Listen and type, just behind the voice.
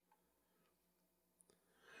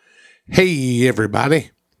Hey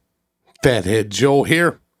everybody, Fathead Joel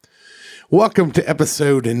here. Welcome to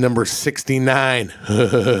episode number 69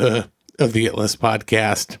 of the It List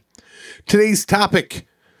podcast. Today's topic,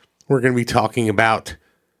 we're going to be talking about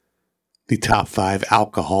the top 5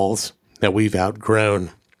 alcohols that we've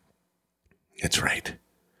outgrown. That's right.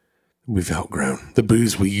 We've outgrown the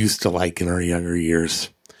booze we used to like in our younger years.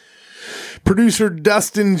 Producer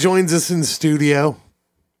Dustin joins us in the studio.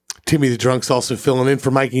 Timmy the Drunk's also filling in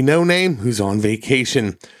for Mikey No Name, who's on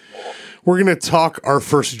vacation. We're going to talk our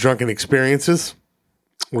first drunken experiences.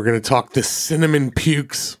 We're going to talk the cinnamon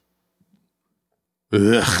pukes.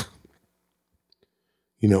 Ugh.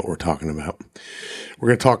 You know what we're talking about. We're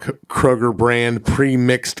going to talk Kroger brand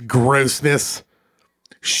pre-mixed grossness,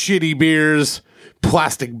 shitty beers,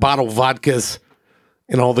 plastic bottle vodkas,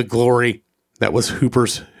 and all the glory that was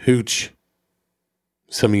Hooper's Hooch.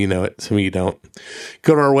 Some of you know it, some of you don't.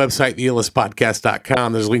 Go to our website,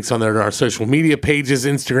 theillustpodcast.com. There's links on there to our social media pages,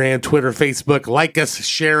 Instagram, Twitter, Facebook. Like us,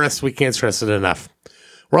 share us. We can't stress it enough.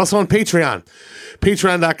 We're also on Patreon.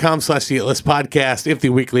 Patreon.com/theillustpodcast. If the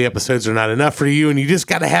weekly episodes are not enough for you and you just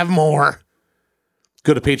got to have more,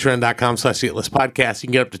 go to patreon.com/theillustpodcast. You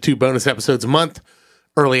can get up to 2 bonus episodes a month,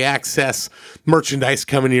 early access, merchandise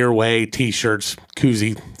coming your way, t-shirts,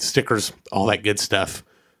 koozie, stickers, all that good stuff.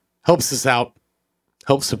 Helps us out.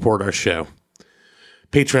 Help support our show.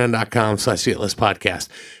 Patreon.com/theillustpodcast.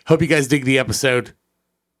 Hope you guys dig the episode.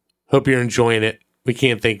 Hope you're enjoying it. We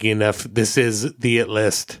can't thank you enough. This is the It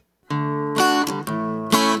List.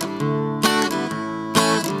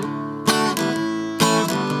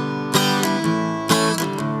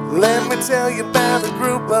 Let me tell you about a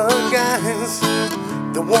group of guys.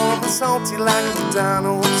 They're warm and salty like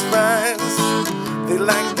McDonald's fries. They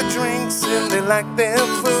like the drinks and they like their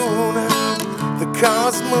food. The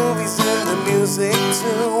cars, movies, and the music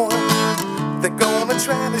too. They're gonna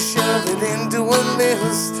try to shove it into a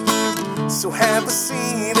list. So have a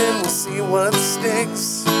seat and we'll see what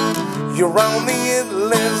sticks. You're on the It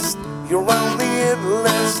List. You're on the It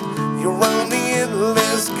List. You're on the It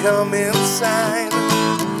List. Come inside.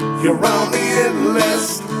 You're on the It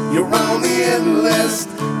List. You're on the It List.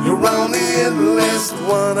 You're on the It List.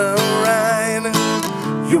 What a ride.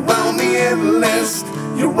 You're on the It List.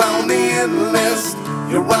 You're on the It List.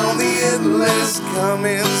 You're on the It List. Come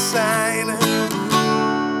inside.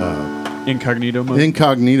 Incognito mode.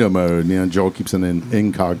 Incognito mode. You know, Joel keeps it in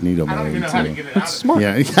incognito mode. I don't even know how to get it out. That's smart.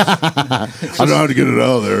 Yeah. I don't know how to get it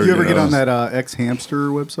out of there. You ever get on that X-Hamster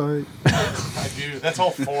website? I do. That's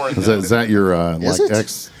all foreign. Is that your Is like it?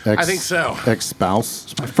 ex? I think so.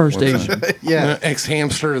 Ex-spouse? My first Asian. Yeah.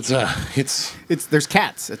 Ex-hamster, it's There's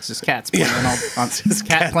cats. It's just cats playing on Just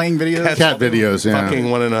cat playing videos. Cat videos, yeah.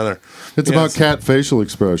 fucking one another. It's about cat facial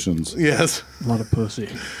expressions. Yes. A lot of pussy.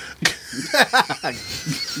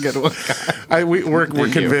 Good one. We're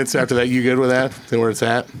convinced after that. You good with that? Where it's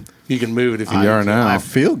at? You can move it if you You are now. I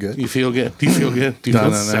feel good. You feel good? Do you feel good? Do you No,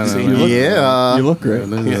 feel no, no, sexy? no, no. Yeah. You look great.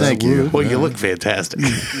 Yes. Thank you. Well, you look fantastic.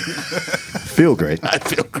 Feel great. I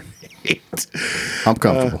feel great. I'm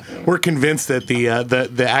comfortable. We're convinced that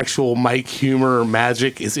the actual Mike humor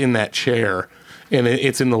magic is in that chair, and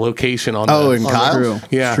it's in the location on. And Kyle? True.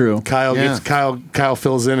 Yeah, True. Kyle Yeah. gets Kyle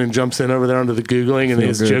fills in and jumps in over there under the Googling, and Feel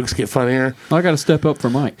his good. jokes get funnier. I got to step up for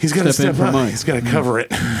Mike. He's got to in step for up. Mike. He's got to cover it.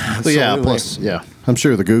 But yeah, Absolutely. plus, yeah. I'm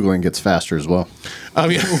sure the Googling gets faster as well. I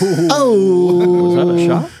mean, Was that a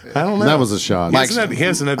shot? I don't know. That was a shot. He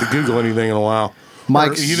hasn't had to Google anything in a while.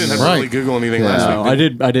 Mike's- Or you didn't have to Right. really Google anything Yeah. last No,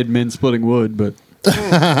 week. I did men splitting wood, but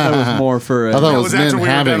that was more for I thought That it was was after men we were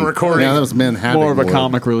done having. recording. Yeah, that was men having. more of a wood.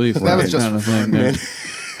 comic relief. That was just kind of thing. Yeah. Men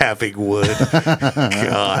having wood.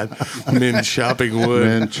 God. Men chopping wood.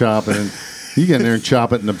 Men chopping. You get in there and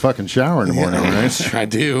chop it in the fucking shower in the morning, right? I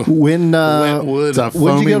do. When Wet wood. It's a when did you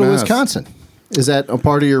foamy go to mess. Wisconsin? Is that a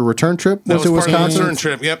part of your return trip? That was to part of the Wisconsin? return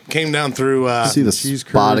trip. Yep. Came down through. See the Cheese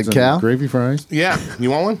spotted curds cow? and gravy fries. Yeah.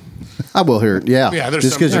 You want one? I will hear it. Yeah, Yeah, there's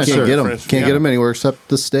just because some- you yeah, can't sure. get them, Fresh, can't yeah. get them anywhere except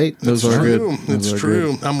the state. Those are True. good. It's Those are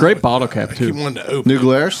true. good. Great bottle cap, I keep too. wanting to open. New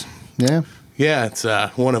Glarus? Yeah. Yeah, it's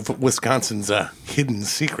one of Wisconsin's hidden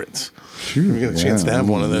secrets. We get a chance to have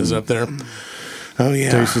one of those up there. Oh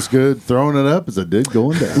yeah, Tastes as good throwing it up as it did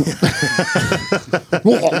going down.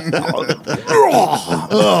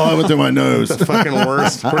 Oh, I went through my nose. the fucking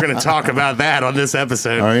worst. We're gonna talk about that on this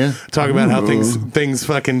episode. Are you? Talk about how things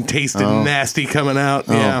fucking tasted nasty coming out.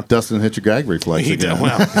 Oh, Yeah, Dustin hit your gag reflex he did again.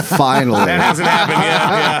 well. Finally. That hasn't happened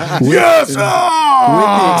yet. Yeah. Yes! With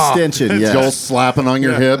the extension, yes. Joel slapping on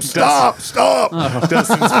your hips. Stop! Stop!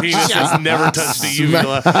 Dustin's penis has never touched the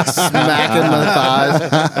uvula. Smacking my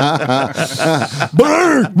thighs.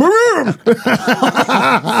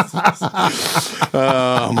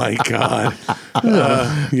 Oh my god.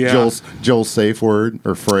 Yeah. Joel's safe word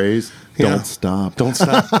or phrase. Yeah. Don't stop. Don't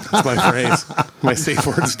stop. That's my phrase. My safe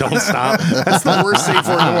word is don't stop. That's the worst safe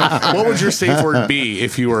word in the world. What would your safe word be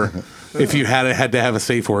if you had to have a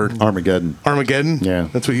safe word? Armageddon. Armageddon? Yeah.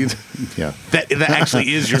 That's what you... Yeah. That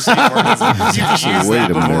actually is your safe word. You just used Wait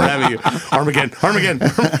that a before, minute. haven't you? Armageddon.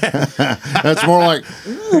 That's more like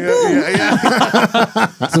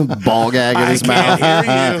Some ball gag in I his mouth. can't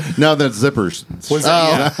hear you. no, that's zippers. Was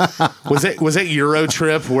that Euro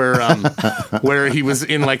trip where he was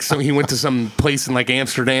in like he went to some place in like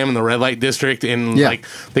Amsterdam in the red light district and Yeah. like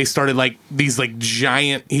they started like these like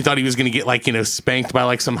giant, he thought he was gonna get like, you know, spanked by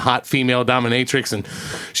like some hot female dominatrix, and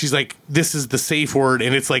she's like, this is the safe word,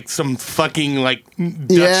 and it's like some fucking like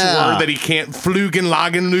Dutch word that he can't, Flugen,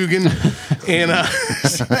 Lagen, Lugen, and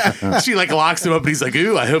she like locks him up and he's like,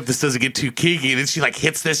 ooh, I hope this doesn't get too kinky, and then she like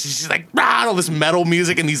hits this and she's like, ah, all this metal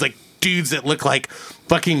music, and these like dudes that look like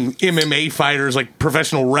fucking MMA fighters, like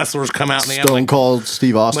professional wrestlers, come out and they have Stone like Cold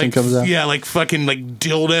Steve Austin like, comes out. yeah, like fucking like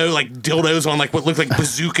dildos on like what look like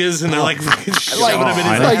bazookas, and they're like fucking shoving them in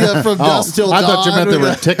his Like that from Dusk Till I Dawn. thought you meant they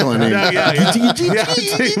were tickling him. yeah. We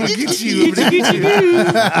get you.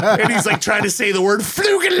 And he's like trying to say the word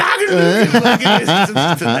Flugenlagen.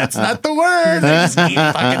 That's not the word. They just keep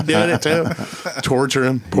fucking doing it too. Torture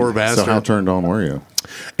him, poor bastard. So how turned on were you?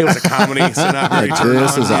 It was a comedy, so not very turned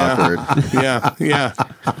This on. is Yeah. awkward. Yeah.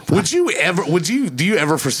 Do you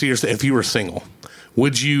ever foresee yourself, if you were single,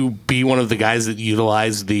 would you be one of the guys that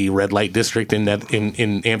utilized the red light district in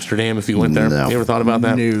Amsterdam if you went there? No. You ever thought about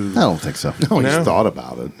that? I don't think so. Oh, No? you thought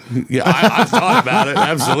about it. Yeah, I've thought about it.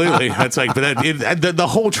 Absolutely. That's like, but the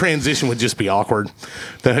whole transition would just be awkward.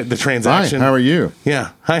 The Hi, transaction. how are you?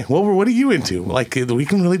 Yeah. Hi. What are you into? Like, we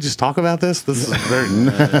can really just talk about this. This is very.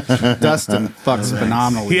 Dustin fucks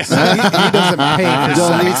phenomenally. Yeah. He doesn't pay for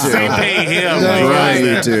Don't need sex. They to. pay him. No, Like, you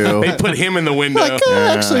need to. They put him in the window. Like,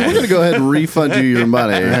 actually, we're going to go ahead and refund you your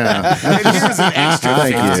money. And here's an extra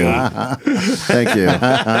Thank 15. you. Thank you.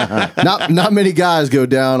 Not many guys go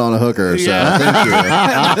down on a hooker, so Yeah. thank you.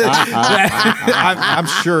 I'm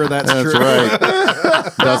sure that's That's true. right.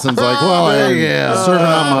 Dustin's like, well, I'm Yeah. serving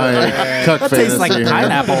out my cuck That fantasy tastes like here.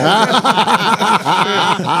 pineapple.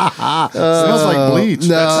 Smells like bleach.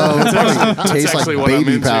 No, it probably tastes actually like what I'm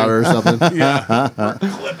baby into. powder or something. Yeah.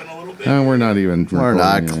 Clipping a little bit. We're not even. We're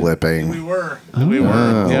not recording. We clipping. were. We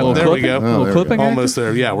were. Yeah, there we go. Little clipping Almost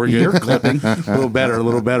there. Yeah, we're good. You're clipping. A little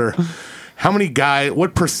better. How many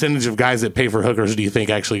what percentage of guys that pay for hookers do you think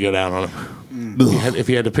actually go down on them? If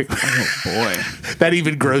you had to pick. Oh, boy. That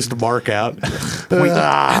even grossed Mark out.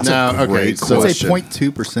 No, okay. great So Let's say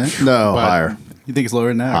 0.2%. No, higher. You think it's lower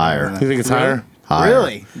than that? Higher. You think it's higher? Higher.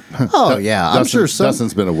 Really? Oh, yeah. I'm sure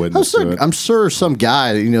Dustin's been a witness to it. I'm sure some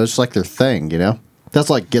guy, it's like their thing, That's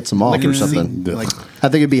like gets them off or something. Like I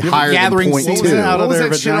think it'd be higher than gathering 0.2. season out What of was their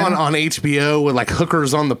that shit vagina? on HBO with like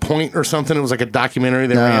hookers on the point or something? It was like a documentary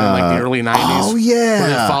they ran in like the early 90s. Oh, yeah. Where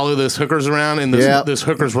they follow those hookers around, and those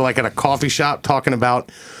hookers were like at a coffee shop talking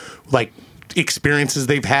about like experiences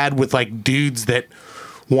they've had with like dudes that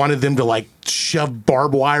wanted them to like shove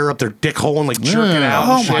barbed wire up their dick hole and like jerk it out.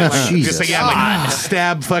 Oh and shit. my Like, Jesus. just like, like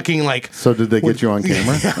stab fucking like. So did they get you on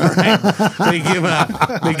camera? They give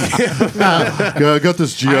I got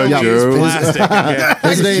this G.I. I use Joe. plastic. Okay.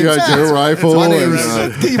 His name's G.I. Joe rifle. My and,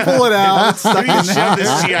 name's- you pull it out. It's stuck You in shove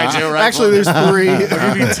this G.I. Joe rifle. Actually, there's three.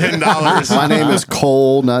 I'll give you $10. My name is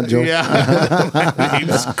Cole, not Joe. Yeah, my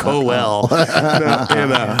name's Coel.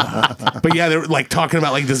 But yeah, they were like talking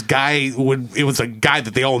about like this guy it was a guy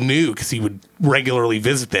that they all knew because he would regularly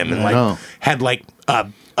visit them and like had like a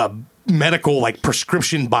medical like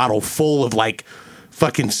prescription bottle full of like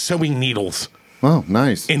fucking sewing needles. Oh,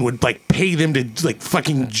 nice. And would like pay them to like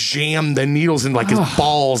fucking jam the needles in like his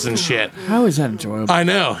balls and shit. How is that enjoyable? I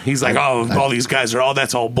know. He's like, oh, all these guys are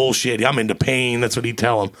that's all bullshit. I'm into pain. That's what he'd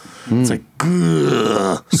tell him. It's like,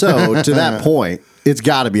 ugh. So to that point, it's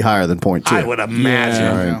got to be higher than 0.2. I would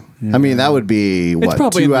imagine. Right. I mean, that would be what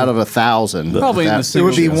probably 2 in out the- of 1,000. Probably in the That- It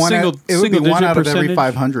would be single- one. single- It would be one out of every percentage?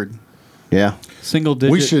 500. Yeah. Single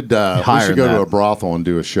digit. We should go than to that. a brothel and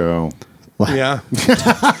do a show. Yeah.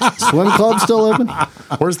 Swim club still open?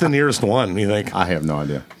 Where's the nearest one, you think? I have no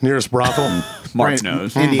idea. Nearest brothel? Mark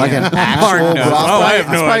knows. Like an actual brothel? Oh, I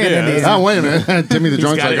have no idea. Oh, wait a minute. Timmy the He's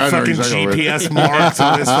drunk's got like, it I know fucking exactly where it is. GPS marks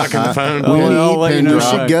on his fucking phone. I'll let you know. We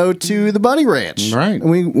should go to the Bunny Ranch. Right.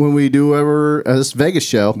 When we do this Vegas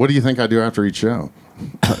show. What do you think I do after each show?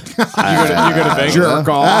 You're gonna beg jerk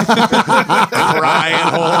off. Cry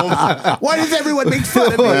at home. Why does everyone make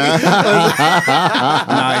fun of me? Nice.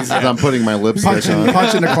 I'm putting my lipstick on.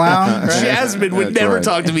 Punching the clown. Right? Jasmine would That's never right.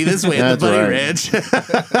 talk to me this way at the That's Bunny Ranch.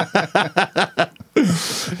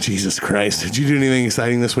 Jesus Christ. Did you do anything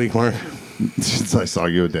exciting this week, Mark? Since I saw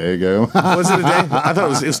you a day ago. Was it a day? I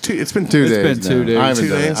thought it was two. It's been 2 It's days. been 2 days. I haven't 2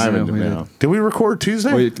 done it. days? I haven't Yeah, we done did. it. Did we record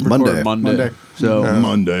Tuesday? We record Monday. Monday. So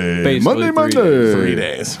Monday. Basically Monday. 3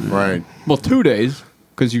 days. Right. well, 2 days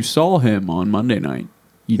because you saw him on Monday night.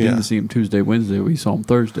 You Yeah. didn't see him Tuesday, Wednesday. We saw him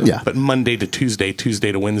Thursday. Yeah. But Monday to Tuesday,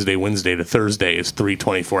 Tuesday to Wednesday, Wednesday to Thursday is 3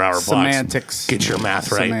 24-hour blocks. Semantics. Get your math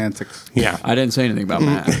right. Semantics. Yeah. I didn't say anything about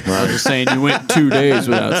math. I was just saying you went 2 days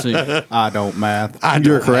without seeing him. I don't math.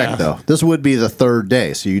 You're correct, though. This would be the third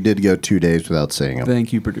day, so you did go 2 days without seeing him.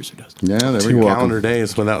 Thank you, producer Dustin. Yeah, there we Two go. calendar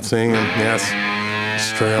days without seeing him. Yes. It's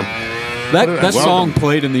true. That song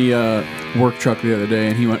played in the work truck the other day,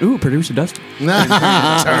 and he went, "Ooh, producer Dustin." Turn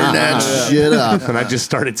that shit up. And I just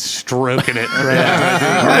started stroking it right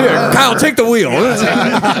after I did. Kyle, take the wheel.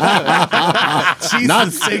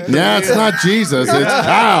 Jesus, take the Yeah, it's not Jesus. It's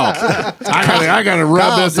Kyle. I gotta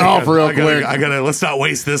rub this off real quick. I gotta, let's not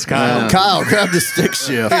waste this, Kyle. Kyle, grab the stick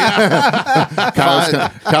shift. Kyle's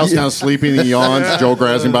kind of sleeping and yawns. Joel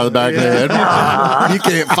grabs him by the back of the head. You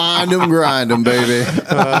can't find him, grind him, baby.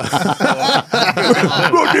 God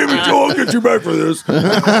damn it, Joel, I'll get you back for this.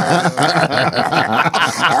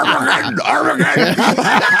 Armageddon!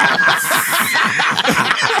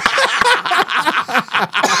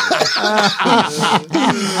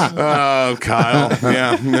 Oh, Kyle.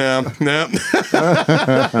 Yeah.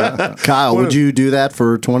 Kyle, would you do that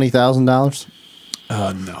for $20,000?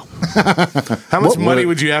 No. How much money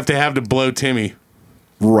would you have to blow Timmy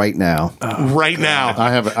Right now. right now?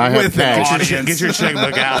 I have With the cash. audience. Get your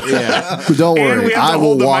checkbook out. Don't And worry. we have I to will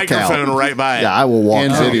hold the walk microphone out. right by it. Yeah, I will walk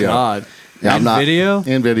And out. video. God. Yeah, I'm And not- video?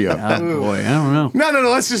 In video. Oh, boy. I don't know. No.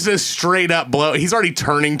 Let's just straight up blow. He's already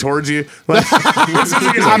turning towards you. Like, And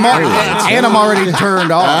I'm already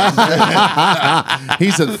turned off.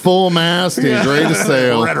 He's at full mast. He's ready to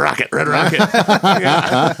sail. Red rocket.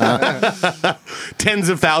 Yeah. Tens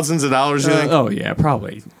of thousands of dollars, you think? Oh, yeah,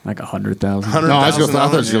 probably like 100,000. No, I was going to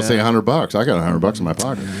 $100,000. say $100. I got $100 in my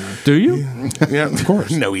pocket. Do you? Yeah, of course.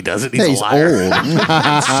 No, he doesn't. He's Hey, a he's liar. old.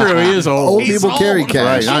 It's true. He is old. Old He's people carry old.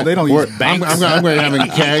 cash. They don't use I'm going to have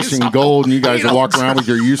cash and gold, and you guys will walk around with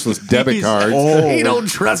your useless debit cards. He don't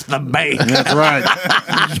trust the bank. That's right.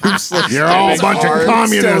 You're all a bunch of Still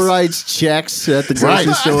communists. writes checks at the grocery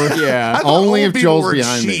Right. store. Yeah. I thought Only old if people Joel's were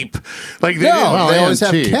behind me. cheap. Like they No, didn't. they yeah, always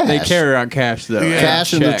have cheap. cash. They carry around cash, though. Yeah.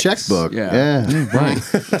 cash in the Checks. checkbook. Yeah. Right.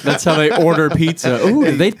 That's how they order pizza. Ooh,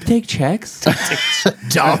 do they take checks?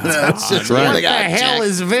 Domino's. That's right. What the hell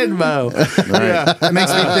is Venmo? Right. It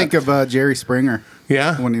makes me think of Jerry Springer.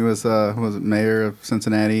 Yeah. When he was it mayor of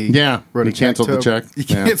Cincinnati? Yeah. Wrote He canceled the check. He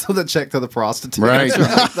Yeah. canceled the check to the prostitute. Right.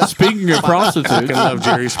 Speaking of prostitutes, I love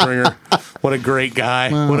Jerry Springer. What a great guy.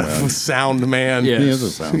 What a sound man. Yeah. He is a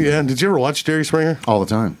sound. Yeah. Did you ever watch Jerry Springer? All the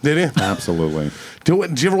time. Did you? Absolutely.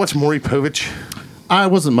 Did you ever watch Maury Povich? I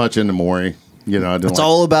wasn't much into Maury. You know, I didn't It's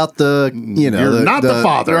all about the, You're not the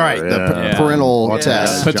father. Right. Yeah. Parental Watch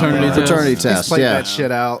test. that. Paternity Jump test. Paternity He's test. played Yeah. that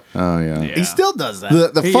shit out. Oh, yeah. He still does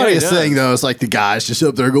that. The He funniest does. thing though is like the guys just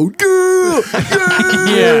up there go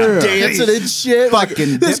yeah, dancing and shit.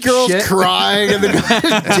 Fucking this girl's dipshit. crying and the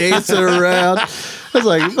guy's dancing around. I was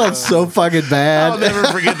like, that's so fucking bad. I'll never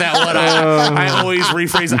forget that one. I always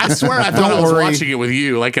rephrase. I swear, I thought I was watching it with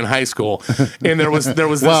you, like in high school, and there was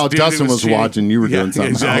this. Well, dude who Dustin was cheating. watching. You were doing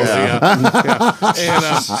something Exactly.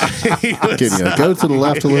 else. Yeah. And he was, Kidding you. Go to the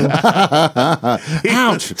left a little.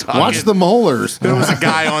 ouch! Watch the molars. There was a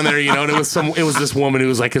guy on there, you know, and it was this woman who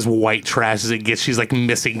was like as white trash as it gets. She's like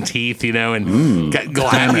missing teeth, you know, and got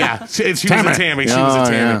glass. Yeah, she was a Tammy. She was a Oh,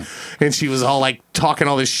 Tammy, yeah. and she was all like talking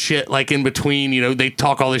all this shit, like in between, you know, they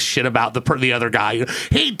talk all this shit about the other guy. You know,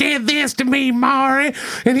 he did this to me, Maury,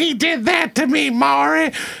 and he did that to me,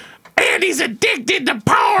 Maury. And he's addicted to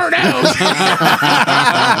pornos.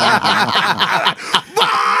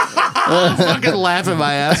 I was fucking laughing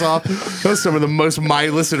my ass off. That was some of the most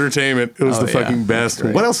mindless entertainment. It was the fucking best.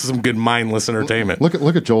 What else is some good mindless entertainment? Look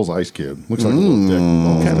at Joel's ice cube. Looks like a little dick.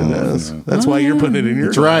 Kind of does. That's why you're putting it in your.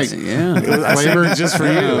 That's right. yeah. I saved it just for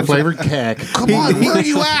you. Flavored cack. Come on, where are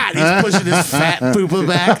you at? He's pushing his fat poopa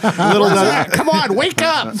back. Come on, wake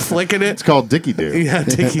up. Flicking it. It's called Dicky Doo. Yeah,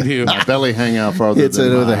 Dickie Doo. My belly hang out farther It's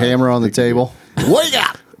than with a mine. hammer on the table. Wake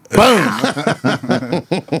up!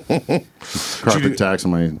 Carpet tacks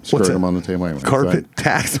on my scrotum on the table. Anyway, Carpet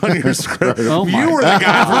tax on your scrotum. Oh my You were the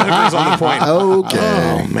guy for Hookers on the Point. Okay.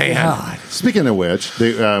 Oh, man. Speaking of which,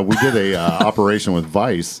 we did a operation with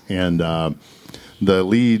Vice, and the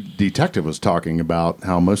lead detective was talking about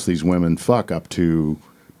how most of these women fuck up to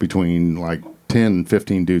between like 10 and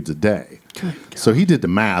 15 dudes a day. So he did the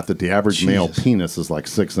math that the average male penis is like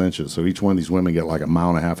 6 inches. So each one of these women get like a mile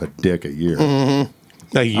and a half of dick a year.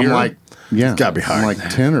 A year? I'm like, yeah, gotta be higher I'm like than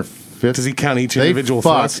that. 10 or 15. Does he count each They individual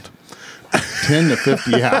fucked thrust? 10 to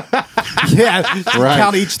 50, yeah. Yeah, Right.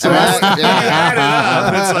 count each thrust. Add it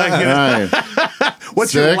up. It's like, you know, Right.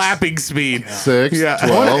 what's your 6, lapping speed? 6, Yeah.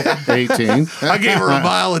 12, 18. I gave her a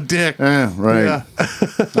mile of dick. Yeah, right. Yeah.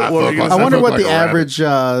 What were you gonna I say? wonder look what like the a rabbit.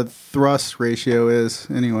 average thrust ratio is.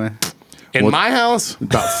 Anyway, In my house,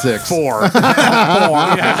 About 6. 4.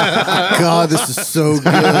 Yeah. God, this is so good.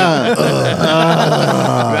 I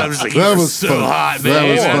was like, That "You're was so fun. hot, That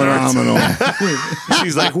man. was phenomenal.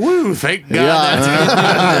 She's like, woo, thank God.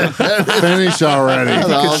 That's Finish already. I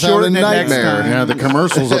was shorten having a it next nightmare. time. Yeah, the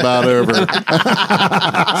commercial's about over.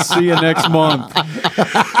 See you next month.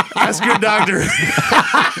 Ask your doctor.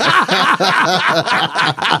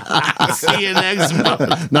 See you next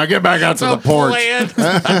month. Now get back out to the porch. it's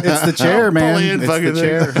the chair, man. Bland It's fucking the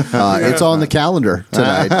chair. It's on the calendar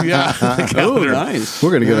tonight. Yeah. Oh, nice. We're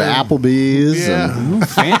going to go to Applebee's Yeah. and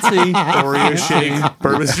Fancy. Oreo shake,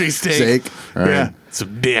 Bourbon Street steak. steak. Yeah.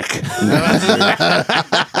 Some dick.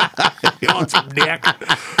 You want some dick?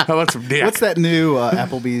 How about some dick? What's that new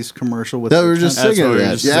Applebee's commercial with? That the we were just country- singing what we were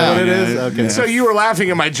that. just Yeah. What it is? Okay. So you were laughing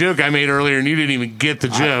at my joke I made earlier, and you didn't even get the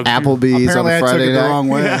joke. Applebee's on Apparently, a I took Friday it the night. wrong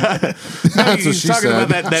way. He's what she talking said.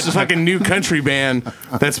 about that fucking new country band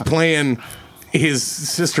that's playing his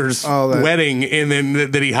sister's wedding, and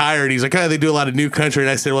then that he hired. He's like, oh, they do a lot of new country. And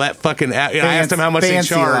I said, well, that fucking. I asked him how much they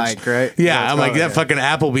Fancy charge. like, right? Yeah, Yeah, I'm like, oh, that yeah. fucking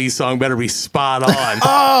Applebee's song better be spot on.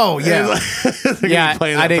 Oh yeah, They're yeah.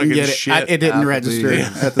 playing I that didn't fucking get it. shit. It didn't register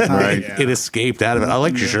at the time. Right. It escaped out of it. I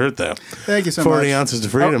like your shirt though. Thank you so 40 much. ounces to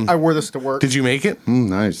freedom. I wore this to work. Did you make it?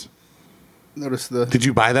 Nice. Notice the? Did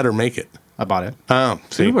you buy that or make it? I bought it. Oh,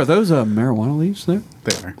 see. Ooh, are those marijuana leaves there?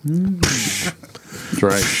 There. That's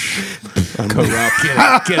right.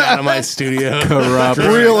 Get out of my studio. Corrupt.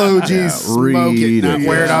 Real OG smoke read it, not it.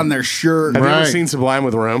 wear it on their shirt. Have you ever Right. seen Sublime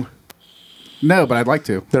with Rome? No, but I'd like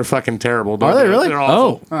to. They're fucking terrible. Don't Are they do it. really? They're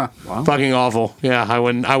awful. Oh, wow. Fucking awful. Yeah, I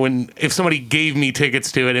wouldn't. If somebody gave me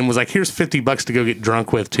tickets to it and was like, "Here's $50 to go get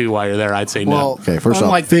drunk with too while you're there," I'd say no. Well, Okay, first off,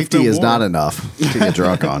 unlike Faith 50 No is More- not enough to get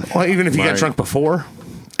drunk on. Well, even if you got Right. drunk before,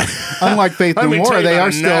 Unlike Faith Let No me More, tell you they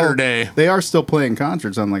about are another still day. they are still playing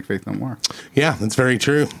concerts. Unlike Faith No More. yeah, that's very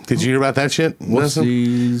true. Did you hear about that shit? Dustin?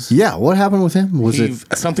 Whoopsies. Yeah, what happened with him? Was it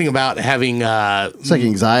Something about having it's like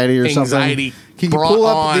anxiety or something? anxiety Can you brought pull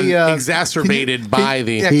up on, the exacerbated by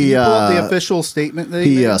the Yeah, can He, you pull up the uh, official statement? That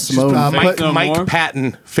he, made? Simone- Mike, No Mike More?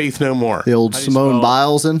 Patton, Faith No More. The old How do you Simone spell it?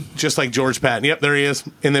 Biles in? Just like George Patton. Yep, there he is.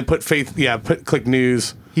 And then put Faith, click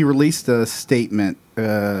news. He released a statement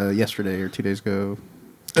yesterday or 2 days ago.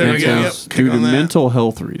 There we go. Yep. Cancels Click due to on that. mental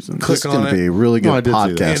health reasons. It's Click going on to be it. a really good No, I did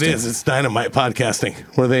see that. podcasting. It is. It's dynamite podcasting,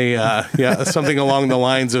 where they, something along the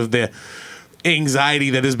lines of the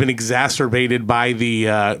anxiety that has been exacerbated by the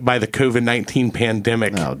COVID-19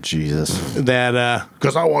 pandemic. Oh, Jesus. That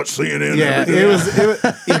Because I watch CNN Yeah, every day. it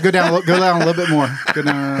was. Yeah, go down a little bit more. Go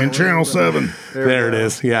down And Channel 7. there it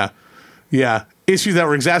is. Yeah. Issues that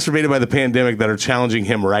were exacerbated by the pandemic that are challenging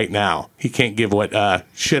him right now. He can't give what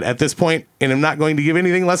shit at this point, and I'm not going to give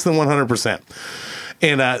anything less than 100%.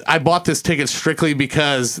 And I bought this ticket strictly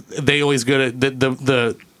because they always go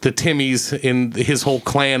to the Timmys and his whole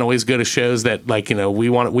clan always go to shows that, like, you know,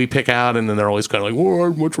 we pick out, and then they're always kind of like, well,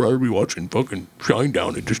 I'd much rather be watching fucking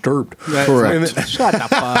Shinedown and Disturbed. Correct. And then- Shut the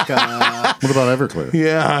fuck up. What about Everclear?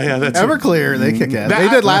 yeah, that's Everclear, they kick ass. That- They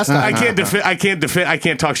did last time. I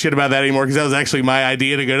can't talk shit about that anymore because that was actually my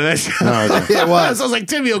idea to go to that show. It was. So I was like,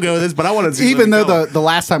 Timmy will go with this, but I wanted to see Even Living though Color. the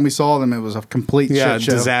last time we saw them, it was a complete shit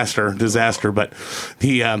show. disaster. But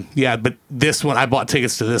but this one, I bought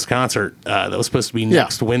tickets to this concert that was supposed to be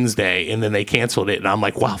next Wednesday, and then they canceled it. And I'm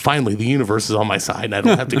like, wow, finally the universe is on my side, and I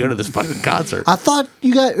don't have to go to this fucking concert. I thought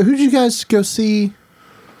you guys, who did you guys go see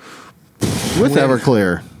with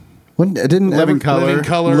Everclear? When didn't Living Color. Living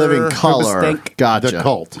Color. Living Color. Stink. Gotcha. The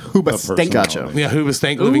cult. Hooba of Stink. Gotcha. Yeah, Who was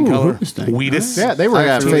Stank, Living Ooh, Color, Hooba Stank. Wheatus. Yeah, they were I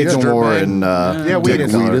got actually Faith good. No More and Dick Dick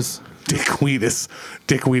Color. Wheatus.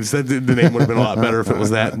 Dick Wheatus. The name would have been a lot better if it was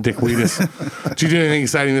that. Dick Wheatus. Did you do anything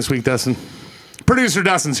exciting this week, Dustin? Producer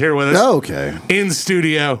Dustin's here with us. Oh, okay. In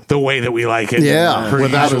studio, the way that we like it. Yeah. Per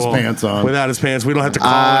Without his usual. pants on. Without his pants. We don't have to call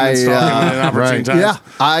him and stalk him at an opportune right. time. Yeah,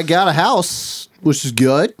 I got a house which is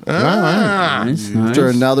good. Nice. After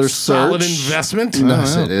another Solid search. investment.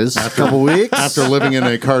 Yes, it is. A couple weeks. After living in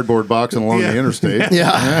a cardboard box and along the interstate.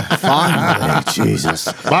 Yeah. Finally.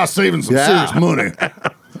 Jesus. By saving some Yeah. serious money.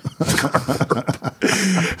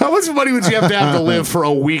 How much money would you have to live for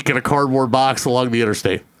a week in a cardboard box along the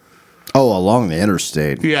interstate? Oh, along the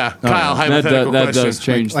interstate. Yeah, Kyle, hypothetical That question. does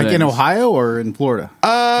change Like things. in Ohio or in Florida?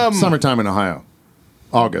 Summertime in Ohio.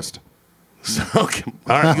 August. Okay.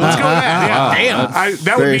 All right, let's go with that. Yeah, damn.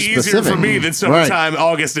 That would very be easier specific. for me than summertime,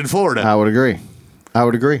 August in Florida. I would agree.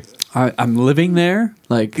 I'm living there.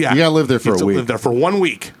 Like, Yeah, You gotta live there for You have a to week. Live there for 1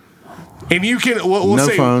 week, and you can. We'll No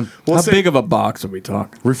say, phone. We'll how say big of a box are we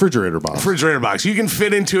talking? Refrigerator box. refrigerator box. You can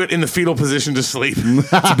fit into it in the fetal position to sleep.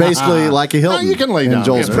 It's basically like a Hilton. you can lay in down.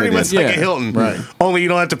 Joel's It's pretty opinion. much like Yeah. a Hilton, Right. Only you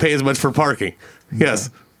don't have to pay as much for parking. Yes.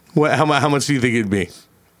 How much do you think it'd be?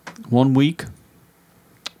 1 week?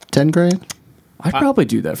 10 grand? I'd probably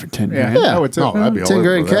do that for 10 Yeah, grand. I would too. Oh, that'd be all 10 over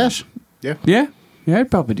grand that. cash? Yeah,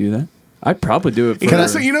 I'd probably do that. I'd probably do it for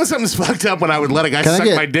You know something's fucked up when I would let a guy Can I suck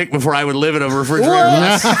get- my dick before I would live in a refrigerator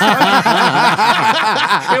box.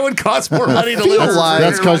 It would cost more money to live in a like-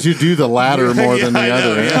 That's refrigerator because you do the latter more than the I know,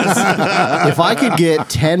 other. yes. If I could get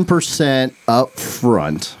 10% up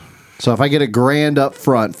front, so if I get $1,000 up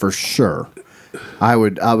front for sure, I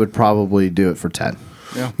would probably do it for 10.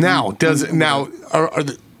 Now,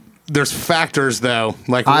 there's factors though.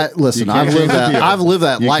 Like, I've lived You can't change the that. deal. I've lived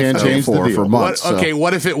that You life can't though change the for deal. months. so-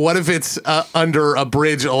 what if it's under a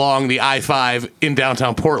bridge along the I-5 in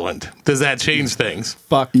downtown Portland? Does that change things?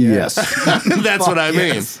 Fuck yeah. Yes. That's what I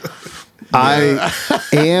mean.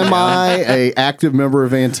 Am I a active member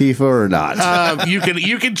of Antifa or not? You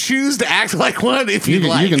can choose to act like one if You you'd can,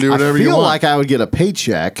 like. you can do I whatever feel you want. like I would get a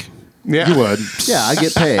paycheck. Yeah. You would. Yeah, I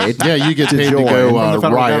get paid. Yeah, you get paid to join. go From the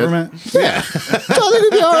federal riot. government? Yeah. So I think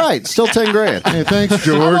it'd be all right. Still 10 grand. Hey, thanks,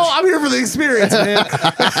 George. I'm here for the experience, man. Did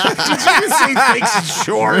you just say thanks,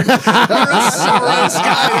 George? You're a Soros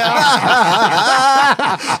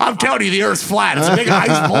guy. I'm telling you, the Earth's flat. It's a big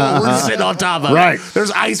ice bowl. We're just sitting on top of Right. it. There's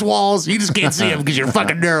ice walls. You just can't see them because you're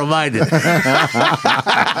fucking narrow-minded.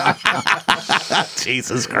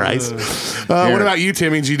 Jesus Christ. What about you,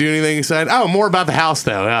 Timmy? Did you do anything exciting? Oh, more about the house,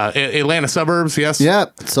 though. Atlanta suburbs, yes? Yeah,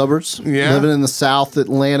 suburbs. Yeah. Living in the South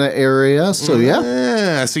Atlanta area. So,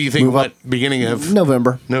 yeah. So you think Move up. beginning of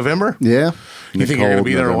November. November? Yeah. You think you're going to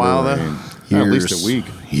be there a while, though? At least a week.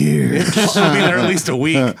 Years. I'll be there at least a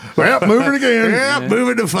week. Well, moving again. Yeah,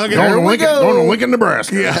 moving to fucking. Going to Here we Lincoln, go. going to Lincoln,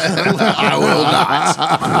 Nebraska. I will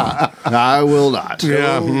not. I will not.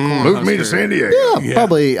 Yeah, Move me to San Diego. Yeah,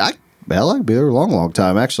 probably. I could be there a long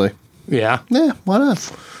time, actually. yeah. Yeah, why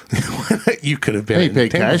not? You could have been. Hey, in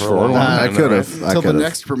paid Tampa cash for a for long it. time, I though, could right? have. I Till the could have.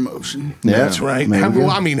 next promotion. Yeah, That's right. maybe.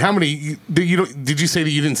 I mean, how many? Did you say that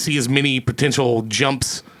you didn't see as many potential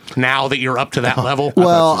jumps now that you're up to that level?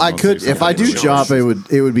 Well, I I thought you were could gonna say if I do something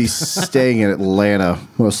jump, it would be staying in Atlanta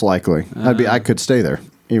most likely. I could stay there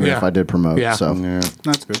even Yeah. if I did promote. Yeah. So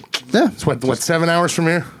That's good. yeah, It's what 7 hours from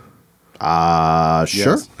here? sure. I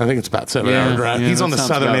think it's about 7 Yeah, hours drive. yeah, He's that on the sounds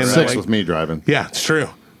southern about end. right. of the 6 lake. with me driving. Yeah, it's true.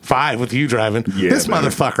 5 with you driving. Yeah, This baby.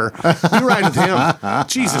 motherfucker. You ride with him.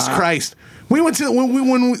 Jesus Christ. We went to when we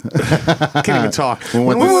can't even talk. When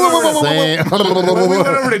we went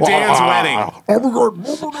over to Dan's wedding,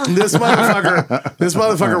 this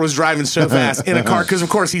motherfucker was driving so fast in a car because of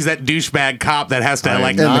course he's that douchebag cop that has to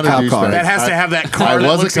like not a cop car. that has to have that car I that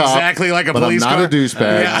was a looks cop, exactly like a but police I'm not car. a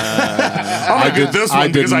douchebag. I'm gonna get this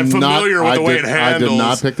one because I'm familiar with the way it I did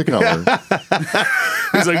not handles. pick the color.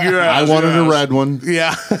 He's like, I wanted a red one.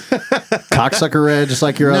 Yeah, Cocksucker red, just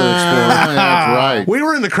like your other Explorer. That's right. we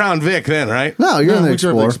were in the Crown Vic then, right? No, you're in the We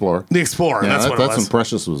drove the Explorer. Explorer. The Explorer. Yeah, that's what it that's was. when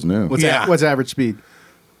Precious was new. What's average speed?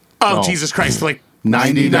 Oh, Jesus Christ! Like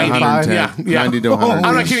 90 to 110. Yeah, yeah. 90 to 100.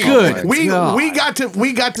 I'm not kidding. Good We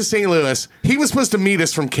God. got to St. Louis. He was supposed to meet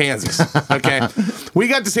us from Kansas. Okay, we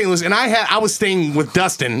got to St. Louis, and I was staying with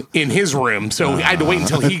Dustin in his room, so I had to wait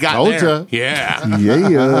until he got Told there. ya. Yeah.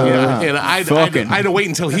 Yeah. And I had to wait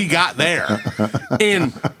until he got there.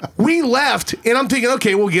 And we left, and I'm thinking,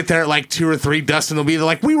 okay, we'll get there at like 2 or 3. Dustin will be there.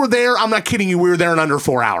 Like, we were there. I'm not kidding you. We were there in under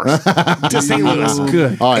 4 hours to St. Louis.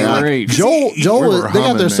 Good. Oh, yeah. Great. Joel We was, were they got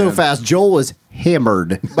humming, there so man. fast. Joel was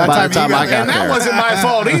hammered by the time I got And that there. wasn't my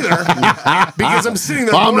fault either, because I'm sitting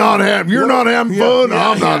there. I'm not having. You're not having fun.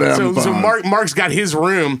 I'm not having so fun. Mark's got his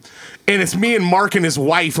room, And it's me and Mark and his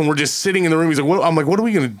wife, and we're just sitting in the room. He's like, I'm like, what are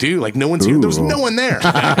we going to do? Like, no one's here. There's no one there.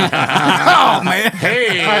 Oh man.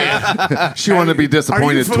 Hey. She wanted to be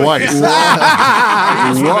disappointed Are you twice. Are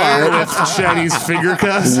you familiar with Chinese finger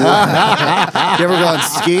cuss? You ever gone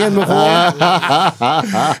skiing before?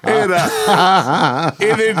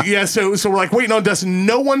 And then, yeah, so we're like waiting on Dustin.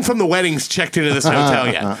 No one from the wedding's checked into this hotel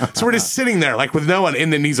yet. So we're just sitting there like with no one.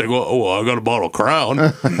 And then he's like, well, I got a bottle of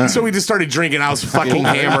Crown. So we just started drinking. I was fucking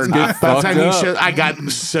hammered. By the time he showed, I got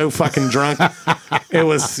so fucking drunk. It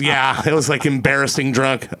was like embarrassing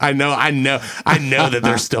drunk. I know that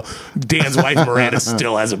there's still Dan's wife Miranda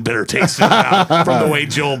still has a bitter taste in her mouth from the way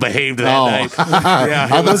Joel behaved that night.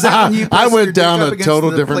 Yeah, I went down a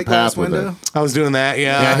total different path with it. I was doing that.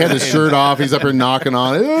 Yeah, I had his shirt off. He's up here knocking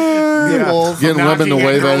on it. Getting women to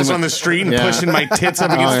wave at girls him on the street and pushing my tits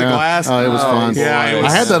up against the glass. Oh, it was fun. Yeah,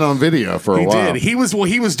 I had that on video for a while. He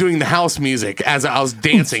was doing the house music as I was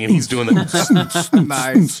dancing, and he's doing the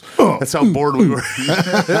Nice. That's how bored we were.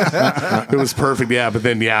 It was perfect. Yeah, but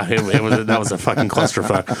then that was a fucking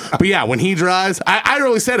clusterfuck. But yeah, when he drives, I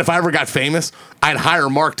really said if I ever got famous, I'd hire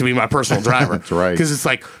Mark to be my personal driver. That's right. Because it's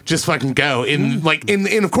like just fucking go. And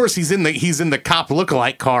of course he's in the cop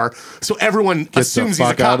lookalike car, so everyone assumes he's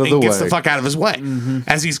a cop and gets the fuck out of his way.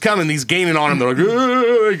 As he's coming, he's gaining on him. They're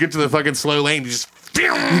like, get to the fucking slow lane. You just You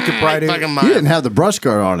could probably do. You didn't have the brush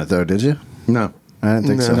guard on it though, did you? No. I didn't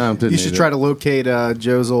think so. No, didn't You should try to locate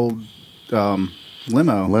Joe's old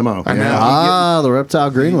limo. Limo. I know. Yeah. The reptile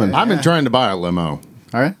green one. I've been trying to buy a limo.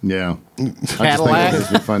 All right. Yeah. Cadillac. I just think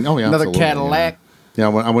it'd be fun. Oh, yeah. Another absolutely, Cadillac. Yeah, I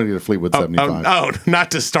want to get a Fleetwood 75.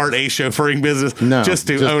 Not to start a chauffeuring business. No, just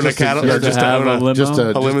to own a cattle, yeah, or just to have own a limo. Just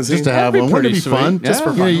to limousine. just to have That'd one. be Wouldn't it be pretty fun? sweet. Just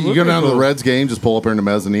for You fun. you go down to the Reds game, just pull up here in the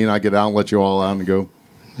mezzanine. I get out and let you all out and go.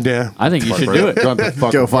 Yeah. I think you should do it.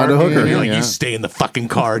 Go find a hooker. You're like, you stay in the fucking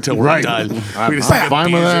car until we're Right. done. I'm We just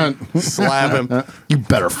fine with abuse him, slap him. You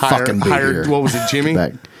better fucking be hired, here. what was it, Jimmy?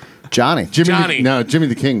 Back. Johnny. Johnny. Jimmy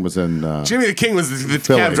the King was in. Jimmy the King was the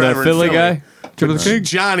Philly. cab The driver. The in Philly guy. Jimmy the King.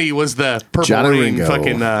 Johnny was the Purple Johnny Rain Ringo.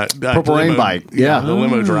 fucking Purple Rain limo- bike. Yeah. the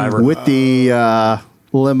limo driver. With the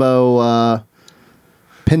limo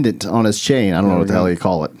pendant on his chain. I don't know what the hell you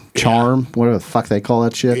call it. Charm, whatever the fuck they call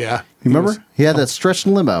that shit. Yeah. You remember? He had that stretched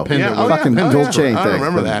limo. Pendant. Yeah, Fucking yeah. gold chain I thing.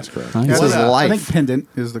 remember that. correct. This What, is uh, I think life. pendant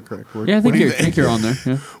is the correct word. Yeah, I What think do you think you're on there.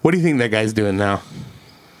 Yeah. What do you think that guy's doing now?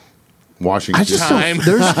 Washington. I just Time. don't.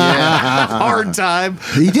 There's, Hard time.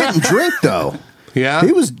 he didn't drink though. Yeah.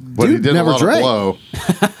 He was. but he Dude did never a lot drank. of blow.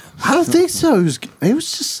 I don't think so. He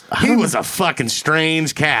was just. I He don't was a fucking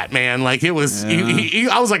strange cat, man. Like it was,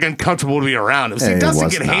 I was like uncomfortable to be around him. See, He Dustin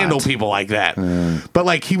was can not. handle people like that, but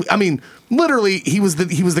like literally, he was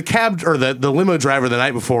the cab or the limo driver the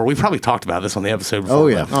night before. We probably talked about this on the episode before. Oh,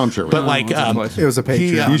 yeah. Oh, I'm sure. But like, It was a Patreon.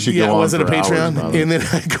 he, You should yeah, go on was it a for hours Patreon? about it. And then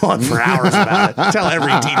I go on for hours about it. Tell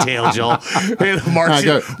every detail, Joel. And Mark, I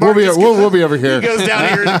go, Mark we'll be over here. He goes down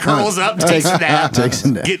here and curls up, takes a nap. Takes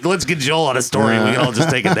a nap. Let's get Joel on a story. We can all just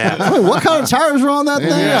take a nap. Wait, what kind of tires were on that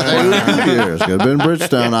thing? I think it was Goodyears. Could have been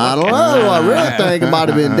Bridgestone. I don't know. I really think it might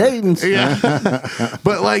have been Dayton's. Yeah.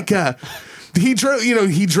 But like he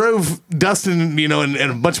drove Dustin, and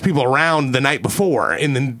a bunch of people around the night before,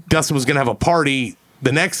 and then Dustin was gonna have a party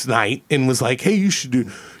the next night and was like, hey, you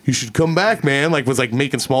should come back, man. Like was like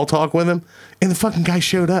making small talk with him. And the fucking guy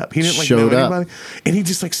showed up. He didn't like Showed know up. anybody. And he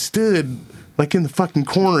just like stood like in the fucking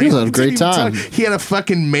corner. He was having a didn't great even time. talk. He had a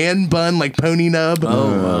fucking man bun, like pony nub.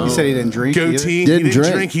 You said he didn't drink. either? Goatee. Didn't He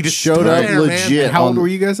drink. He just Showed stood up there, legit. Man. How old were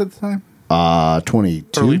you guys at the time?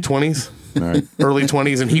 22. Early 20s. All right. Early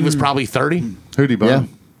 20s. And he was probably 30. Who'd he bum? Yeah.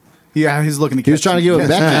 Yeah, he's looking to. He was trying to give it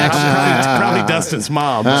back. Probably Dustin's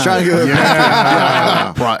mom. Trying to give it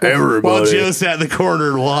back. While Joe sat in the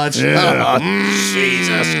corner and watched.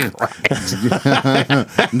 Jesus Christ.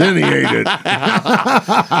 Then he ate it.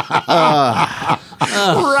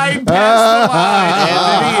 Right past the line.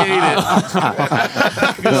 And then he ate it.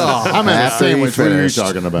 I'm at a After he sandwich. What are you finished.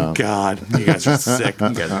 talking about? God, you guys are sick. You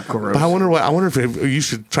guys are gross. But I wonder if you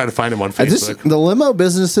should try to find him on Facebook. The limo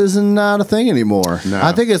business isn't not a thing anymore. No.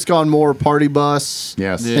 I think it's gone more party bus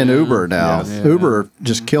Yes. and Uber now. Yes. Yeah. Uber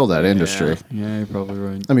just killed that industry. Yeah, you're probably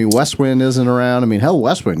right. I mean, Westwind isn't around. I mean, hell,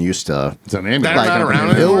 Westwind used to It's an ambulance. They're not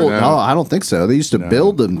around build. anymore? No, I don't think so. They used to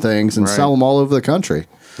build them things and Right. sell them all over the country.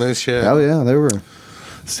 No shit. Oh yeah, they were.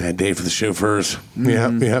 Sad day for the chauffeurs.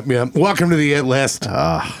 Yep. Welcome to the It List.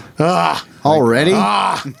 Already?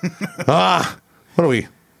 What are we?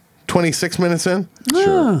 26 minutes in?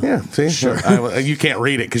 Sure. Yeah. See? Sure. You can't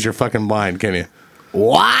read it because you're fucking blind, can you?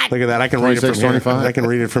 What? Look at that. I can read it from 26, here. 25. I can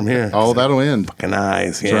read it from here. Oh, that'll end. Fucking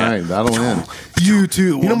eyes. That's Yeah. right. That'll end. You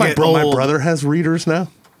too. You know, my brother has readers now.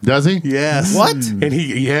 Does he? Yes. What? And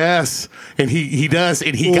he does.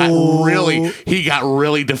 And he got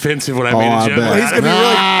really defensive when I made I a joke. bet.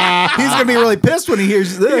 about He's it. gonna be really pissed when he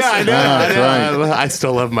hears this. Yeah, I know. That's I know. I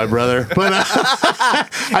still love my brother, but my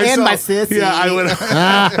sissy. Yeah, I went.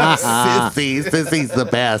 Sissy's the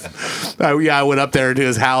best. I went up there to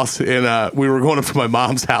his house, and we were going up to my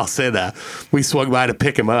mom's house, and we swung by to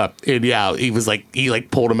pick him up, and he was like, he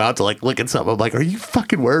pulled him out to look at something. I'm like, "Are you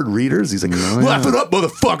fucking wearing readers?" He's like, "Laugh it up,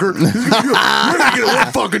 motherfucker! You're gonna get it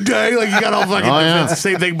one fucking day." Like, you got all fucking defense.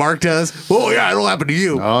 Same thing Mark does. Oh yeah, it'll happen to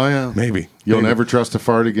you. Oh, yeah. Maybe. You'll never trust a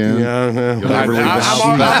fart again. Yeah, You'll never leave the house.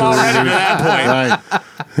 I'm already to that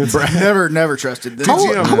point. Right. Never trusted this.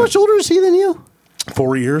 How much older is he than you?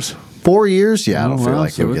 4 years. 4 years? Yeah, I don't feel wow,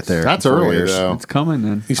 like so he'll get it's- there. That's 4 early, years. though. It's coming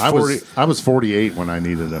then. He's I 40. was 48 when I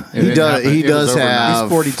needed him. He does. He does have. He's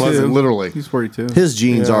 42. Literally. He's 42. His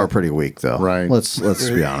genes are pretty weak, though. Right. Let's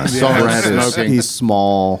be honest. Yeah. Brad is, Smoking. he's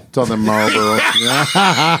small, It's on the Marlboro.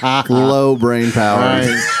 low brain power.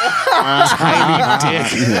 Right. Tiny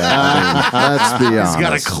dick. Yeah, let's be honest. He's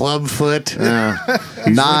got a club foot.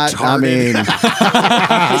 Not. I mean,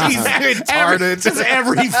 He's retarded. Just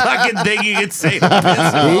every fucking thing you could say to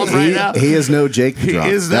piss him off right now. he is no Jake the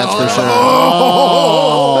Drunk. is That's no- for sure.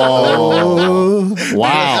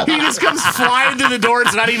 Wow. He just comes flying to the door.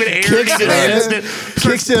 It's not even air. Kicks He it just in. starts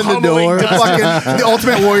Kicks in the pummeling door. Dustin. Fucking the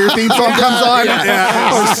Ultimate Warrior theme song comes on.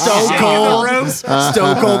 Or Stone Shaking Cold. the ropes.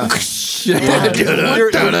 Stone Cold.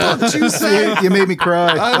 You say you made me cry.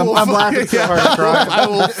 I'm laughing so hard I cry. I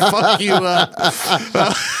will fuck you up.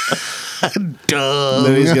 Dumb.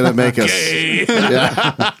 Then he's gonna make us. Gay.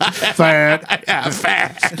 Fat. Yeah,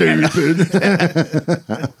 fat. Stupid.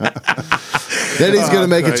 Then he's gonna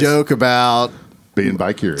make a Christ. joke about Being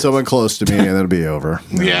bi-curious. someone close to me, and it'll be over.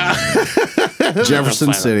 Yeah.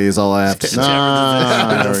 Jefferson City is all I have to say.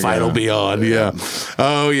 there The we fight go. will be on. Yeah.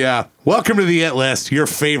 Oh, yeah. Welcome to the It List, your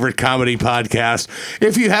favorite comedy podcast.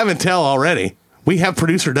 If you haven't tell already, we have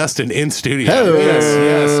producer Dustin in studio. Hello. Yes,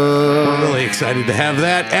 yes. We're really excited to have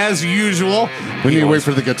that. As usual, We need to wait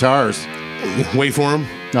for the guitars. wait for him.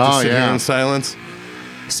 Oh, sit here yeah. in silence.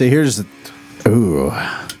 See, here's the. Ooh.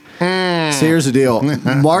 Hmm. See, here's the deal.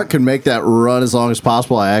 Mark can make that run as long as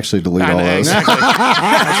possible. I actually delete all those. Exactly.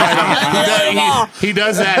 He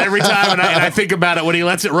does that every time, and I think about it when he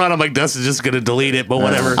lets it run. I'm like, Dustin's just going to delete it, but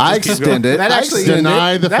whatever. I Just keep extend going. it. That I actually extend it.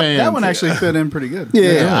 Deny the that fans. one actually fit in pretty good.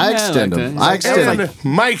 Yeah, I I extend like them. that. I extend them. And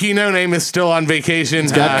Mikey No Name is still on vacation.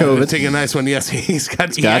 He's got COVID. Taking a nice one. Yes, he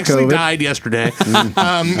got actually COVID. died yesterday.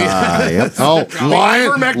 Yep. Oh,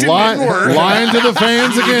 ivermectin didn't work. lying to the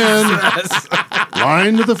fans again.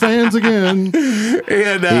 Lying to the fans again. And,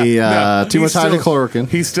 He, too he's much still- hydrochloroquine.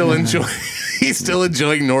 He's still enjoying. He's still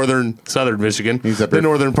enjoying southern Michigan. He's up the there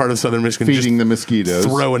northern part of southern Michigan. Feeding the just mosquitoes.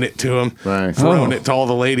 throwing it to him. Right. Throwing it to all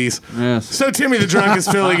the ladies. Yes. So Timmy the Drunk is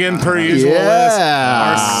filling in per usual.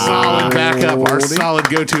 Yeah. Our solid backup, our solid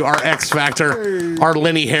go-to, our X Factor, our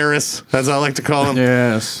Lenny Harris, as I like to call him.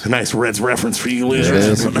 Yes. A nice Reds reference for you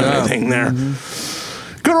losers. Yes. Everything there.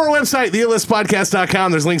 Go to our website,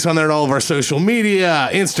 theitListPodcast.com. There's links on there to all of our social media,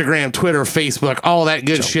 Instagram, Twitter, Facebook, all that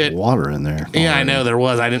good shit. Water in there. Yeah, I know there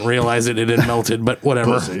was. I didn't realize it. It had melted, but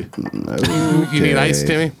whatever. You need ice,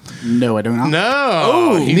 Timmy? No, I do not.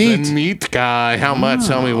 No. He's neat. a neat guy. How much?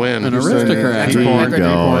 Tell me when. An aristocrat. Keep on Keep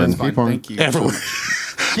going. It's fine. Keep on. Thank you. Everyone.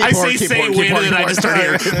 I pouring, say keep pouring, when, keep pouring, and then I keep just start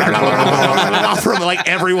hearing from like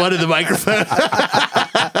everyone in the microphone.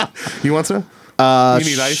 You want some? You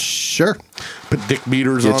need ice? Sure. Put dick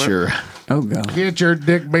beaters on Get it. your. Oh, God. Get your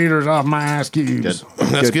dick beaters off my ice cubes.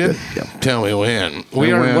 That's good. Yeah. Tell me when.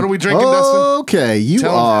 when. What are we drinking, Dustin? Okay, you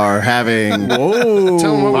Tell him. are having. Tell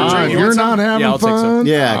them what we're If drinking. you're What's not up? having I'll take some. fun,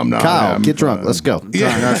 Yeah, I'm not Kyle, having get drunk. fun. Let's go.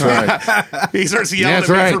 Yeah. That's right. He starts yelling That's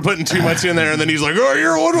at me right. for putting too much in there, and then he's like, "Oh,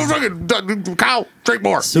 you're one fucking Kyle, drink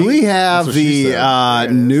more." So we have what she the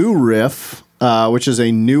said. New Riff, which is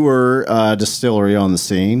a newer distillery on the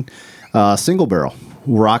scene, single barrel.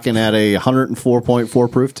 Rocking at a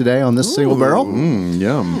 104.4 proof today on this single barrel.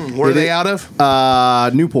 Yum. Where are they out of?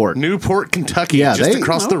 Newport. Newport, Kentucky, Yeah, just they-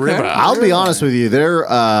 across the river. I'll be honest with you,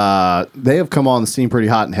 they have come on the scene pretty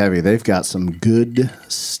hot and heavy. They've got some good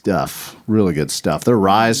stuff, really good stuff. Their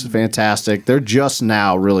rye is fantastic. They're just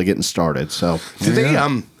now really getting started. So Did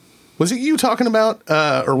they? Was it you talking about,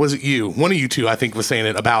 or was it you? One of you two, I think, was saying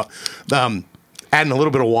it about adding a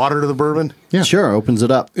little bit of water to the bourbon. Yeah. sure, opens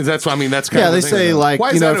it up. Is that's what I mean? That's kind Yeah, of they the thing say about it. like Why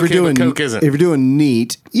is you know that if you're okay, doing but Coke isn't. if you're doing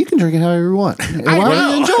neat, you can drink it however you want. And why don't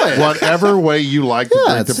you enjoy it? Whatever way you like to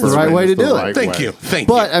Yeah, drink the it's the bourbon right way is to the do it. right Thank way. you, thank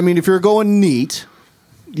But you. I mean, if you're going neat,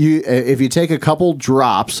 if you take a couple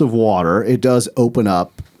drops of water, it does open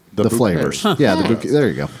up the bouquet. flavors. Yeah, the bouquet. There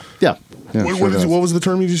you go. Yeah. Yeah, What, sure what does. was the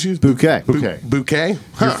term you just used? Bouquet. Bouquet. Bouquet?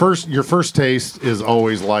 Your first taste is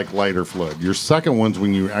always like lighter fluid. Your second one's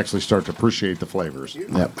when you actually start to appreciate the flavors.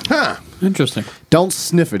 Yep. Huh. Interesting. Don't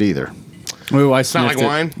sniff it either. Oh, I not sniffed like it.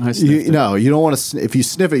 wine? I sniffed it. No, you don't want to. If you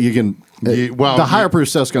sniff it, you can. The higher proof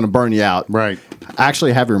stuff's going to burn you out. Right.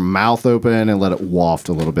 Actually, have your mouth open and let it waft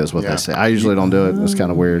a little bit. Is what Yeah. they say. I usually don't do it. It's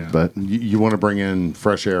kind of weird, but You want to bring in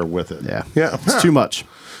fresh air with it. yeah, Yeah. it's too much.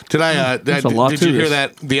 Did I? There's a lot did to you hear this.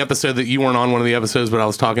 that? The episode that you weren't on one of the episodes, but I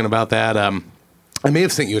was talking about that. I may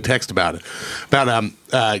have sent you a text about it. About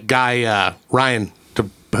guy Ryan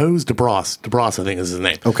DeBross, I think is his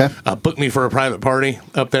name. Okay. Booked me for a private party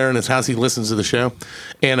up there in his house. He listens to the show,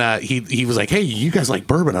 and he was like, "Hey, you guys like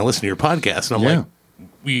bourbon? I listen to your podcast." And I'm like,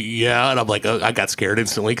 yeah, and I'm like, I got scared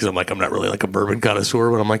instantly because I'm like, I'm not really like a bourbon connoisseur,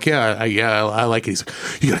 but I'm like, I like it. He's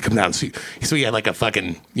like, you gotta come down and see. So he had like a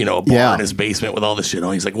fucking, a bar in his basement with all this shit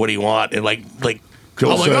on. He's like, what do you want? And like, I'm like,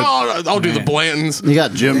 oh, I'll do the Blantons. You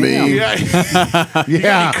got Jimmy.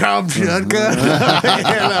 Yeah, Cobb shotgun.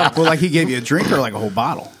 Well, like he gave you a drink or like a whole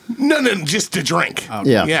bottle? No, just to drink.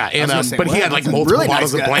 Yeah. Yeah, and gonna say, but he wow, had like that's a multiple really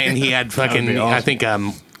bottles nice of guy. Blanton. He had fucking, be awesome. I think,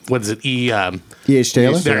 what is it? E.H.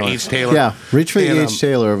 Taylor. E.H. Taylor. Yeah, reach for the And, E.H.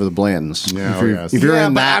 Taylor over the Blantons. Yeah, if you're, yes. if you're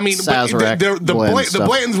in but that but Sazerac the blend stuff.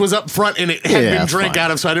 Blantons was up front and it had Yeah, been that's drank fine.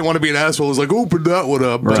 out of, so I didn't want to be an asshole. I was like, open that one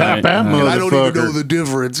up. Right. Tap that And I don't even know motherfucker. the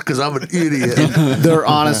difference because I'm an idiot. They're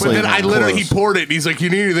honestly. But then I literally, he close. poured it. And he's like, "You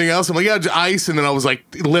need anything else?" I'm like, "Yeah, just ice." And then I was like,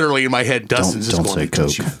 literally in my head, Dustin's Don't just say going, "Don't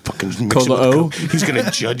Coke. you fucking mix it Cola with O? Coke. He's gonna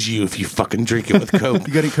judge you if you fucking drink it with Coke."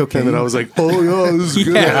 You got any cocaine? And then I was like, "Oh yeah, this is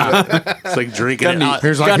good." It's like drinking it. Got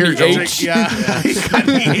Here's got here, any Joe. H? Yeah, you got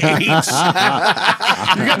any H?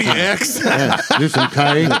 You got any X? Yeah, do some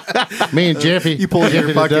K. Me and Jeffy. You pulled your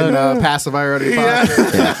Jeffy fucking the Duck. pacifier out of your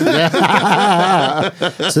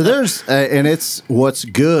pocket. So there's, and it's what's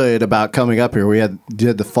good about coming up here. We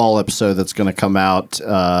did the fall episode that's going to come out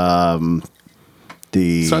the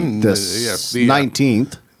yes, the,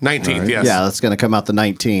 19th. 19th, yes. Yeah, that's going to come out the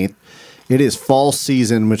 19th. It is fall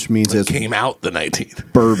season, which means it's Came out the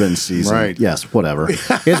 19th. bourbon season. Right. Yes, whatever.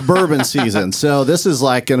 It's bourbon season. So this is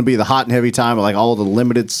like going to be the hot and heavy time. Like all the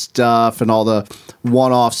limited stuff and all the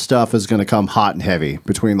one-off stuff is going to come hot and heavy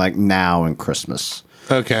between like now and Christmas.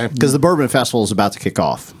 Okay. Because the bourbon festival is about to kick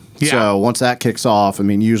off. Yeah. So once that kicks off, I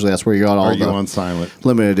mean, usually that's where you got all Are you the on silent?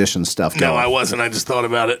 limited edition stuff No, going. I wasn't. I just thought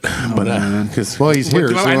about it. But because Well, he's here,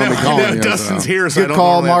 so I let know, me call I know him, Dustin's so. here, so I Good don't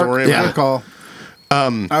call, normally have to Mark. worry about Good it. call.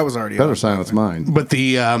 I was already Better on. silence mine. But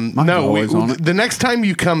the always on it. the next time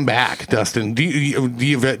you come back, Dustin, do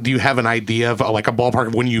you have an idea of like a ballpark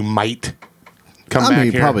of when you might come I back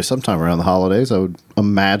mean, here? probably sometime around the holidays, I would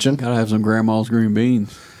imagine. Gotta have some grandma's green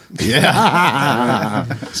beans.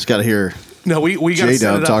 Just got to hear. No, we got to set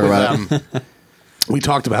J-Dub it up talk with, about it. we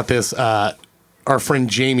talked about this. Our friend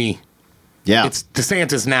Jamie. Yeah. It's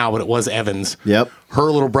DeSantis now, but it was Evans. Yep. Her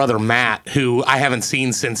little brother Matt, who I haven't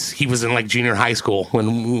seen since he was in like junior high school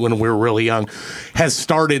when we were really young, has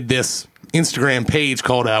started this Instagram page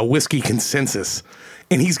called Whiskey Consensus,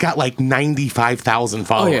 and he's got like 95,000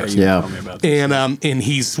 followers. you Yeah. told me about this. And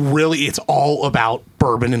he's really, it's all about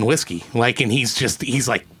bourbon and whiskey. Like, and he's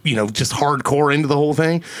like, just hardcore into the whole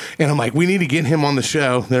thing. And I'm like, we need to get him on the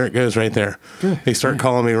show. There it goes right there. They start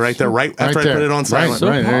calling me right there, right after I put it on silent.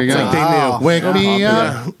 Right, there you It's go. like they knew. Wake me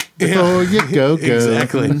up before you go.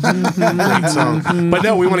 Exactly. Great song. But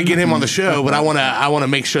no, we want to get him on the show. But I want to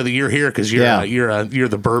make sure that you're here because you're Yeah. you're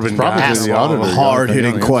the bourbon Probably guy. the auditor.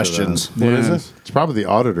 Hard-hitting Answer questions. that. What is this? It's probably the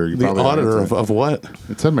auditor. You The probably auditor answer. of what?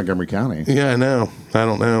 It's in Montgomery County. Yeah, I know. I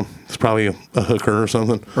don't know. It's probably a hooker or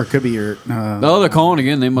something. Or it could be your. Oh, they're calling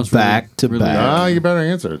again. They must Back to back. Ah, you better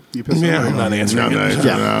answer it. You pissed Yeah, somebody I'm not off. answering it.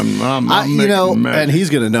 Yeah. I'm and he's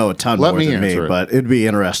going to know a ton Let more me than me, answer it. but it'd be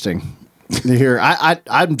interesting to hear.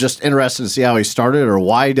 I'm just interested to see how he started or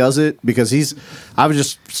why he does it because I was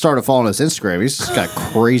just started following his Instagram. He's just got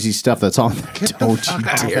crazy stuff that's on there. Don't you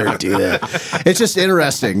dare do that. It's just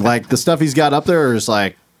interesting. Like the stuff he's got up there is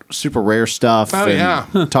like super rare stuff. Oh, and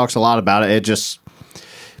yeah. talks a lot about it. It just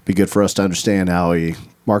be good for us to understand how he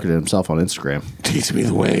marketed himself on Instagram. Teach me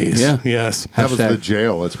the ways. Yeah. Yes. That was Hashtag. the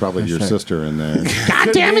jail. It's probably your sister in there. God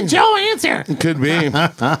damn it, Joe, answer. Could be.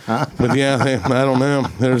 But yeah, I don't know.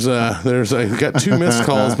 There's got 2 missed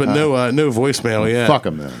calls, but no voicemail yet. Fuck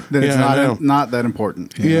them then. Then it's Yeah, I know. not that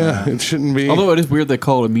important. Yeah, it shouldn't be. Although it is weird they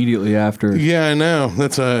call immediately after. Yeah, I know.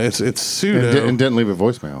 That's it's pseudo. And didn't leave a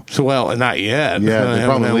voicemail. So well, not yet. Yeah, I they're haven't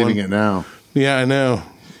probably had leaving one. it now. Yeah, I know.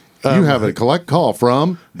 You have a collect call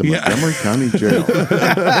from the Yeah. Montgomery County Jail.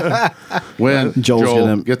 When Joel's Joel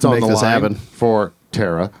gonna gets on make the this line happen. for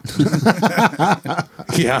Tara,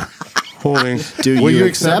 Yeah. Holding. Do will you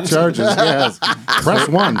accept charges? Yes. Press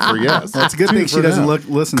 1 for yes. That's a good 2 thing she for doesn't no.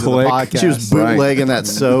 listen to the Click. podcast. She was bootlegging that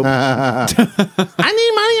soap. I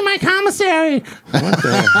need money in my commissary. What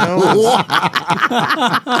the hell?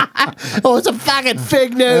 Oh, it's a fucking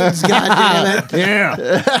fig nose. God damn it.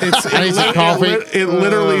 Yeah. I need some coffee. It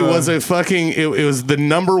literally was a fucking. It was the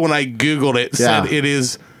number when I Googled it said Yeah. it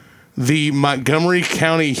is the Montgomery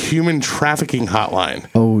County Human Trafficking Hotline.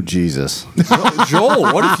 Oh, Jesus. Joel,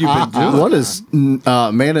 what have you been doing? What is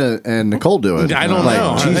Amanda and Nicole doing? I don't Like,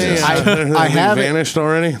 know. Jesus. I They haven't- vanished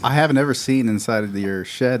already. I haven't ever seen inside of your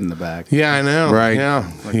shed in the back. Yeah, I know. Right. Yeah.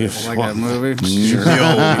 You- Like that movie.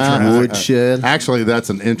 Woodshed. Actually, that's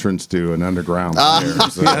an entrance to an underground lair.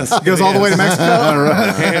 So. Yes, Goes all the way to Mexico.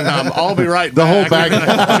 and I'll be right The whole back.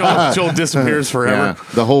 back- Joel disappears Yeah, forever.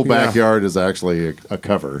 the whole backyard is actually a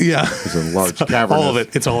cover. Yeah. It's a large cavern. All of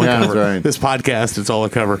it. It's all a Yeah, cover. that's right. This podcast, it's all a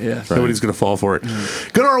cover. Yeah. Nobody's going to fall for it.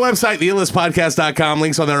 Go to our website, theillustpodcast.com.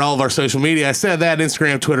 Links on there and all of our social media. I said that,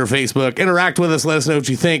 Instagram, Twitter, Facebook. Interact with us. Let us know what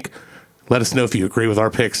you think. Let us know if you agree with our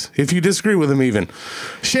picks. If you disagree with them even.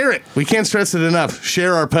 Share it. We can't stress it enough.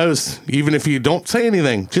 Share our posts. Even if you don't say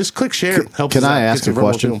anything, just click share. Helps Can us I out. ask Gets some a verbal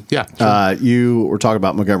question? fuel. Yeah. Sure. You were talking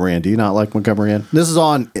about Montgomery Inn. Do you not like Montgomery Inn? This is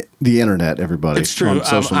on the internet, everybody. It's true. On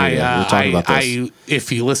social media. We're talking about this.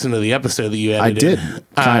 If you listen to the episode that you I edited, did,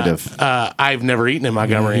 kind of. I've never eaten in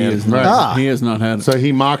Montgomery He Inn. has not, Ah. he has not had. So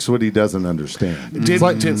he mocks what he doesn't understand.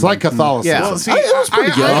 It's like Catholicism. Yeah. Well, see, It was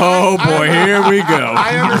pretty good. Oh boy, here we go.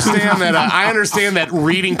 I understand that. I understand that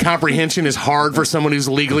reading comprehension is hard for someone who's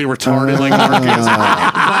legally retarded like Mark is.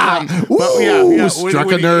 But yeah,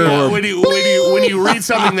 struck a nerve. When you read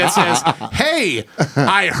something that says, "Hey,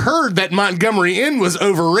 I heard that Montgomery Inn was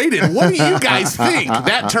overrated. What do you guys think?"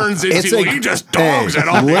 That turns into It's a- you just dogs hey, it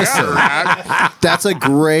on listen. the internet. That's a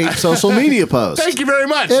great social media post. Thank you very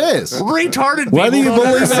much. It is. Retarded people. Whether you don't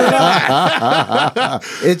believe it or understand. not.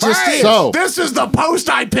 It just Hey, is. So- this is the post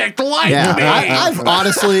I picked. Like Yeah, me. I've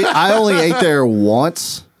honestly, I only ate there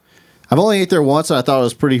once. I've only ate there once, and I thought it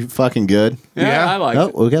was pretty fucking good. Yeah, I like Oh,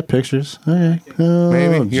 it. we got pictures. Okay. Oh,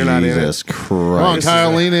 Maybe. You're not in it. Jesus Come on, Christ.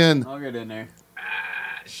 Kyle, lean in. I'll get in there.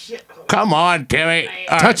 Come on, Timmy. All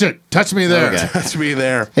right. Touch it. Touch me there. Okay. Touch me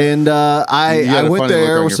there. And You I got a went funny look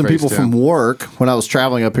there on with your some face, people Tim. from work when I was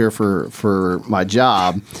traveling up here for my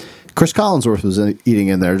job. Chris Collinsworth was eating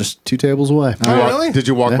in there, just 2 tables away. Really? Did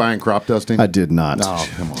you walk by and crop dusting? I did not. Oh,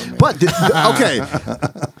 come on, man. But okay,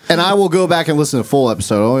 and I will go back and listen to the full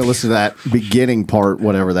episode. I only listen to that beginning part,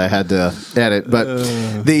 whatever that I had to edit. But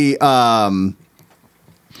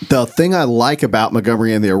the thing I like about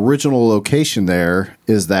Montgomery and the original location there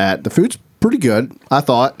is that the food's pretty good. I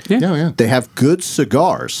thought. Yeah. They have good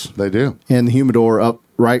cigars They do. in the humidor up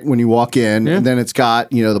right when you walk in, Yeah. and then it's got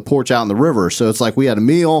the porch out in the river. So it's like we had a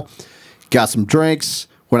meal, got some drinks.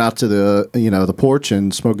 Went out to the porch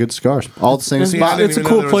and smoked good cigars. All at the same It's, I spot. didn't it's a even know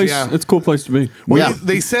cool there was- place. yeah. It's a cool place to be. Well, Yeah.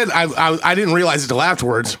 they said I didn't realize it till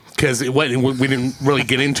afterwards because we didn't really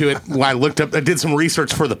get into it. When I looked up, I did some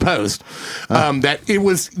research for the post. That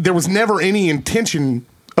there was never any intention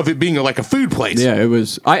of it being like a food place. Yeah, it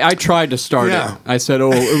was. I tried to start Yeah. it. I said,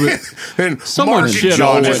 "Oh, it was." And Someone Mark and shit Joe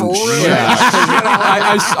on just it. ruined Yeah.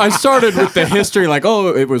 it. I started with the history, like,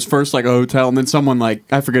 oh, it was first like a hotel, and then someone like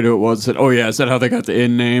I forget who it was said, "Oh yeah, is that how they got the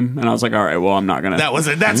inn name?" And I was like, "All right, well, I'm not gonna." That's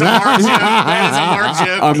a Mark joke. That is a Mark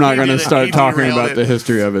joke. I'm not He going to did it. start He talking derailed about it. the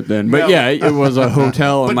history of it then. But No. yeah, it was a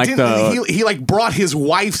hotel and But like didn't he like brought his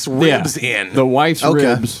wife's ribs in. the wife's Okay.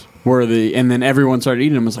 ribs were and then everyone started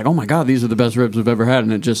eating them. It's like, oh my god, these are the best ribs we've ever had,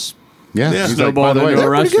 and it just Yeah. Yeah. He's like, snowballed by the way, into a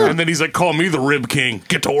restaurant. And then he's like, "Call me the Rib King.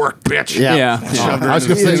 Get to work, bitch." Yeah. Yeah. I was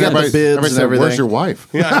going to You say, got the everybody, bibs everybody and said, everything. where's your wife?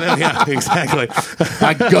 Yeah, exactly.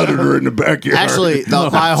 I gutted her in the backyard. Actually,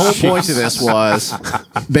 my whole point to this was,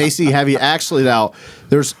 basically, have you actually now?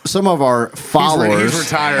 There's some of our He's followers.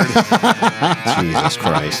 retired. Jesus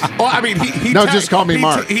Christ! Well, I mean, he No, just call me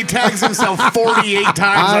Mark. He tags himself 48 times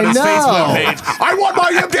I on his know. Facebook page. I want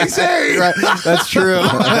my MDC. Right, that's true.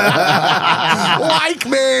 Like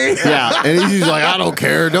me. Yeah, and he's like, I don't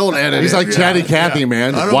care, don't edit. He's it. like Chatty Cathy,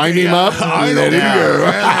 man. I don't- Wind him yeah, up. I let don't him care.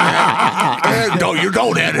 go. Don't you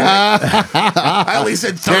don't edit it. I only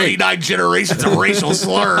said 39 generations of racial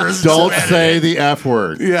slurs. Don't So edit say it. the F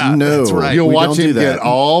word. Yeah, No. that's right. You'll We watch don't do him that. get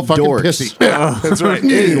all fucking Dorks. pissy. That's right.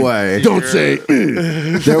 Anyway, Don't say.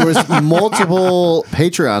 there was multiple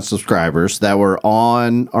Patreon subscribers that were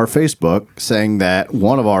on our Facebook saying that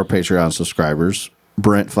one of our Patreon subscribers,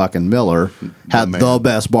 Brent fucking Miller, had man. the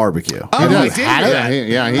best barbecue. Oh, He I does. did Had hear it?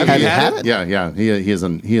 that. Have you had it? Yeah.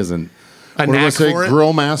 He isn't. A What do I knack say? for it?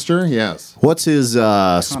 Grill master. Yes. What's his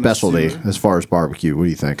specialty as far as barbecue? What do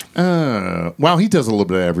you think? Well, he does a little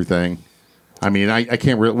bit of everything. I mean, I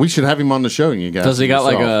can't really. We should have him on the show. You guys. Does he got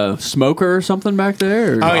like a smoker or something back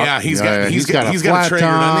there? Or? Oh yeah, he's got a flat trailer, doesn't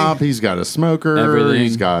top. He's got a smoker. Everything.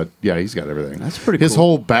 He's got everything. That's pretty His cool.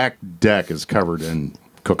 whole back deck is covered in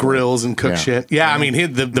cookware. grills and cook Yeah. shit. Yeah, I mean,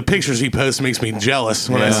 the pictures he posts makes me jealous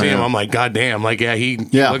when I see him. I'm like, God damn! Like, he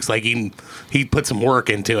looks like he put some work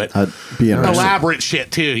into it. I'd be interested. Elaborate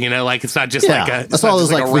shit too. You know, like it's not just Yeah, like a. that's all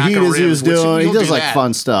those like fajitas he was doing. He does like that.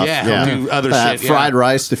 fun stuff. Yeah, he'll do other shit. Fried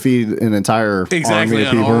rice to feed an entire Exactly, army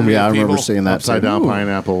of an people. army Yeah, I of remember people. seeing that. Upside too. down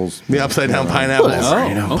pineapples. The upside down pineapples.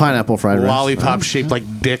 Oh, Pineapple fried rice. Lollipops shaped like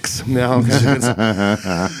dicks. No,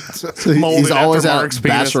 So molded he's always after at Mark's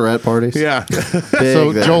penis. bachelorette parties. yeah.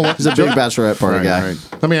 Big, Joel- he's a big bachelorette party guy. Right.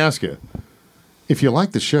 Let me ask you. If you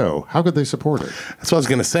like the show, how could they support it? That's what I was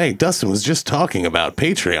going to say. Dustin was just talking about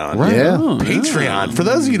Patreon. Right. Yeah. Patreon. For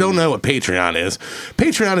those of you who don't know what Patreon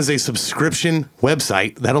is a subscription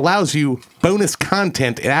website that allows you bonus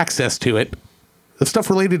content and access to it of stuff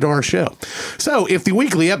related to our show. So if the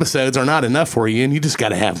weekly episodes are not enough for you and you just got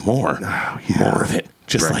to have more of it,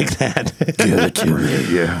 just like that. Give it to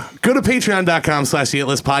me. Yeah. Go to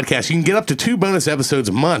patreon.com/TheAtlasPodcast. You can get up to 2 bonus episodes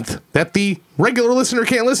a month that the regular listener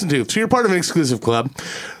can't listen to. So you're part of an exclusive club.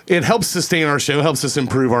 It helps sustain our show, helps us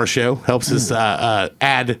improve our show, helps us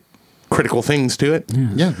add critical things to it.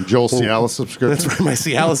 Yeah. Joel Cialis subscription. That's right, my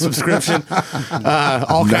Cialis subscription.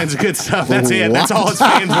 All kinds of good stuff. That's it. That's all it's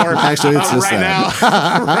paying for. Actually, it's just right now.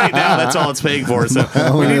 Right now, that's all it's paying for. So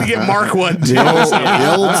we need to get Mark one too.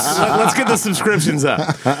 Let's get the subscriptions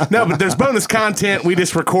up. No, but there's bonus content. We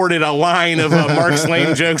just recorded a line of Mark's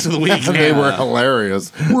lame jokes of the week. They were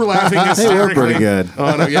hilarious. We're laughing They were hysterically. pretty good.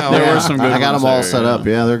 Oh no, yeah, There yeah. were some good I got ones them all there, set up.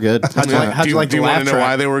 Yeah, they're good. How'd you like do the you want laugh to know track?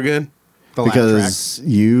 why they were good? The laugh Because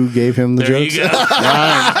you gave him the There jokes. you go.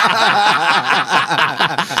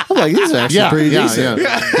 I'm like, these are actually pretty decent.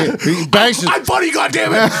 He bangs his, I'm funny,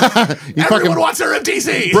 goddammit. Everyone wants their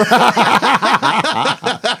MTC.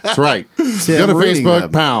 That's right. See, Go to I'm reading Facebook,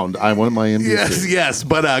 them. pound. I want my MVC. Yes.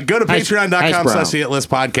 But go to Hash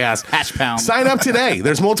patreon.com/TheAtlasPodcast. Hash pound. Sign up today.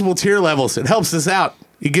 There's multiple tier levels. It helps us out.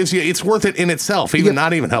 It gives you. It's worth it in itself, even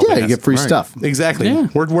not even helping Yeah, you us. get free stuff. Exactly. Yeah.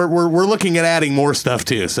 We're looking at adding more stuff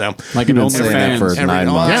too. So Like an Been saying that for OnlyFans. 9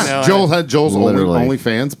 oh, months. I know. Yeah. Joel had Joel's Literally.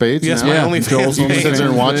 OnlyFans page. Yes, now. my Yeah, OnlyFans Joel's page. OnlyFans. Sits there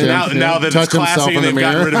and watches. Now that it's Touch himself classy in and the they've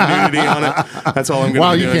gotten mirror. rid of nudity on it. That's all I'm going to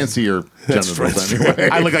Well, do. you can't see your genitals anyway.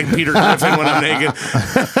 I look like Peter Griffin when I'm naked.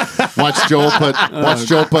 Watch Joel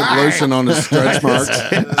put lotion on his stretch marks.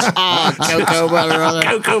 Cocoa butter on it.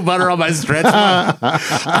 Cocoa butter on my stretch mark.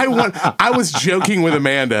 I was joking with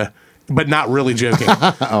Amanda, but not really joking.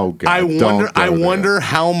 Oh God! I don't go there. wonder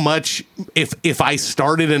how much if I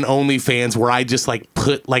started an OnlyFans where I just like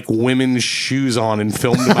put like women's shoes on and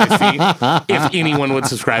filmed my feet, if anyone would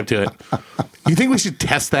subscribe to it. You think we should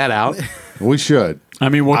test that out? We should. I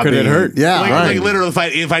mean, what could it hurt? Yeah, Like literally,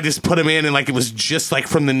 if I just put them in and like it was just like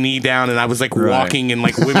from the knee down, and I was like walking in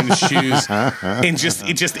like women's shoes, and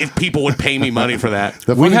if people would pay me money for that.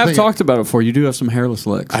 The We funny have thing- talked about it before. You do have some hairless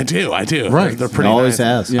legs. I do. Right. They're pretty. Always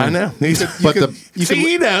nice. has. I know. But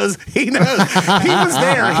He knows. He was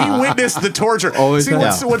there. He witnessed the torture. Always See,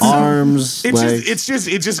 has. what's Arms, it legs.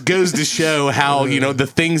 just goes to show how the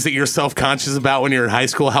things that you're self conscious about when you're in high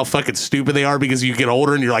school, how fucking stupid they are because you get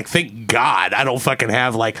older and you're like, thank God I don't fucking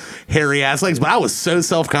have like hairy ass legs. But I was so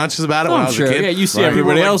self conscious about it when I was a kid. Yeah, you see Right.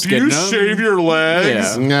 everybody People were else like, do getting you them. shave your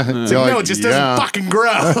legs? Yeah. No, it just doesn't fucking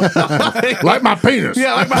grow. like my penis.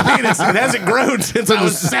 Yeah, like my penis. It hasn't grown since I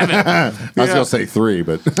was 7. I was gonna say 3,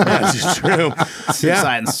 but That's true.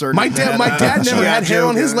 I inserted My dad never had hair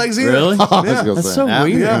on his legs either. Really? I was gonna That's say. so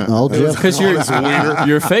weird. Yeah. All joke. Because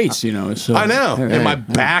your face, is so. I know. And my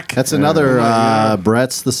back. That's another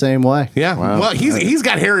Brett's the same way. Yeah. Well, he's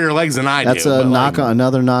got hairier legs than I That's do. a but,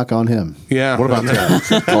 another knock on him. Yeah. What about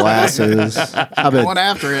that? Glasses. I Going bet.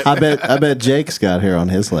 after it. I bet Jake's got hair on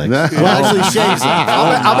his legs. Well, actually, shaves them.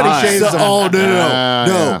 I bet he shaves them. Oh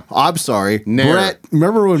no! I'm sorry, Nair. Brett.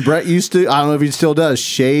 Remember when Brett used to? I don't know if he still does.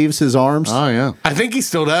 Shaves his arms. Oh yeah. I think he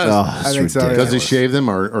still does. Oh, I think so, yeah. Does he shave them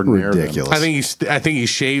or nair them? ridiculous. I think he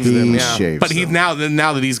shaves He them. Yeah. shaves But he them. now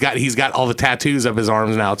that he's got all the tattoos up his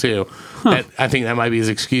arms now too. I think that might be his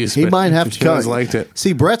excuse. He but might have to he always come. liked it.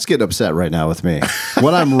 See, Brett's getting upset right now with me.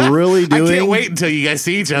 What I'm really I doing. can't wait until you guys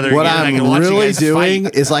see each other What again. I I'm can watch you really guys doing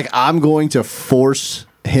fight. is like I'm going to force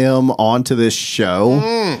him onto this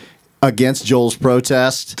show against Joel's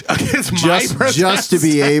protest, Against my protest. just to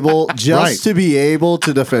be able, to be able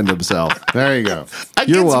to defend himself. There you go.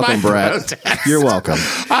 You're Against welcome, my Brett. protest. You're welcome.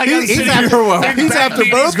 He's after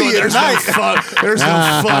both of you tonight. There's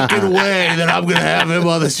no fucking way that I'm going to have him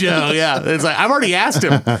on the show. Yeah. It's like, I've already asked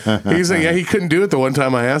him. He's like, yeah, he couldn't do it the one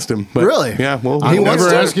time I asked him. But Really? Yeah. Well, I'm wants never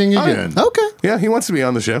to. asking again. Okay. yeah, he wants to be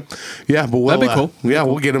on the show. Yeah, but we'll, That'd be cool. Yeah,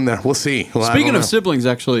 we'll get him there. We'll see. Well, I Speaking don't of know. siblings,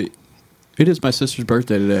 actually, it is my sister's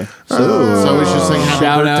birthday today. So we should sing happy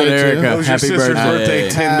Shout out, birthday to you. Erica. It was your Happy sister's birthday birthday.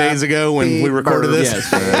 10 days ago when we recorded this. Yes.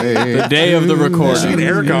 Hey. The day of the We should recording. get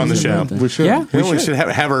Erica on the show. We should. Yeah. We should have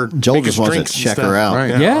her. Joel make just us wants to drinks and check stuff. her out.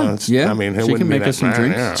 Right. Yeah, it's- yeah. I mean, it She wouldn't can be make that us some bad,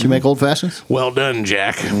 drinks. yeah. Did you make old fashions? Well done,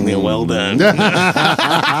 Jack. Yeah, well done.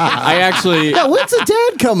 I actually, Yeah, when's the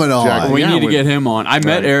dad coming on? Jack, we Yeah, need to we- get him on. I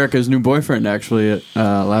met Erica's new boyfriend actually at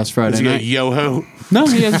last Friday Is he a night. yo-ho? No,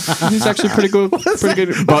 he's actually pretty good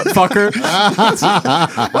butt fucker.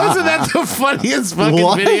 Wasn't that the funniest fucking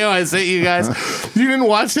What? video I sent you guys? You didn't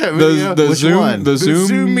watch that The, video? the Which Zoom, one? the The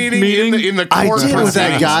Zoom meeting in the I court did with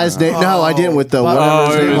that proceedings. guy's name. No, I didn't with the whatever Oh,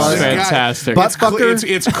 his it name was was. fantastic. Butt It's clear. fucker?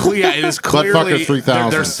 It's clear. It is clearly Fucker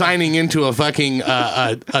 3000. they're signing into a fucking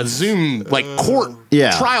a Zoom like court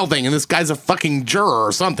Yeah. trial thing, and this guy's a fucking juror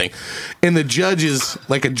or something, and the judge is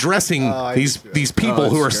like addressing these people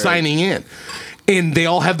who are signing in, and they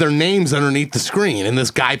all have their names underneath the screen, and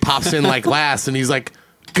this guy pops in like last, and he's like,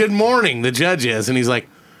 "Good morning," the judge is, and he's like,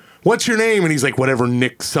 "What's your name?" And he's like, "Whatever,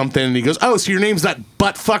 Nick something." And he goes, "Oh, so your name's not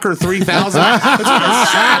Buttfucker 3000?" That's what it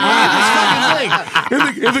said in this fucking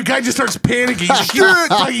thing. And the guy just starts panicking. He's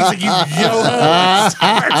like, "You yo-ho."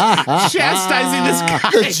 Starts chastising this guy.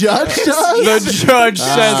 The judge does? The judge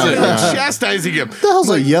says it. Chastising him. What the hell's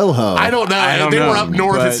a yo-ho? I don't know. don't They were know, up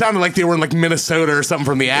north. It but- sounded like they were in like Minnesota or something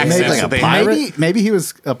from the accent. like a that they pirate? had. Maybe he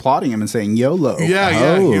was applauding him and saying YOLO. Yeah.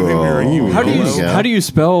 How do you There you go. how do you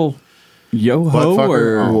spell yo-ho Butt fucker?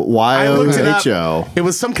 or I looked it up. Y-O-H-O. It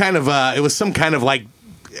was some kind of like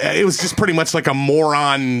it was just pretty much like a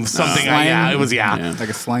moron something. Slang? Yeah, it was Yeah. Like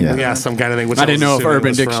a slang. Yeah. Yeah, some kind of thing. Which I didn't was know if assuming Urban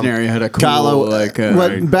was from- Dictionary had a cool Kylo, like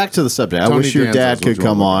but back to the subject. I Tony wish your Danza's dad could what you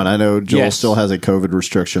come want. on. I know Joel Yes. still has a COVID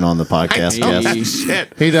restriction on the podcast. I know that Yes.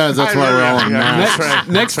 shit. He does. That's why we're all in masks.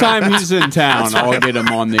 next time he's in town, I'll get him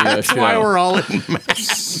on the That's show. why we're all in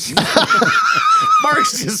masks.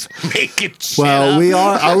 Mark's just making shit Well, up. we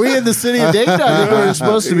are. Are we in the city of Dayton? I think we're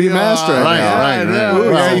supposed to be masked right Right, now. right, I know.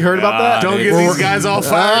 right. Yeah, you heard about that? Don't get these guys all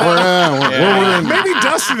fired up. We're Maybe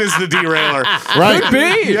Dustin is the derailer. right. Could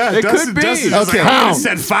be. Yeah, It Dustin, could be. Dustin's just Okay. like, I'm gonna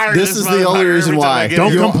set fire to This is the only motherfucker reason every time why. I get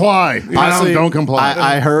Don't here. comply. Honestly, Don't comply.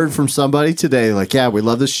 I heard from somebody today, like, yeah, we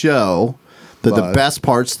love the show, but the best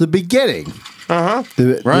part's the beginning. Right.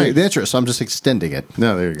 The intro. So I'm just extending it.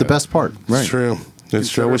 No, there you The go. best part. It's true. It's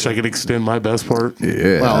true. I wish I could extend my best part.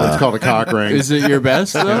 Yeah. Well, it's called a cock ring. Is it your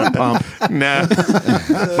best though? Pump. Nah.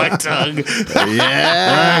 My tongue.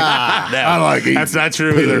 yeah. No, I like it. That's not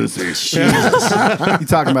true either. You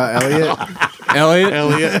talking about Elliot? Elliot?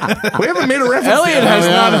 Elliot. We haven't made a reference Elliot to has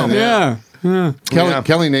Elliot. not. Yeah. Yeah.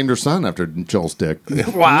 Kelly named her son after Joel's dick.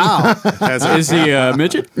 Wow. Has it? Is he a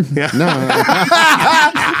midget?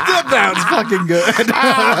 That's fucking good. Oh, come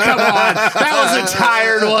on. That was a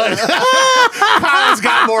tired one. Kyle's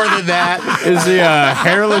got more than that. Is he a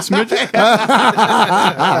hairless midget?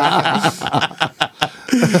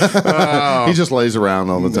 He just lays around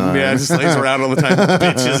all the time. Yeah, just lays around all the time,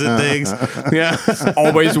 bitches and things. Yeah.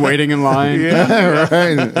 Always waiting in line.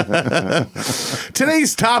 Right.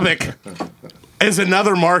 Today's topic is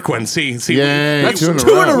another Mark one. See, Yay, we- two in a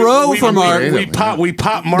Two in a row we, for Mark. We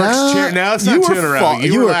pop Mark's Nah, chair. No, it's you not were two in a row. fa-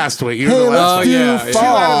 You you were were- last week. You were Hey, the last let's week. do yeah, Two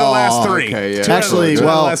out of the last fall. three. Okay, yeah. Two out of Actually, the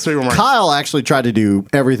well, last three were Mark. Kyle actually tried to do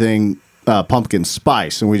everything pumpkin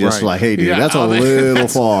spice, and we just Right. like, hey, dude, Yeah, that's oh, a that- little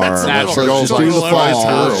far. that's Let's natural. just Go do the all over his fall.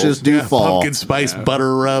 toe. Let's just do Yeah, fall. Pumpkin spice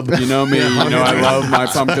butter rub. You know me. You know I love my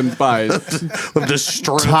pumpkin spice. With the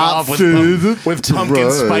stroke Top off with, food with pumpkin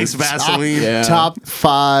Right. spice Vaseline. Yeah. Top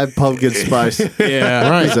 5 pumpkin spice.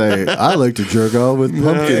 Yeah. He's like, I like to jerk off with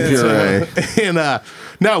pumpkin puree. And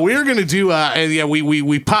no, we're gonna do. And yeah,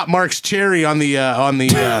 we pop Mark's cherry on the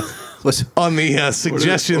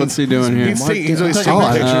suggestion. What's he doing here? He's only taking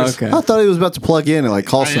Oh, pictures. okay. I thought he was about to plug in and like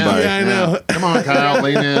call somebody. Yeah, I know. Come on, Kyle,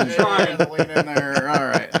 lean in. Trying to lean in there. All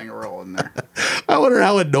right, I can roll in there. I wonder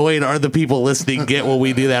how annoyed are the people listening get when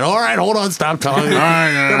we do that. All right, hold on, stop talking.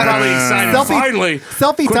 They're probably excited. Selfie- Finally,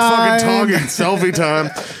 selfie quit time. fucking talking. Selfie time.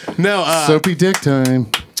 No, Soapy dick time.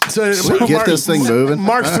 so Get this thing moving.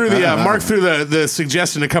 Mark threw the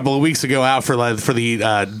suggestion a couple of weeks ago out for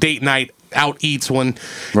the date night out eats one,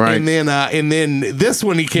 Right. and then this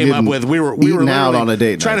one he came up Getting with. We were eaten out literally on a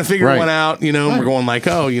date trying night. to figure Right. one out. You know, we're going like,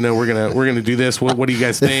 oh, you know, we're gonna do this. What do you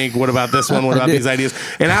guys think? What about this one? What about these ideas?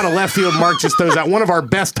 And out of left field, Mark just throws out one of our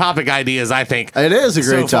best topic ideas. I think It is a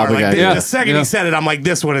great so far. topic Like, idea. The second he said it, I'm like,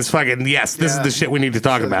 this one is fucking yes. This is the shit we need to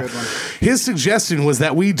talk about. His suggestion was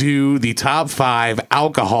that we do the top 5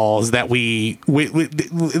 alcohols that we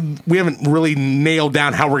haven't really nailed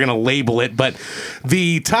down how we're going to label it, but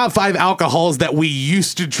the top 5 alcohols that we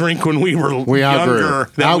used to drink when we were We outgrew. younger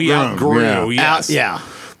that we Outgrown, outgrew. Yes. Yeah.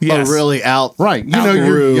 Yes. Oh, really out. Right. You know, outgrew.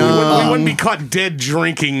 you're young. We wouldn't be caught dead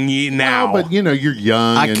drinking now. But you know, you're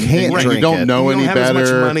young. I and can't you drink don't it. know You don't any have as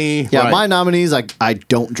better. much money. Yeah, Right. my nominees, I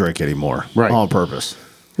don't drink anymore. Right. On purpose.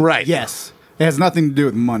 Right. Yes. It has nothing to do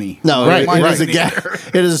with money. No, Right, it is right. a gag.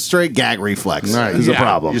 It is a straight gag reflex. Right. Is Yeah. a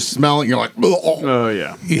problem. You smell it, you're like, "Ugh." Oh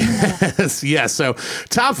yeah. Yes, yes. So,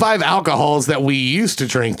 top 5 alcohols that we used to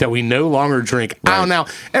drink that we no longer drink. Oh, now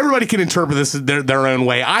everybody can interpret this their own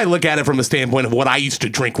way. I look at it from a standpoint of what I used to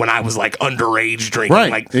drink when I was like underage drinking,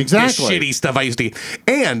 Right, like exactly. the shitty stuff I used to eat.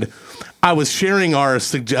 And I was sharing our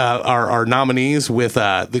nominees with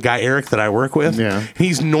the guy Eric that I work with. Yeah.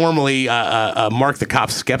 He's normally Mark the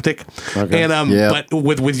Cop skeptic, Okay. and Yeah. but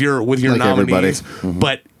with your Like nominees, everybody.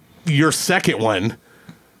 but your second one.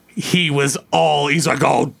 He's like,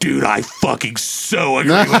 oh, dude, I fucking so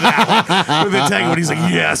agree with that one. With the second one, he's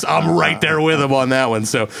like, yes, I'm right there with him on that one.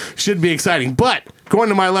 So, should be exciting. But, going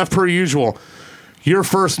to my left per usual, your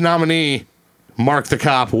first nominee, Mark the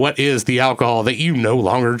Cop, what is the alcohol that you no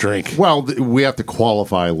longer drink? Well, we have to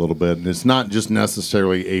qualify a little bit, and it's not just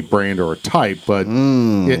necessarily a brand or a type, but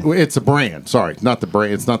it's a brand. Sorry, not the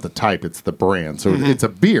brand. It's not the type. It's the brand. So it's a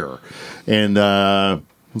beer, and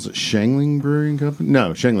was it Shangling Brewing Company?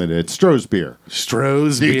 No, Shangling. It's Stroh's beer.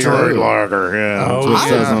 Stroh's Detroit beer. Lager. Yeah, Oh, that's what it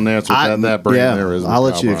says yeah. on there. That's what that brand yeah, there is. I'll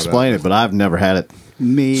let you explain it, but I've never had it.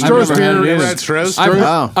 Me. Stroh's I've never beer had it is Red Stroh's?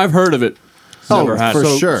 Wow. I've heard of it. Never had for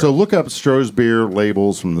it. sure. So look up Stroh's beer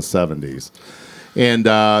labels from the 70s. And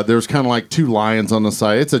there's kind of like 2 lions on the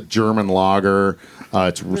side. It's a German lager.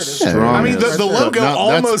 It's strong. I mean, the logo That's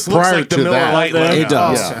almost looks prior like the to Miller that. Lite logo. It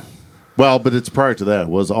does. Yeah. Well, but it's prior to that. It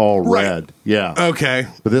was all Right. red. Yeah. Okay.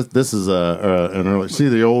 But this is an early. See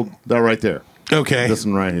the old that right there. Okay. This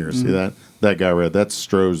one right here. See that? That guy red. That's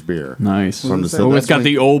Stroh's beer. Nice. From the Oh, it's got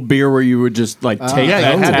the old beer where you would just like take Yeah,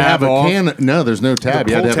 that you had to tab have a off. can. No, there's no tab. The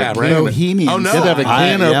You had to pull have tab, a right? can. Bohemian. Oh, no. You had to have a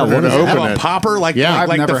can yeah, opener what to is that? Have open a it. popper like Yeah. like I've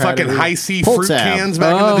the never had fucking it either. high C Pull fruit tab. cans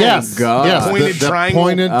back in the Oh, day. Yes. God. Yes. Pointed the triangle.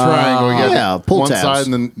 pointed triangle. You had yeah, pull one tabs. side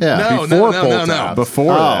and then Yeah. No, before no, pull no. tabs.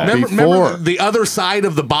 Before Oh. that. Remember the other side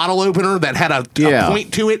of the bottle opener that had a Yeah.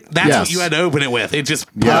 point to it? That's Yes. what you had to open it with. It just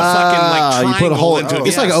put Yeah. a fucking like Ah, triangle you put a hole into it.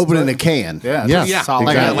 It's like Yes. opening a can. Yeah. Yes. Yeah, Solid.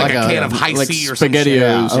 like, Exactly. like a Like can a- of high like C or some shit.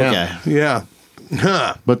 SpaghettiOs. Okay. Yeah.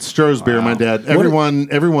 Huh. But Stroh's beer, my dad.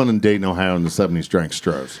 Everyone in Dayton, Ohio, in the '70s drank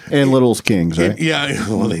Stroh's. And Little's Kings, right? Yeah,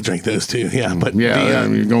 well, they drink those too. Yeah, but Yeah,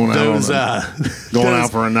 you're going out those, on going those-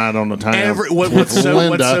 out for a night on the town. what's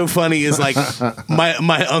Linda. so funny is like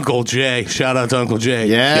my Uncle Jay. Shout out to Uncle Jay.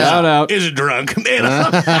 Yeah. Shout out. Is a drunk.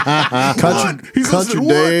 Man, He's Country listening,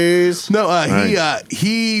 what? days. No,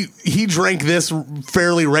 he drank this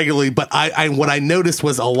fairly regularly, but I what I noticed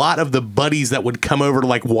was a lot of the buddies that would come over to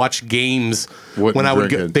like watch games Wouldn't when I would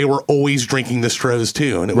drink go, it. they were always drinking the Stroh's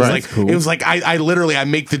too, and it was Right. like Cool. it was like I literally I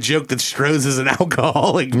make the joke that Stroh's is an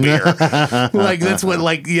alcoholic beer, like that's what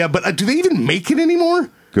like yeah, but do they even make it anymore?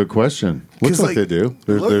 Good question. Looks 'Cause, like like, they do.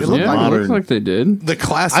 There's it a looked Yeah, it modern. looks like they did. The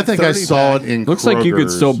classic. I think I 30 saw pack. it in. Looks like you could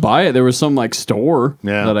Kroger's. still buy it. There was some like store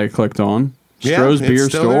Yeah. that I clicked on. Yeah, Stroh's it's Beer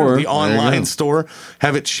still there. Store. The you go. online store,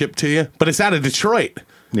 have it shipped to you, but it's out of Detroit.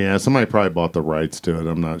 Yeah, somebody probably bought the rights to it.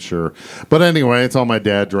 I'm not sure, but anyway, it's all my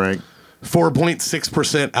dad drank.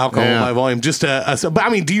 4.6% alcohol Yeah. by volume. Just but I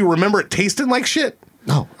mean, do you remember it tasting like shit?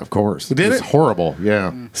 Oh, of course. Did It's it? horrible.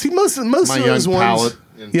 Yeah. See, most My of young those ones. palate.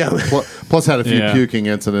 Yeah. Plus had a few Yeah. puking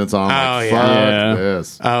incidents on. Oh, Like, yeah. fuck Yeah.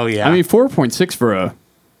 this. Oh yeah. I mean, 4.6 for a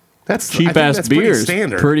that's I cheap think ass that's beer pretty is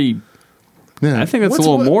standard. pretty. Yeah. I think that's What's- a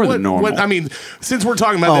little what- more what- than normal. what- I mean, since we're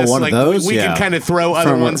talking about Oh, this, one of like those? we Yeah. can kind of throw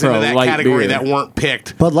other From a- ones for into a that light category beer. that weren't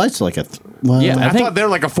picked. Bud Light's like well, Yeah, I, I think- thought they're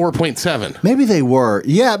like a 4.7. maybe they were.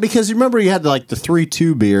 Yeah, because you remember you had like the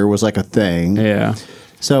 3-2 beer was like a thing. yeah,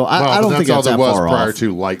 So Well, I but don't think all that's there that was far prior off.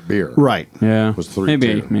 to light beer. Right. yeah. Was 3.2.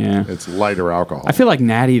 Maybe, yeah. It's lighter alcohol. I feel like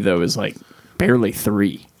Natty though is like barely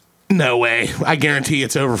 3. No way. I guarantee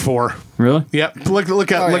it's over 4. Really? Yep. Look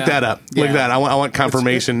yeah. that up. Look Yeah. that. I want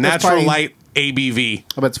confirmation. it's Natural probably- light ABV.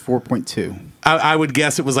 I bet it's 4.2. I would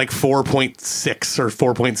guess it was like 4.6 or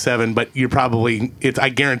 4.7, but you're probably I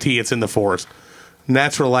guarantee it's in the 4s.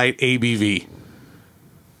 Natural light ABV.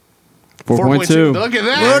 4.2. Look at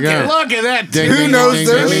that. Look at that. Who knows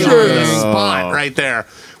their shit? Spot right there.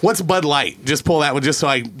 What's Bud Light? Just pull that one just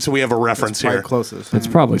so we have a reference Probably here. closest. It's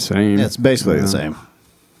probably same. It's basically the same.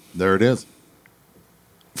 There it is.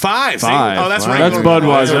 5. See? 5. Oh, that's That's regular.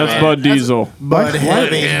 Budweiser. That's Bud Diesel. Bud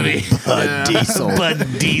Heavy. Bud Diesel. Bud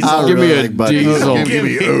Diesel. I Give me really a like Bud Diesel. Give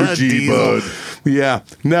me OG Diesel. Bud. Yeah,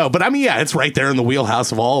 no, but I mean, yeah, it's right there in the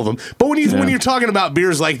wheelhouse of all of them. But when you're talking about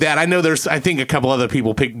beers like that, I know I think a couple other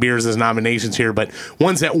people picked beers as nominations here, but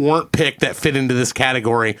ones that weren't picked that fit into this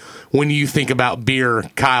category. When you think about beer,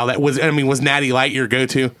 Kyle, was Natty Light your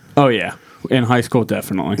go-to? Oh, yeah. In high school,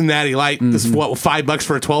 definitely. Natty Light is what, $5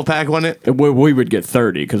 for a 12-pack, wasn't it? We would get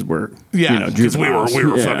 30 because we're because we were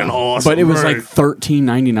juveniles. fucking awesome. But it was right? like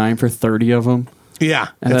 $13.99 for 30 of them. Yeah,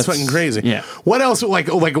 And that's that's- fucking crazy. yeah. What else? Like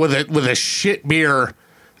with a shit beer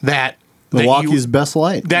that Milwaukee's Best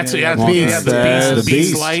Light. That's the Milwaukee's Beast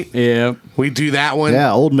Beast. Light. Yeah. We do that one.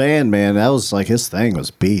 Yeah, old man, that was like his thing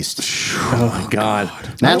was Beast. Oh my god.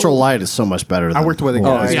 Natural Light is so much better than I worked with a guy.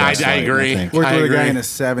 Milwaukee's Yeah, Best I Light, agree. think. Worked I with a guy agree. in the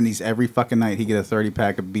 70s. Every fucking night he'd get a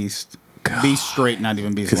 30-pack of Beast. Beast straight, not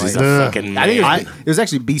even Beast Because he's Light. a fucking I think man. it was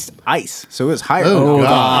actually Beast Ice, so it was higher. Oh, The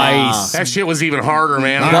God. ice. That shit was even harder,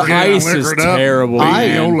 man. The ice is liquored up. terrible.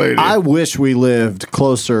 Hey, old lady. I wish we lived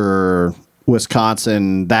closer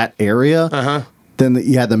Wisconsin, that area. Then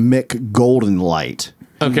you had the Mick Golden Light,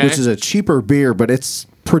 Okay. which is a cheaper beer, but it's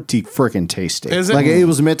pretty freaking tasty. Is it? Like it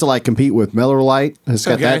was meant to like compete with Miller Lite. It's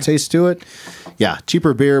got Okay. that taste to it. Yeah,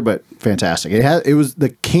 cheaper beer, but fantastic. It was the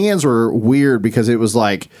cans were weird because it was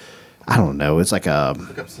like, I don't know. It's like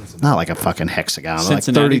not like a fucking hexagon. Like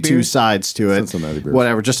Cincinnati 32 beer? sides to it. Cincinnati beer.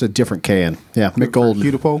 Whatever, just a different can. Yeah, Mick Golden.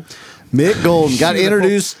 Beautiful. Mick Golden got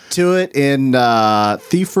introduced to it in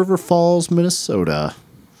Thief River Falls, Minnesota.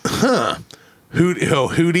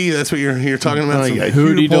 Hootie, that's what you're talking about? You got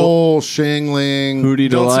Hootie Hootie Shingling. Hootie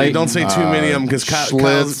Delight. Don't say too many of them because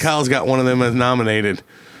Schlitz. Kyle's got one of them as nominated.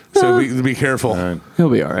 So be careful. All right. He'll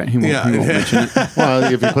be all right. He won't mention it. Well,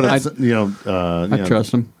 if you put it, I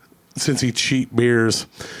trust him. Since he cheap beers.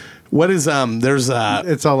 What is there's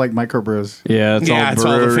It's all like microbrews. Yeah, it's Yeah, all it's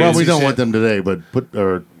all the brewery. fancy well, we don't shit. want them today, but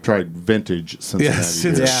try vintage Cincinnati.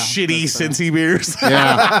 since beer. shitty Cincy beers.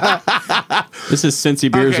 This is Cincy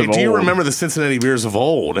beers Okay, of old. do you remember the Cincinnati beers of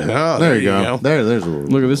old? Oh, There you go. There's a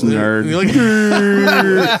Look at this nerd.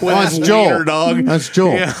 That's Joel. dog. That's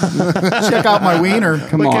Joel. Yeah. Check out my wiener.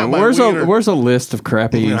 Come Look at on, my where's wiener. a list of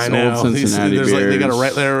crappy I old know. Cincinnati There's beers? they got it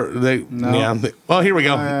right there. Well, here we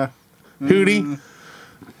go. Hootie.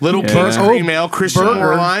 Little Yeah. King's Cream Ale, Christian Burger.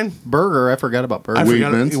 Moorline. Burger. I forgot about burger. I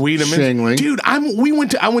forgot Wiedeman's, Wiedeman's. Shingling. Dude, I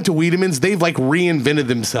went to Wiedeman's. They've like reinvented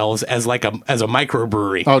themselves as a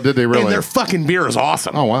microbrewery. Oh, did they really? And their fucking beer is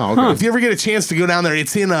awesome. Oh, wow. Okay. If you ever get a chance to go down there,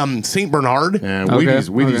 it's in St. Bernard. And Okay,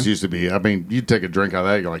 Wheaties used to be. I mean, you take a drink out of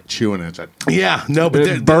that, you're like chewing it. Yeah, no,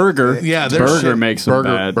 but Burger. Yeah, their Burger shit- makes them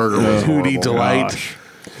Burger- bad. Burger was Ugh. Hootie horrible. Delight. Gosh.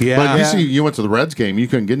 Yeah, But you see, you went to the Reds game, you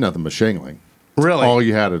couldn't get nothing but Shingling. really. All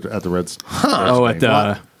you had at the Reds. Oh, at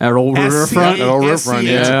Old Riverfront. At Old Riverfront,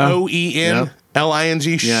 yeah.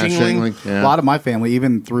 SCHOENLING, Yeah, Shingling. Yeah. A lot of my family,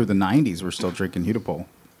 even through the 90s, were still drinking Hudipole.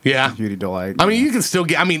 Yeah. Hootie Delight. I mean, you can still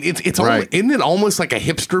get. I mean, it's Right. isn't it almost like a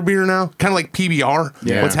hipster beer now? Kind of like PBR.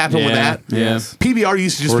 Yeah. What's happened with Yeah. that? Yeah. PBR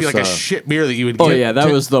used to just be course, like a shit beer that you would get. Oh yeah, that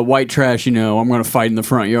was the white trash. I'm going to fight in the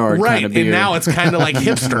front yard. right. Kind of beer. And now it's kind of like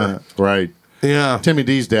hipster. Right. Yeah. Timmy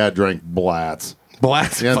D's dad drank Blatz.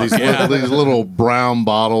 Blats. Yeah, Fuck these yeah. little brown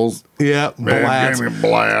bottles. Yeah. Blats. Give me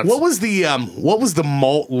Blatz. What was the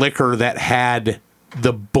malt liquor that had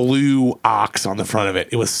the blue ox on the front of it?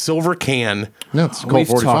 It was silver can. No, it's Colt We've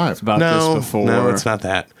 45. talked about No, this before. no, it's not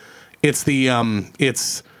that. It's the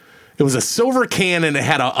it was a silver can and it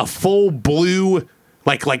had a full blue,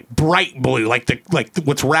 like bright blue, like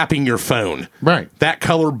what's wrapping your phone. Right. That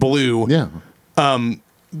color blue. Yeah.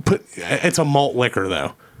 It's a malt liquor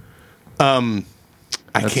though.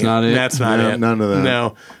 I can't. not it? That's not No, it. none of that.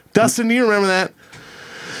 No. Dustin, do you remember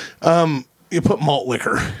that? You put malt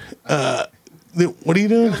liquor. What are you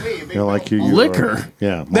doing? Yeah, like you Liquor. are.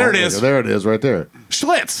 Yeah. There malt it is. liquor. There it is, right there.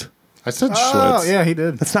 Schlitz. I said Oh, Schlitz. yeah, he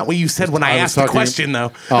did. That's not what you said when I was asked the talking- question,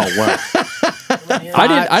 though. Oh, wow.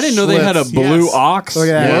 I didn't know they had a Schlitz, blue yes. ox. Look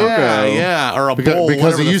at that. logo. Yeah, or a Because, bowl. because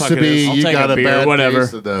whatever it the used fuck to be, I'll you take got a a beer, bad whatever.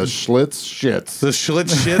 taste of the Schlitz shits. The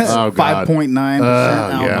Schlitz shits. Oh, God. 5.9% Oh,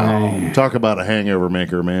 alcohol. yeah. Talk about a hangover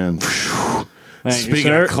maker, man. Thank you, Speaking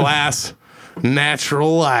sir. of class,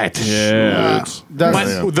 Natural Light. Yeah. That's-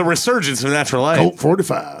 But the resurgence of Natural Light. Colt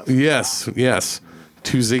 45. Yes.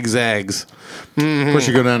 2 zigzags. Of course,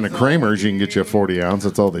 you go down to Kramer's, you can get you a 40 ounce.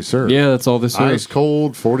 That's all they serve. Yeah, that's all this Ice is.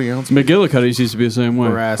 cold 40 ounce. McGillicuddy's used to be the same way.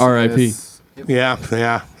 Harassing R.I.P. this.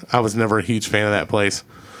 Yeah. I was never a huge fan of that place.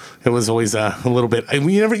 It was always a little bit. I mean,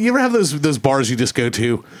 you ever have those bars you just go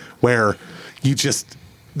to where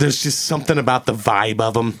there's just something about the vibe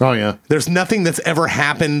of them. Oh, yeah. There's nothing that's ever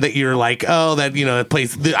happened that you're like, oh, that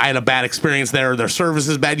place, I had a bad experience there. Their service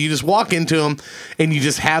is bad. You just walk into them and you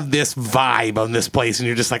just have this vibe on this place and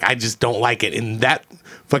you're just like, I just don't like it. And that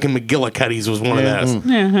fucking McGillicuddy's was one of those.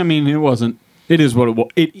 Yeah, I mean, it wasn't. It is what it was.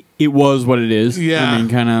 It was what it is. Yeah. I mean,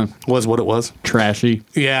 kind of Was what it was. trashy.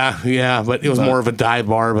 Yeah. But it was more of a dive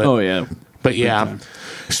bar. But, Oh yeah. But yeah.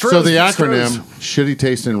 So the acronym, shitty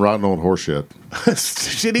tasting rotten old horseshit.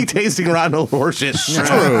 Shitty tasting rotten old horseshit.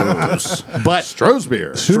 But Stroh's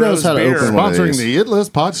beer. Who knows how to beer. open one of Sponsoring these? the It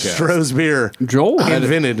List podcast. Stroh's beer. Joel had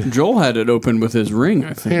invented. Joel had it open with his ring.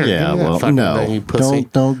 I think. Here, Yeah, give me that well, fucking no. thing, you pussy.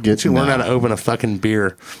 Don't get You learn no. how to open a fucking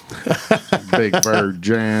beer. Big Bird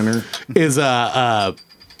Janner.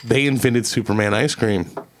 They invented Superman ice cream.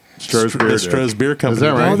 Stroh's The beer. Stroh's Beer Company. Is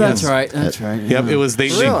that right? Oh, that's Yes. right. That's right. Yep, it was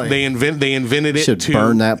they invented it Should to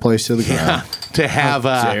burn that place to the ground. to have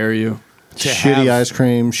Dare you? to Shitty have, ice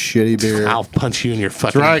cream, shitty beer. I'll punch you in your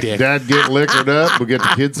fucking That's right. dick. Dad get liquored up. We'll get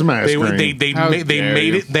the kids some ice They cream. How made dare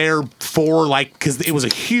you. it there for because it was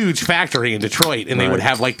a huge factory in Detroit, and they would Right.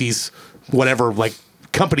 have like these whatever like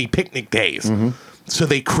company picnic days. Mm-hmm. So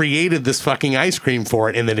they created this fucking ice cream for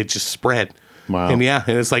it, and then it just spread. Wow. And and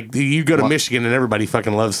it's like you go to Michigan and everybody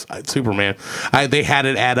fucking loves Superman. They had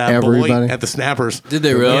it at Everybody? Beloit at the Snappers. Did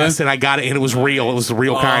they really? Yes, and I got it, and it was real. It was the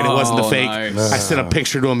real kind. It wasn't the Oh, fake. nice. I sent a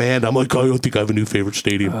picture to Amanda. I'm like, I think I have a new favorite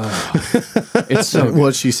stadium. It's so.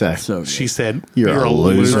 What'd she say? So She said, You're a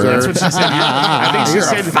loser. That's what she said. I think she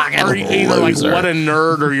said, are you either like, loser. what a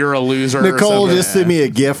nerd or you're a loser. or Nicole something. just sent me a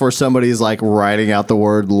gif where somebody's like writing out the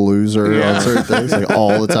word loser Yeah. on certain things like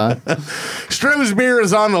all the time. Stroh's beer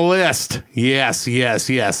is on the list. Yes.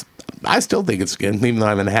 I still think it's good, even though I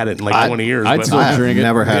haven't had it in like 20 years. I'd but still I've drink it.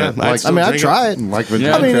 never had Yeah, it. I'd still I drink try it. like Yeah.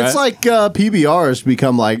 vagina. I mean, try it's it. like PBR has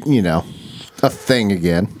become like, a thing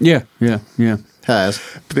again. Yeah. Has.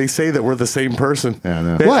 they say that we're the same person. Yeah, I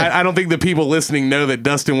know. What? I don't think the people listening know that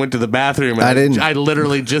Dustin went to the bathroom. And I didn't. I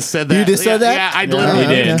literally just said that. You just said that? Yeah, I Yeah, literally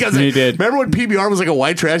he did. Because He did. Remember when PBR was like a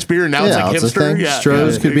white trash beer and now it's Yeah, like it's a hipster? thing. Yeah,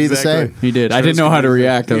 Stroh's could be the exactly. same. He did. I didn't know how to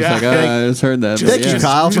react. I was Yeah. like, I just heard that. Thank you,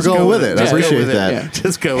 Kyle, for Just going go with it. I Just go appreciate with it. that. Yeah.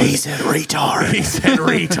 Just go with it. said retard. He said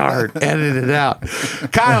retard. Edit it out.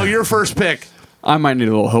 Kyle, your first pick. I might need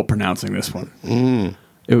a little help pronouncing this one.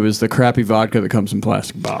 It was the crappy vodka that comes in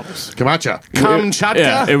plastic bottles. Kamacha. Kamchatka?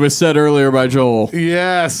 Yeah, it was said earlier by Joel.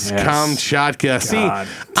 Yes, Yes. Kamchatka. See, God,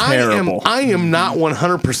 I terrible. am not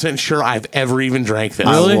 100% sure I've ever even drank this.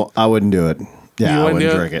 Really? I wouldn't do it. Yeah, I wouldn't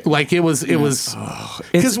wouldn't do drink it. Like it was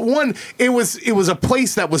because one, it was a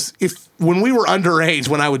place that was when we were underage,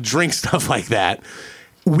 when I would drink stuff like that,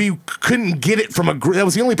 we couldn't get it from that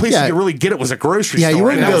was the only place Yeah. you could really get it was a grocery Yeah, you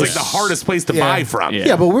store. And wouldn't that was go like the hardest place to buy from. Yeah.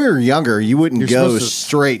 Yeah, but we were younger. You wouldn't go supposed to-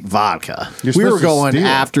 straight vodka. You're We were supposed to going steal.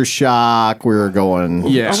 Aftershock. We were going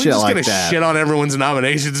Yeah. Are we shit just like gonna that. shit on everyone's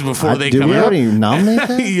nominations before they Did come we out? already nominate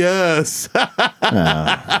that? Yes.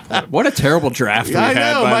 What a terrible draft we I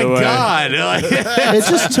had, know, by my the way. God. It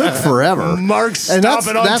just took forever. Mark And that's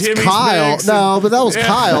stomping on Timmy's Kyle. picks. No, but that was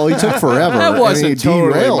Kyle. He took forever. That and he wasn't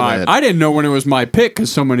totally derailed mine. it. I didn't know when it was my pick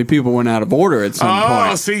because so many people went out of order at some Oh,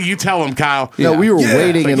 point. see, you tell him, Kyle. No, we were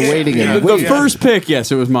waiting and waiting yeah. and The waiting. first pick,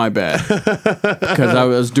 yes, it was my bad because I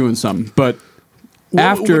was doing something. But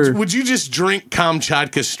after Would you just drink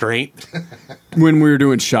Kamchatka straight? when we were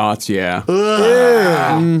doing shots, yeah.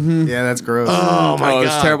 Yeah, that's gross. Oh, my Oh, it's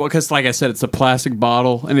God. terrible because, like I said, it's a plastic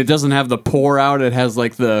bottle and it doesn't have the pour out. It has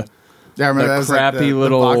like the yeah, I remember the that was crappy like the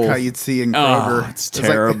little vodka you'd see in Kroger. it's like-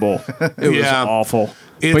 terrible. It was Yeah. awful.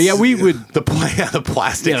 But It's- yeah, we would. the plastic. Yeah,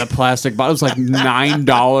 the plastic bottle was like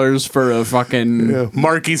 $9 for a fucking.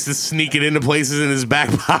 Mark used to sneak it into places in his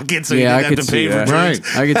back pocket so he Yeah, I didn't could have to pay see for that.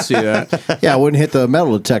 drinks. I could see that. Yeah, I wouldn't hit the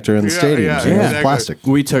metal detector in the Yeah, stadiums. yeah, It was exactly. plastic.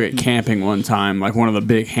 We took it camping one time, like one of the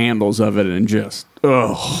big handles of it, and just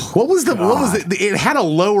ugh. What was it? It had a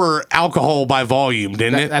lower alcohol by volume,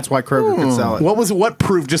 didn't it? That's why Kroger could sell it. What was it? What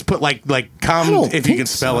proof? Just put like don't if you think can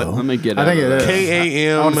spell so. Let it. me get. I out think of it the- is.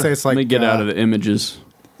 K-A-M. I want to say it's Let like me get out of the images.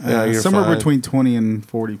 Yeah, you're somewhere fine. between 20 and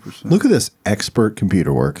 40%. Look at this expert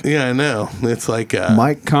computer work. Yeah, I know. It's like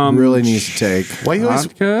Mike really needs to take. why you always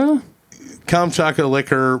Vodka? Kamchatka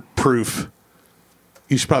liquor proof.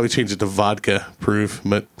 You should probably change it to vodka proof,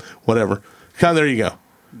 but whatever. There you go.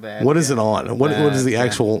 What is it on? What is the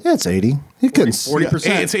actual? Yeah, it's 80. You couldn't. 40%.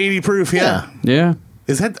 Yeah, it's 80 proof. Yeah. Yeah. Yeah.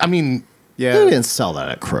 Is that? I mean, They Yeah, didn't sell that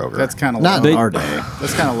at Kroger. That's kinda not low. in our day.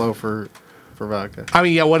 that's kind of low for vodka.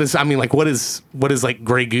 yeah. What is? I mean, like, what is like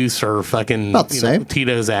Grey Goose or fucking About the same.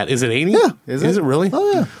 Tito's at? Is it 80? Yeah. Is Is it? it really?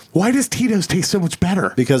 Oh yeah, Why does Tito's taste so much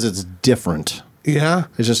better? because it's different. Yeah.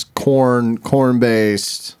 It's just corn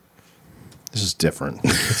based. It's just different.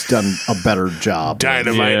 It's done a better job.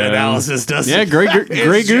 Dynamite Yeah. analysis, Dustin. Yeah,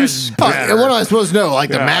 Grey Goose. Fuck, and what am I supposed to know? Like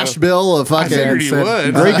the mash bill of I fucking. figured you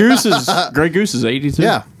would. Grey Goose is 82.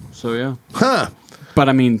 Yeah. So yeah. Huh. But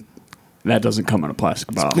I mean, that doesn't come in a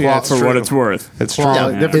plastic bottle. Yeah, it's for true. what it's worth. It's true.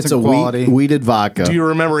 Quality. Difference It's a in quality. weeded vodka. Do you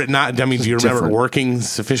remember it not? I mean, do you remember different. it working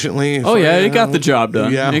sufficiently? Oh yeah, it got the job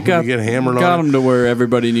done. Yeah, it got you get hammered got on it. them to where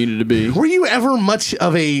everybody needed to be. Were you ever much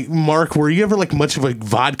of a Mark? Were you ever like much of a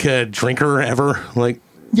vodka drinker ever? Like,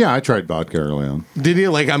 Yeah, I tried vodka early on. did you?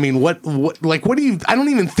 Like, I mean, what do you? I don't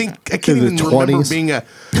even think I can't In the even remember 20s? being a.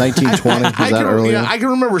 1920. Was that earlier? I can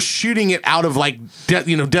remember shooting it out of like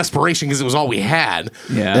desperation because it was all we had.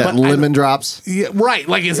 Yeah. That lemon drops Yeah, right.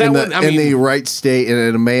 Like, is that in what the, I mean? in the right state and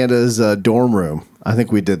in Amanda's dorm room. I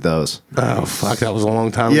think we did those. Oh fuck, that was a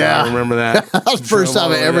long time ago. Yeah. I remember that. That was the first Drove time I all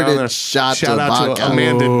the way ever down did there. shots Shout of out vodka. to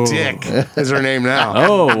Amanda Dick is her name now.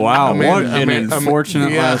 Oh wow, Amanda- what an Amanda-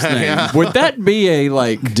 unfortunate yeah, last name. yeah. Would that be a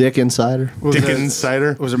like? Dick Insider. Was Dick it-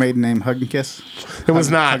 Insider. Was her maiden name Hug and Kiss? It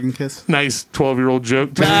was not. Hug and Kiss. Nice 12-year-old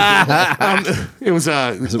joke. It was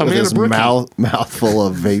With Amanda his Brookie. mouthful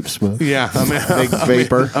of vape smoke. Yeah, Big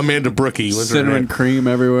vapor. Amanda Brookie was her Cinnamon name. cream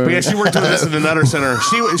everywhere. But yeah, she worked with us in the Nutter Center.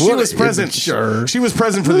 She was present. Sure. She was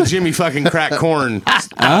present for the Jimmy fucking crack corn.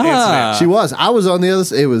 Ah. She was. I was on the other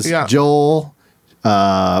side. It was Yeah. Joel.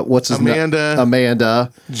 What's his name?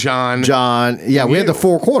 Amanda. John. Yeah, we had You. the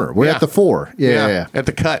four corner. We're Yeah. at the four. Yeah. At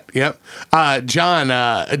the cut. Yep.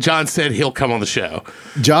 John said he'll come on the show.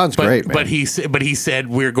 John's great, man. But he said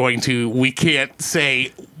we can't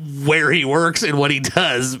say where he works and what he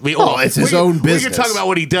does. It's his own We business. can talk about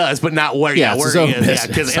what he does, but not where. Yeah, it's where his he own is. business. Yeah,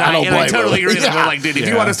 because I don't I blame totally him. agree with him. Yeah. I'm like, dude, if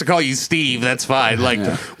you want us to call you Steve, that's fine. Like,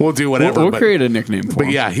 we'll do whatever. We'll but- create a nickname for But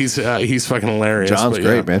him. yeah, he's fucking hilarious. John's But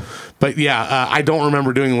great, yeah. man. But yeah, I don't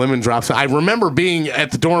remember doing lemon drops. I remember being at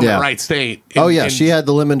the dorm Yeah. at Wright State. Oh yeah, she had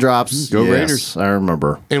the lemon drops. Go Yes, Raiders. I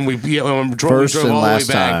remember. And we First drove and all last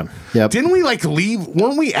the way back. time. Yep. Didn't we like leave?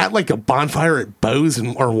 Weren't we at like a bonfire at Bo's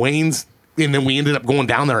or Wayne's? And then we ended up going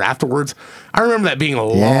down there afterwards. I remember that being a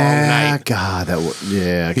long Yeah, night. God, I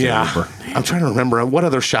can't remember. I'm trying to remember what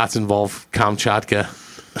other shots involve Kamchatka.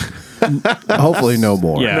 Hopefully, no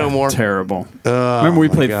more. Yeah, No more. terrible. Remember we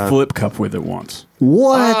played God. Flip Cup with it once.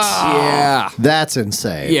 What? Yeah, That's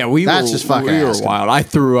insane. yeah, That's just fucking. we were asking. wild. I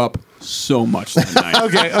threw up so much that night,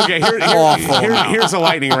 Okay. Here's a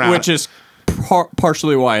lightning round. which is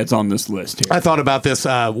partially why it's on this list here. I thought about this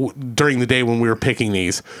during the day when we were picking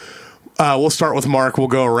these. We'll start with Mark. We'll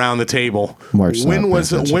go around the table. Mark's when not was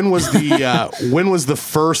paying attention. when was the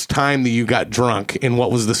first time that you got drunk, and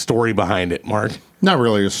what was the story behind it, Mark? Not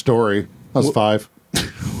really a story. I was 5.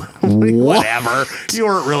 Whatever. You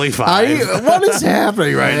weren't really fine. What is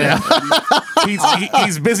happening right now?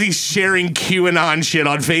 He's busy sharing QAnon shit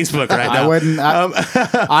on Facebook right now. I wouldn't.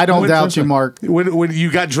 I don't doubt you, Mark. When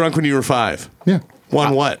you got drunk when you were 5? Yeah.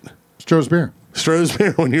 On what? Stroh's beer. Stroh's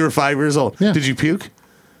beer when you were 5 years old. Yeah. Did you puke?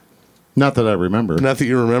 Not that I remember. Not that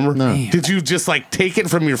you remember? No. Did you just like take it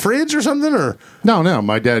from your fridge or something? Or No.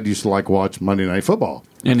 My dad used to like watch Monday Night Football.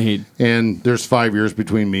 And he And there's 5 years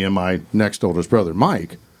between me and my next oldest brother,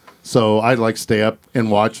 Mike. So I'd like to stay up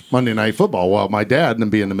and watch Monday Night Football while my dad,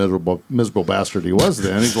 and being the miserable bastard he was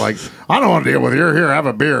then, he's like, I don't want to deal with you. Here, have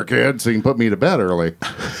a beer, kid, so you can put me to bed early.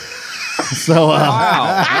 So,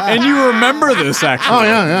 wow, and you remember this actually? oh,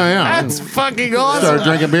 yeah. that's fucking awesome. Started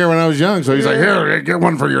drinking beer when I was young, so he's like, here, get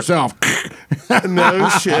one for yourself. No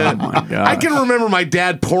shit. Oh my God. I can remember my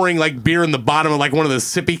dad pouring like beer in the bottom of like one of those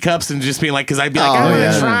sippy cups and just being like, because I'd be like, I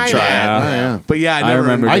want to try that. Yeah. But yeah, I I never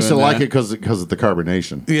remember I used to doing like that. it because of the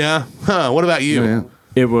carbonation. Yeah. Huh. What about you? Yeah.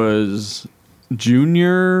 It was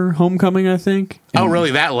junior homecoming, I think. Oh, And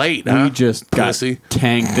really? That late? Huh? We just got Pussy.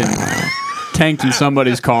 tanked in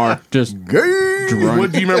somebody's car. Just drunk.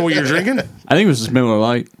 What, do you remember what you were drinking? I think it was just Miller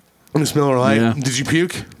Lite. Miss Miller Lite. Yeah. Did you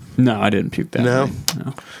puke? No, I didn't puke that. No? night.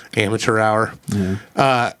 No. Amateur hour.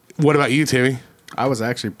 What about you, Timmy? I was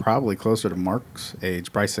actually probably closer to Mark's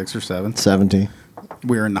age, probably 6 or 7. 17.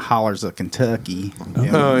 We were in the hollers of Kentucky.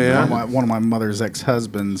 Oh, yeah? One of my mother's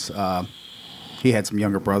ex-husbands, he had some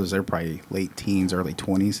younger brothers. They were probably late teens, early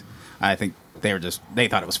 20s. I think they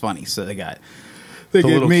thought it was funny, so they gave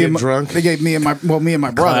little me kid and my, drunk? They gave me and my brother.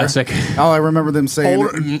 Classic. All I remember them saying,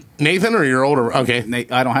 Older, Nathan, or you're older? Okay.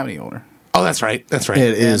 I don't have any older. Oh, that's right. That's right.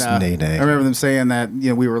 It is And, Nene. I remember them saying that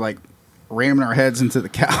we were like ramming our heads into the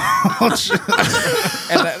couch. And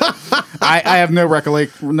I have no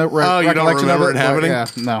recollection. No you don't recollection remember of it happening? Yeah,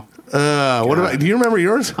 no. What about? Do you remember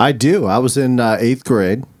yours? I do. I was in 8th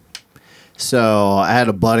grade. So I had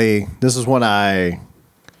a buddy. This is when I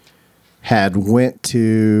had went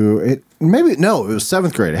to it. maybe no, it was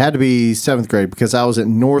 7th grade. It had to be 7th grade because I was at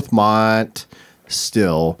Northmont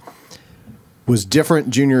still. Was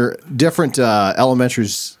different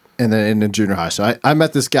elementaries and then in the junior high. So I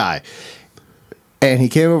met this guy. And he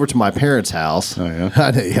came over to my parents' house. Oh,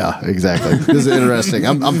 yeah? Yeah, exactly. This is interesting.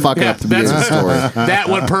 I'm fucking up the beginning of the story. That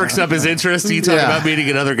what perks up his interest. He talking about meeting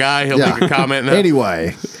another guy. He'll make a comment.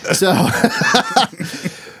 Anyway, so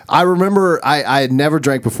I remember I had never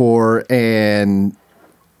drank before, and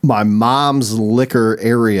my mom's liquor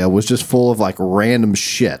area was just full of like random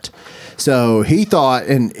shit. So he thought,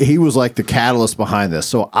 and he was like the catalyst behind this.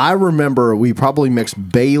 So I remember we probably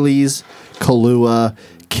mixed Bailey's, Kahlua,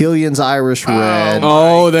 Killian's Irish Red.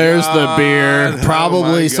 Oh, there's the beer.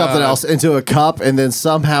 Probably something else into a cup, and then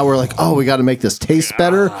somehow we're like, oh, we got to make this taste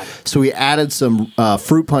better. So we added some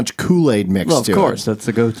fruit punch Kool-Aid mix Well, of to course, it. that's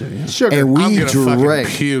the go-to. Yeah. Sugar. And I'm we gonna fucking drank.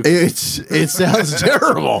 puke. It sounds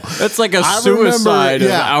terrible. It's like a I remember- suicide of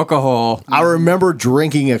yeah. alcohol. I remember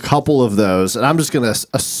drinking a couple of those, and I'm just going to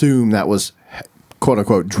assume that was quote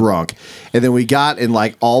unquote drunk. And then we got in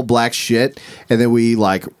like all black shit, and then we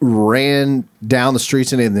like ran down the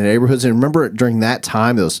streets and in the neighborhoods. And remember during that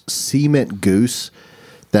time, those cement geese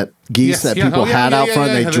that people had out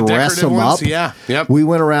front, they The dress decorative them ones. up. Yeah, yep. We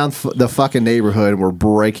went around the fucking neighborhood and we're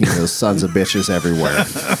breaking those sons of bitches everywhere,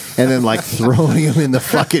 and then like throwing them in the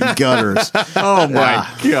fucking gutters. Oh my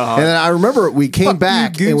god! And then I remember we came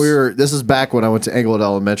back you, and Goose. this is back when I went to Englewood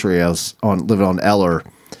Elementary. I was living on Eller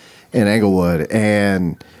in Englewood,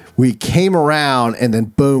 and we came around, and then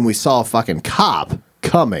boom, we saw a fucking cop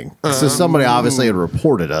coming. So somebody obviously had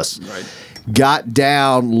reported us. Right. Got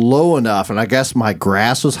down low enough, and I guess my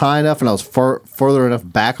grass was high enough, and I was further enough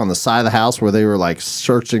back on the side of the house where they were like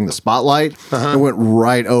searching the spotlight. It went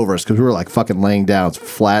right over us because we were like fucking laying down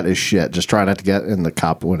flat as shit, just trying not to get. And the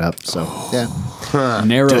cop went up. So yeah,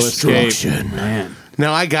 Narrow Destruction. escape, man.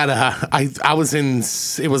 No, I got I was in.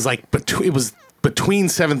 It was like it was between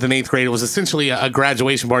 7th and 8th grade. It was essentially a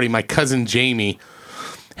graduation party. My cousin Jamie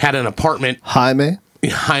had an apartment. Jaime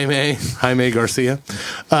Garcia.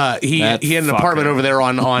 He had an apartment over there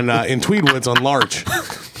on in Tweedwoods on Larch,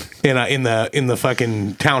 in the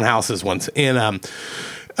fucking townhouses once, and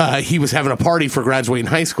he was having a party for graduating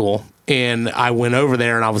high school, and I went over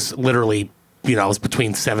there, and I was literally, I was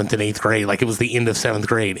between 7th and 8th grade, like it was the end of 7th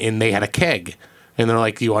grade, and they had a keg, and they're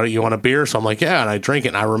like, you want a beer? So I'm like, yeah, and I drank it,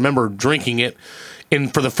 and I remember drinking it.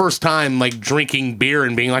 And for the first time, like drinking beer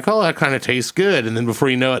and being like, oh, that kind of tastes good. And then before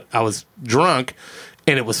you know it, I was drunk,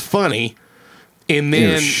 and it was funny. And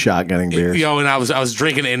then shotgunning beers. And I was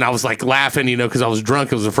drinking it, and I was like laughing, because I was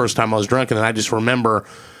drunk. It was the first time I was drunk, and then I just remember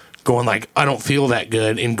going like, I don't feel that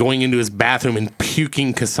good, and going into his bathroom and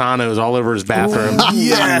puking Casanos all over his bathroom.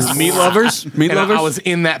 Yes. Meat lovers. And I was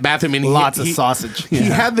in that bathroom, and Lots of sausage. He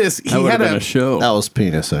had this. He That would have had been a show. That was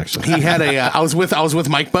penis, actually. He had a. I was with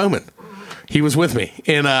Mike Bowman. He was with me,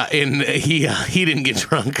 and he didn't get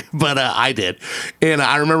drunk, but I did. And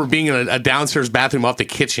I remember being in a downstairs bathroom off the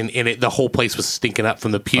kitchen, and the whole place was stinking up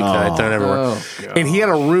from the puke that I'd thrown everywhere. And he had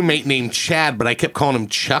a roommate named Chad, but I kept calling him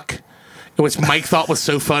Chuck, which Mike thought was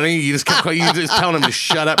so funny. You just telling him to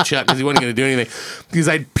shut up, Chuck, because he wasn't going to do anything. Because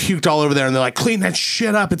I puked all over there, and they're like, clean that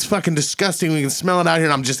shit up. It's fucking disgusting. We can smell it out here.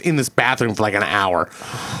 And I'm just in this bathroom for like an hour.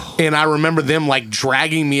 And I remember them like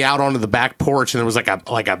dragging me out onto the back porch, and there was like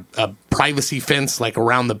a privacy fence like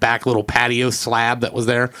around the back little patio slab that was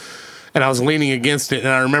there. And I was leaning against it, and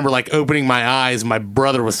I remember like opening my eyes. My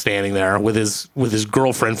brother was standing there with his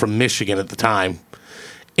girlfriend from Michigan at the time.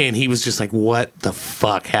 And he was just like, what the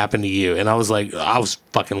fuck happened to you? And I was like, I was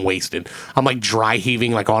fucking wasted. I'm like dry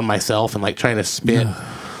heaving like on myself and like trying to spit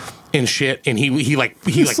and shit. And he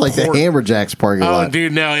It's like the poured, Hammerjacks parking lot. oh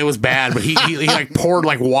dude, no, it was bad. But he like poured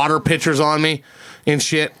like water pitchers on me and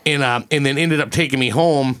shit. And then ended up taking me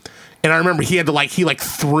home. And I remember he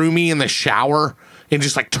threw me in the shower and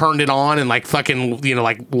just like turned it on and like fucking,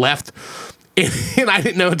 like left. And I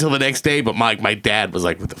didn't know until the next day, but my dad was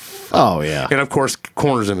like, what the fuck? Oh, yeah. And of course,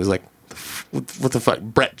 corners him. He's like, what the fuck?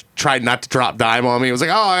 Brett tried not to drop dime on me. I was like,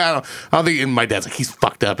 oh, I don't think. And my dad's like, he's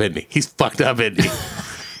fucked up, isn't he? He's fucked up, isn't he?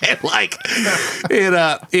 And like,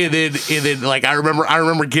 and then like, I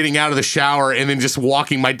remember getting out of the shower and then just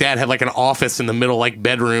walking. My dad had like an office in the middle, like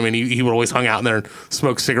bedroom, and he would always hung out in there and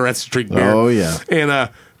smoke cigarettes, drink beer. Oh, yeah. And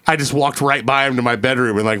I just walked right by him to my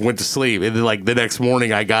bedroom and like went to sleep. And then like the next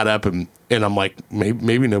morning, I got up and I'm like,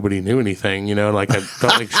 maybe nobody knew anything, like I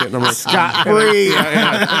felt like shit. And I'm like, Scot free.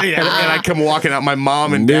 and I come walking out. My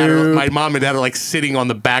mom and dad are like sitting on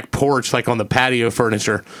the back porch, like on the patio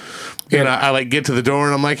furniture, And I like get to the door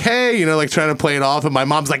and I'm like, hey, you know, like trying to play it off. And my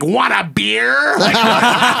mom's like, want a beer? Like, and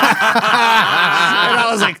I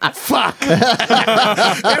was like, fuck. And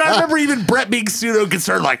I remember even Brett being pseudo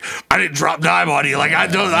concerned, like, I didn't drop dime on you. Like, I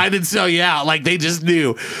didn't sell you out. Like, they just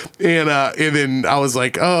knew. And then I was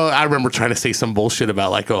like, oh, I remember trying to say some bullshit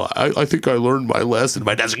about like, oh, I think I learned my lesson.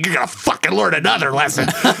 My dad's like, you're going to fucking learn another lesson.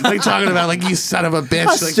 Like talking about like, you son of a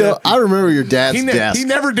bitch. I remember your dad's desk. He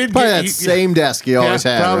never did probably get that same desk he always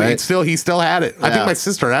had, probably. right? He still had it. I think my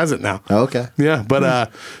sister has it now. Okay. Yeah,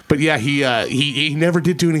 but yeah, he never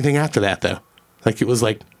did do anything after that though. Like it was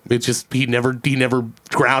like it just he never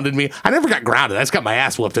grounded me. I never got grounded. I just got my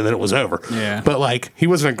ass whooped and then it was over. Yeah. But like he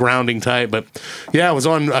wasn't a grounding type. But yeah, I was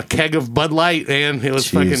on a keg of Bud Light and it was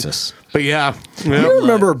Jesus. fucking. But yeah, You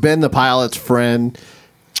remember Ben the pilot's friend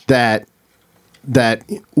that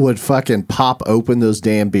would fucking pop open those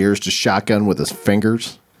damn beers to shotgun with his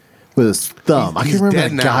fingers? With his thumb. I can't remember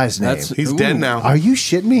dead that now. guy's name. He's dead now. Are you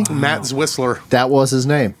shitting me? Matt Zwisler. That was his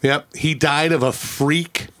name. Yep. He died of a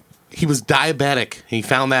freak. He was diabetic. He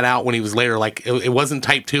found that out when he was later. Like it wasn't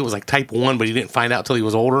type 2, it was like type 1, but he didn't find out till he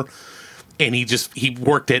was older. And he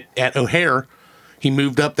worked at O'Hare. He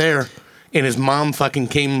moved up there and his mom fucking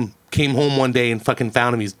came home one day and fucking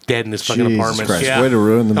found him. He's dead in his fucking Jesus apartment. Christ, Yeah. way to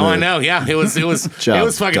ruin the Oh, I mood. know. Yeah. It was Job,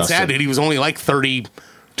 fucking Dustin. sad, dude. He was only like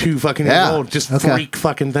 32 fucking years Yeah. old. Just Okay. freak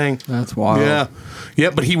fucking thing. That's wild. Yeah.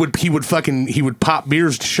 Yeah, but he would pop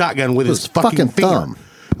beers shotgun with his fucking finger. thumb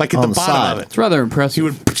Like at on the the bottom side. of it. It's rather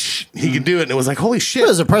impressive. He could do it and it was like, holy shit. It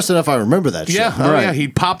was impressive enough I remember that shit. Yeah, yeah.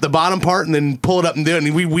 He'd pop the bottom part and then pull it up and do it.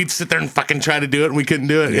 And we'd sit there and fucking try to do it and we couldn't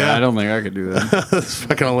do it. yeah, Yeah, I don't think I could do that. That's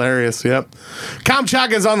fucking hilarious. Yep.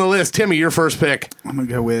 Kamchaka's on the list. Timmy, your first pick. I'm gonna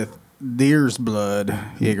go with Deer's Blood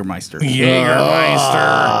Jägermeister.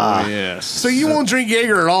 Jägermeister. Oh, yes. So you won't drink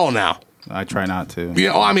Jaeger at all now? I try not to.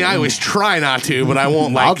 Yeah. Oh, I mean, I always try not to, but I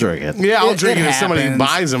won't. Like, I'll drink it. Yeah, I'll drink it if somebody happens.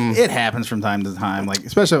 buys them. It happens from time to time, like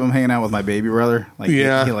especially if I'm hanging out with my baby brother. Like,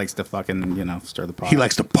 Yeah. he likes to fucking stir the pot. He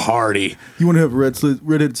likes to party. You want to have a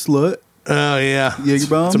redhead slut? Oh yeah, Jaeger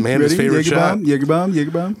bomb. It's Amanda's favorite shot. Jaeger bomb.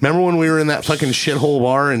 Jaeger bomb. Remember when we were in that fucking shithole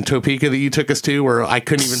bar in Topeka that you took us to, where I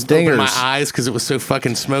couldn't even Stingers. open my eyes because it was so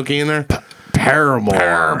fucking smoky in there?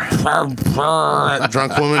 Paramore. That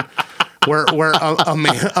drunk woman. Where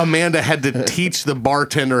Amanda had to teach the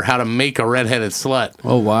bartender how to make a redheaded slut.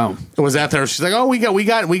 Oh, wow. It was out there. She's like, "Oh, we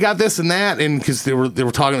got this and that," and because they were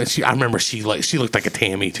talking. I remember she looked like a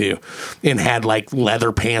Tammy too, and had like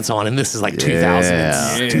leather pants on. And this is like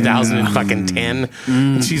 2010.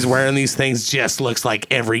 And she's wearing these things. Just looks like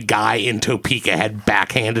every guy in Topeka had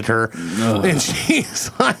backhanded her, and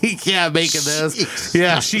she's like, "Yeah, making this."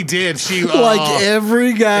 Yeah, she did. She Like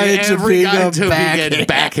every guy in every guy in Topeka Topeka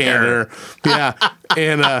backhanded her. Yeah.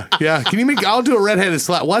 And yeah, can you make? I'll do a redheaded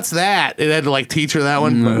slut. What's that? It had to like teach her that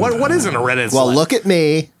one. What isn't a redheaded Well, slut? look at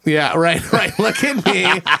me. Yeah, right. Look at me.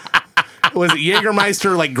 Was it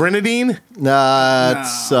Jägermeister like grenadine?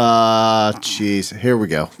 It's jeez. Here we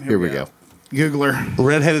go. Googler.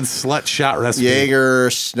 Redheaded slut shot recipe.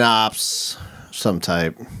 Jaeger, schnapps, some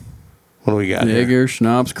type. What do we got? Here? Jaeger,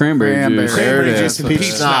 schnapps, cranberry Cranberry. juice. There it Cranberry is. juice and Peach peach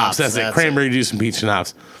schnapps. schnapps. That's it. That's Cranberry juice and peach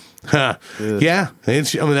schnapps. Huh. Yeah,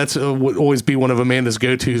 that's would always be one of Amanda's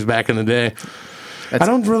go-tos back in the day. I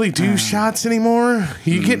don't really do shots anymore.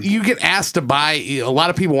 You get asked to buy. A lot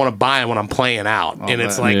of people want to buy them when I'm playing out, and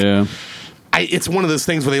it's like Yeah. it's one of those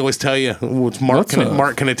things where they always tell you, which Mark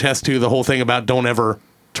can attest to, the whole thing about don't ever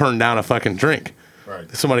turn down a fucking drink. Right.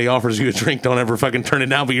 If somebody offers you a drink, don't ever fucking turn it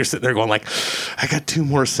down. But you're sitting there going like, I got 2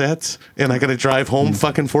 more sets, and I got to drive home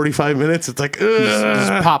fucking 45 minutes. It's like,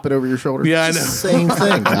 Just pop it over your shoulder. yeah, I know. Same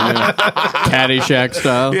thing. Caddyshack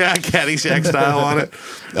style. Yeah, Caddyshack style on it.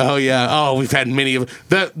 Oh yeah. Oh, we've had many of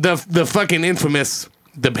the fucking infamous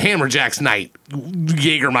the Hammerjacks night.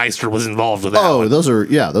 Jägermeister was involved with that. Oh, one. those are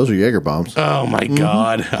Jaeger bombs. Oh my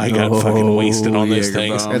god, I got fucking wasted on those Jaeger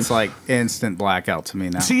things. bomb. It's like instant blackout to me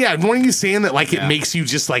now. See, yeah, weren't you saying that like it makes you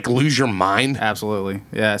just like lose your mind? Absolutely.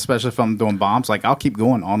 Yeah, especially if I'm doing bombs. Like I'll keep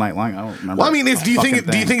going all night long. I don't remember. Well, I mean, do you think it's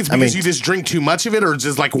because mean- you just drink too much of it, or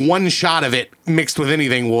just like one shot of it mixed with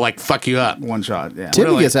anything will like fuck you up? one shot? Yeah. Timmy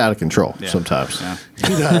really? gets out of control sometimes. Yeah.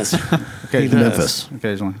 He does. Occasionally. Memphis.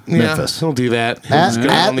 Occasionally. Yeah, Memphis. he'll do that. He'll At, just go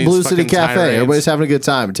at on these Blue City fucking Cafe, tirades. everybody's having a good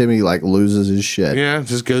time. And Timmy like loses his shit. Yeah,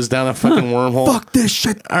 just goes down a fucking wormhole. Fuck this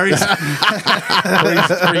shit. Or he's,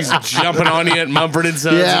 or he's jumping on you at Mumford and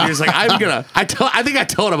Sons, Yeah. and you're just like, I think I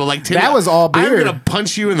told him, I'm like, Tim, That was all beer. I'm gonna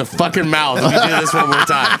punch you in the fucking mouth if you do this one more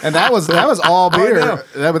time. And that was all beer. know.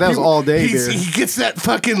 That was all day He beer. gets that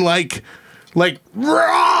fucking like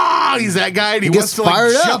raw. oh, he's that guy, and he wants gets to like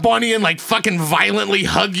fired up. jump on you and like fucking violently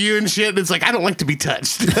hug you and shit. And it's like, I don't like to be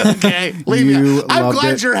touched. Okay, leave me. You I'm loved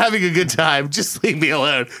glad it. you're having a good time. Just leave me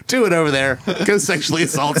alone. Do it over there. Go sexually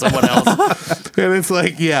assault someone else. And it's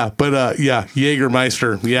like, yeah, but yeah,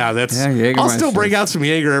 Jägermeister. Yeah, that's. Yeah, I'll still Jägermeister. break out some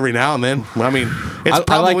Jaeger every now and then. I mean, it's I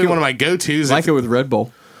probably like it- one of my go-tos. Like it with Red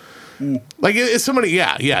Bull. Like if somebody,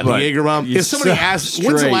 yeah, the But Jaeger bomb. you If somebody so asks,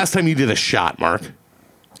 when's the straight. last time you did a shot, Mark?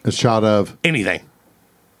 A shot of Anything.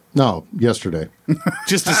 no yesterday.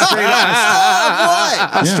 Just a straight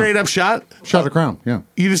up, a straight up shot. Shot of Crown. Yeah.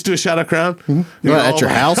 You just do a shot of Crown. What, at your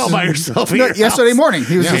house? all by yourself. at No, your yesterday house. morning,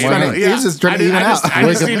 he was just why trying not? to, he was just trying to even out. I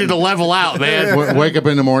just needed to level out, man. Wake up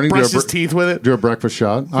in the morning. Brush do his teeth with it. Do a breakfast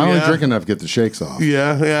shot. I only Yeah. drink enough to get the shakes off.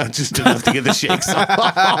 Yeah, just enough to get the shakes off.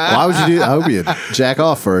 Why would you do? I hope you jack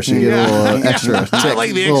off first. You get a little extra. I Tick, like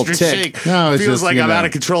the little extra tick. shake. No, it's Feels just, like you I'm know. out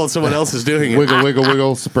of control and someone else is doing it. Wiggle, wiggle,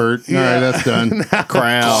 wiggle, spurt. All right, that's done.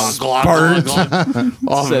 Crown. Glug, glug, glug,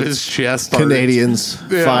 off of his chest. Canadians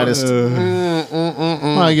finest.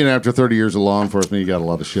 Well, you know, after 30 years of law enforcement, you got a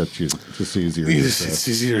lot of shit. It's just easier. to It's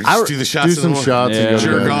easier to I- just do the shots. do in the some morning. shots and Yeah. go to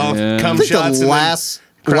Jerk bed. off, Yeah. cum I think shots. the and last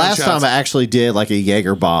then crown time shots. I actually did like a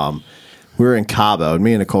Jaeger bomb, we were in Cabo, and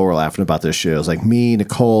me and Nicole were laughing about this shit. It was like me,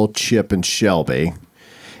 Nicole, Chip, and Shelby.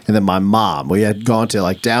 And then my mom. We had gone to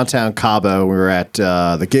like downtown Cabo. We were at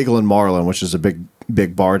the Giggle and Marlin, which is a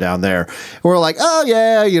big bar down there. And we're like, oh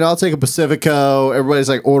yeah, I'll take a Pacifico. Everybody's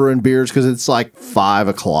like ordering beers because it's like 5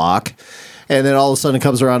 o'clock. And then all of a sudden it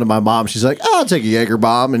comes around to my mom. She's like, oh, I'll take a Jaeger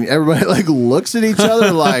bomb. And everybody like looks at each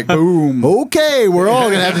other like, boom. Okay, we're all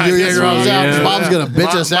going to have to do Jaeger bombs out because Yeah. mom's going to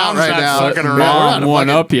bitch us out Mom's right not now. fucking around. we're not Mom a one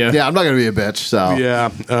fucking- up you. Yeah, I'm not going to be a bitch. So Yeah.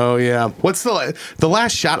 Oh, yeah. What's the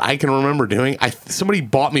last shot I can remember doing? Somebody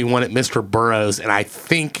bought me one at Mr. Burroughs, and I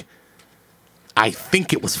think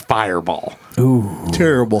it was Fireball.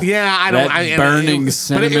 terrible. Yeah, I don't. That burning but it was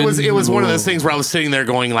cinnamon. one of those things where I was sitting there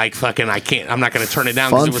going like, "Fucking, I can't. I'm not going to turn it down,"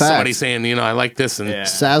 because Fun it was fact. somebody saying, I like this, and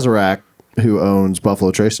Sazerac, who owns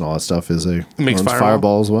Buffalo Trace and all that stuff, owns Fireball?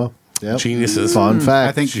 Fireball as well. Yep. geniuses. Fun fact.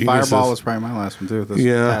 I think Geniuses. Fireball was probably my last one too. This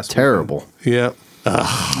Yeah. past terrible. Yeah,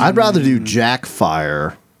 I'd rather do Jack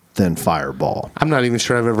Fire than Fireball. I'm not even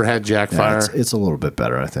sure I've ever had Jack Yeah, Fire. it's a little bit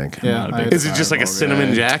better, I think. Yeah, Not a I- big Is it just like a cinnamon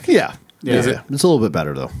guy. Jack? Yeah. Yeah. Is it? It's a little bit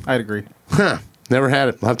better though. I'd agree. Huh. Never had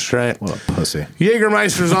it. I'll have to try it. What a pussy.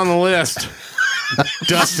 Jägermeister's on the list.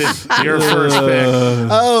 Dustin, your first pick.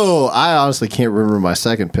 Oh, I honestly can't remember my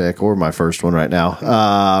second pick or my first one right now.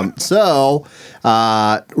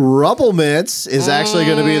 Rumplemints is actually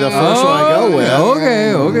going to be the first one I go with.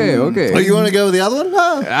 Okay. Oh, you want to go with the other one?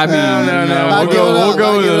 No. I mean, no. I'll give it up. We'll go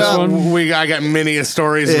I'll with give it this up. one. I got many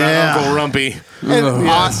stories Yeah. about Uncle Rumpy. And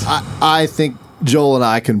Yes. I think Joel and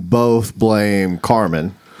I can both blame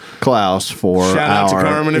Carmen Klaus for Shout out to our-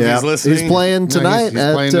 Carmen if he's listening. He's playing tonight he's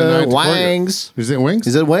at playing tonight to Wang's. Is it Wings?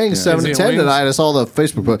 He's at Wings, Yeah. 7 to Is it 10 Wings? tonight. I saw the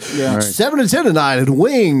Facebook post. Yeah. Right. 7 to 10 tonight at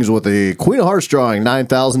Wings with the Queen of Hearts drawing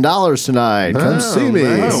 $9,000 tonight. Come see me.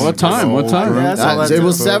 nice. What time? What time? Yeah, I saw that It too.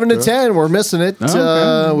 was 7 to 10. We're missing it.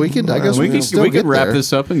 Okay. We could, I guess We can still could get wrap there.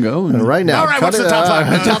 this up and go. right now. All right, Cut what's the it, top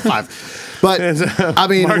five? Top five. But I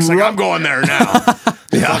mean, Mark's like, I'm going there now.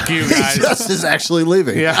 Fuck you guys. Just is actually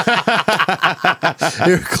leaving. Yeah.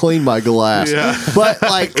 Here, clean my glass. Yeah. But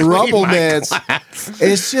like Rumble Mints,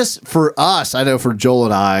 it's just for us. I know for Joel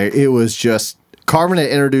and I, it was just Carmen had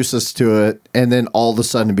introduced us to it, and then all of a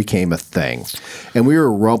sudden it became a thing, and we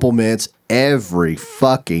were Rumble Mints every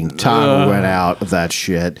fucking time we went out of that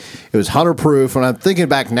shit. It was 100 proof. When I'm thinking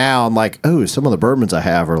back now, I'm like, oh, some of the bourbons I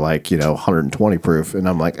have are like 120 proof, and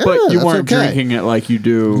I'm like, But you that's weren't okay. drinking it like you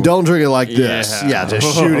do. Don't drink it like this. Yeah. Yeah,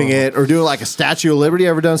 just shooting it or doing like a Statue of Liberty.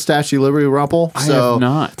 Ever done Statue of Liberty rumple? I have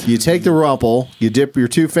not. You take the rumple, you dip your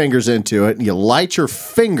 2 fingers into it, and you light your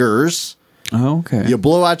fingers. Okay. You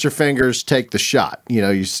blow out your fingers, take the shot.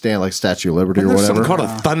 You stand like Statue of Liberty or There's whatever. something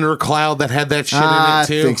called a thundercloud that had that shit in I it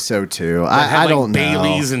too. think so too. That had, I like, don't know.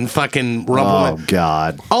 Bailey's and fucking Oh Rumpleman.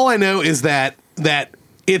 God! All I know is that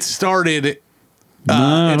it started. No,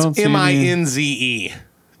 I don't It's see any- MINZE.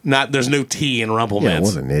 Not there's no T in Yeah, Rumplemints.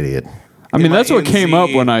 what an idiot! I mean, that's what came up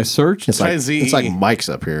MINZE. when I searched. It's like Z-E. it's like Mike's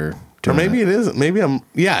up here. Or doing maybe it. it isn't. Maybe I'm.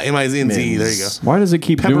 Yeah, MINZE. There you go. Why does it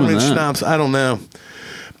keep doing Peppermint that? schnapps. I don't know.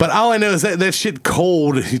 But all I know is that shit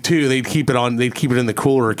cold too. They'd keep it on. They'd keep it in the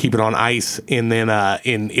cooler, keep it on ice, and then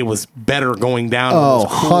it was better going down. when it Oh,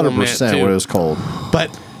 was cool 100% too. when it was cold.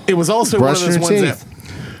 But it was also Brush one of those your ones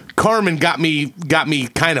teeth. that Carmen got me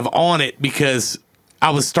kind of on it because I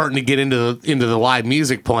was starting to get into the live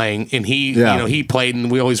music playing, and he he played, and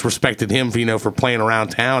we always respected him for for playing around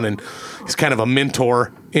town, and he's kind of a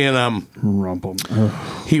mentor. And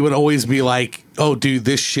he would always be like, "Oh, dude,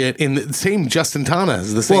 this shit." And the same Justin Tana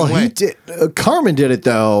is the same way. Well, he did. Carmen did it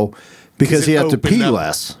though because he had to pee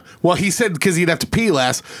less. Well, he said because he'd have to pee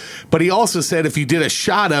less, but he also said if you did a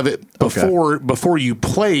shot of it before you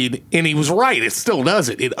played, and he was right, it still does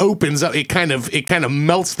it. It opens up. It kind of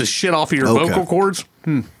melts the shit off of your vocal cords.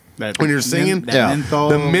 When you're singing,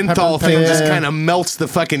 the menthol thing just kind of melts the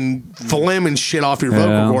fucking phlegm and shit off your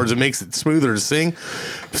vocal cords and makes it smoother to sing.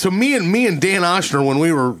 So me and Dan Oshner,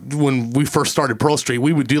 when we first started Pearl Street,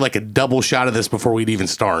 we would do like a double shot of this before we'd even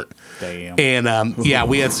start. Damn. And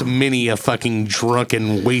we had many fucking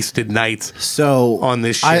drunken, wasted nights. So on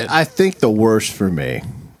this shit, I think the worst for me,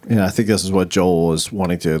 and I think this is what Joel was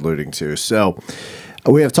wanting to alluding to. So.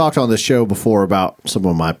 We have talked on the show before about some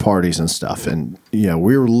of my parties and stuff. And,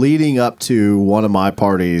 we were leading up to one of my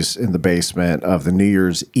parties in the basement of the New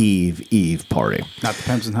Year's Eve party. Not the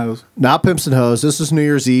Pimps and Hoes? Not Pimps and Hoes. This is New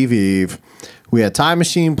Year's Eve. We had Time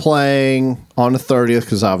Machine playing on the 30th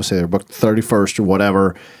because obviously they're booked the 31st or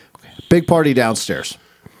whatever. Big party downstairs.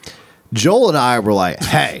 Joel and I were like,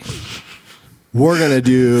 hey, we're going to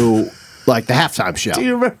do like the halftime show. Do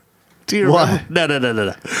you remember? What?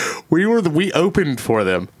 No. We opened for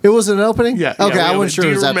them. It was an opening? Yeah. Okay, yeah, I wasn't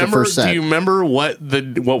sure it was at the first set. Do you remember what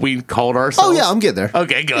we called ourselves? Oh, yeah, I'm getting there.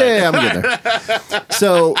 Okay, good. Yeah, I'm getting there.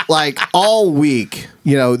 So, like, all week,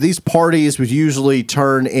 these parties would usually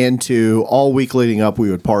turn into, all week leading up,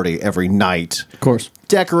 we would party every night. Of course.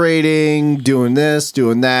 Decorating, doing this,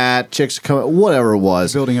 doing that, chicks coming, whatever it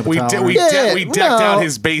was. Building up a tower. We decked out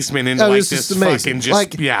his basement into like this fucking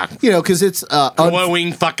because it's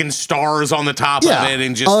glowing fucking stars on the top of it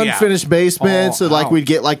and just unfinished basement. So like we'd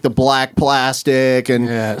get like the black plastic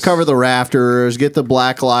and cover the rafters, get the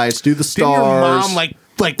black lights, do the stars. Didn't your mom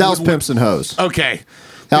like that was Pimps and Hoes. Okay.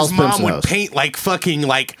 His mom would paint like fucking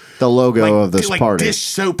like the logo of this party, dish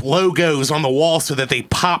soap logos on the wall so that they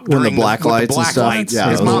pop during the black lights and stuff.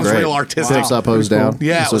 Yeah, his mom's real artistic. Tips up, hose down.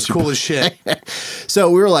 Yeah, it was cool as shit. So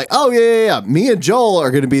we were like, oh yeah. Me and Joel are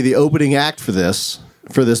going to be the opening act for this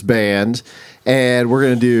band, and we're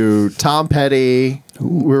going to do Tom Petty.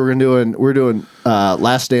 We're doing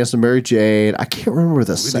Last Dance of Mary Jane. I can't remember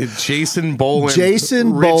the We did Jason Boland. Rich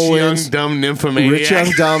Boland, Young Dumb Nymphomaniac. Rich Young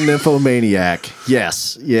Dumb Nymphomaniac.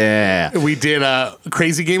 Yes, yeah. We did a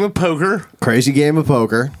Crazy Game of Poker. Crazy Game of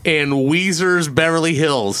Poker. And Weezer's Beverly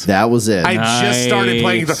Hills. That was it. I just started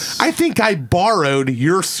playing guitar. I think I borrowed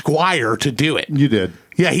your Squire to do it. You did.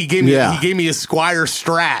 Yeah, he gave me a Squire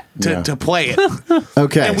Strat to play it.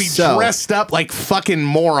 Okay, and we dressed up like fucking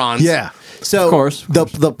morons. Yeah. So of course.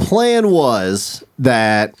 The plan was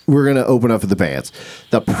that we're going to open up for the bands.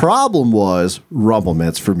 The problem was Rumble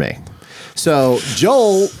Mints for me. So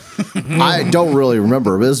Joel, I don't really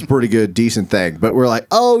remember, but this is a pretty good, decent thing. But we're like,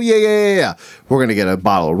 oh, yeah. We're going to get a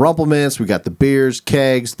bottle of Rumble Mints. We got the beers,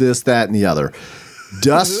 kegs, this, that, and the other.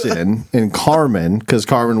 Dustin and Carmen, because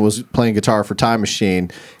Carmen was playing guitar for Time Machine,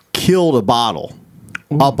 killed a bottle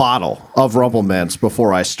of Rumble Mints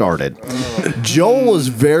before I started. Joel was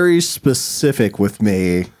very specific with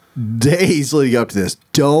me days leading up to this.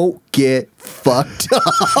 Don't get fucked up.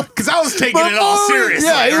 Because I was taking it all seriously.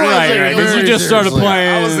 Yeah, right. Because you just started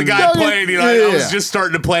playing. I was the guy playing. I was just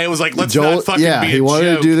starting to play. It was like, let's not fucking be a joke. He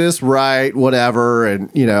wanted to do this right, whatever.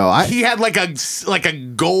 And, he had like a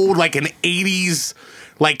gold, like an 80s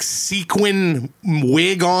like sequin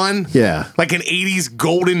wig on. Yeah. Like an 80s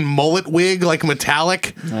golden mullet wig, like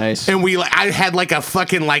metallic. Nice. And I had like a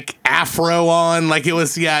fucking like afro on. Like it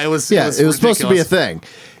was supposed to be a thing.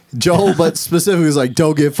 Joel, but specifically was like,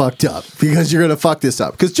 don't get fucked up because you're going to fuck this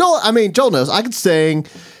up. Because Joel knows I could sing.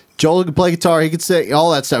 Joel could play guitar. He could sing,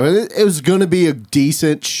 all that stuff. It was going to be a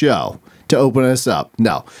decent show to open us up.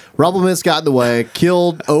 No. Rumble Mints got in the way,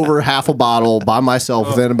 killed over half a bottle by myself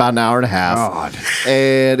within about an hour and a half. God.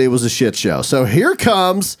 And it was a shit show. So here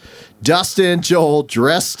comes Dustin, Joel,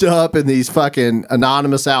 dressed up in these fucking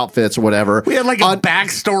anonymous outfits or whatever. We had like a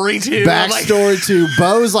backstory too.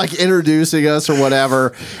 Bo's like introducing us or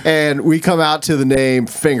whatever, and we come out to the name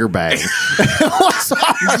Finger Bang. What's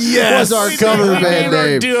our cover band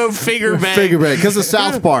name? Duo Finger Bang. Finger Bang, because of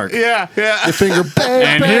South Park. Yeah. The Finger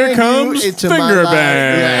Bang. And here comes Finger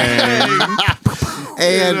Bang. Yeah.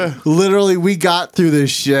 And literally, we got through this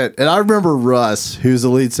shit. And I remember Russ, who's the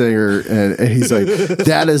lead singer, and he's like,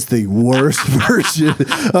 that is the worst version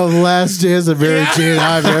of Last Dance of Mary Jane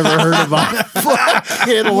I've ever heard in my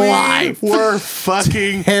fucking life. We're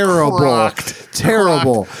fucking terrible. crocked.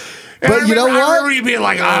 Terrible. But you know I what? remember you being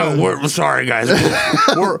like, we're sorry, guys.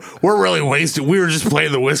 We're really wasted. We were just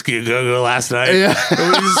playing the Whiskey a Go-Go last night. Yeah.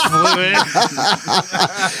 And we just flew in.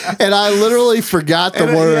 And I literally forgot the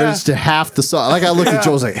words to half the song. Like I looked at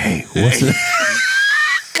Joel, I was like, "Hey, what's it?"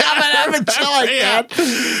 Coming like that.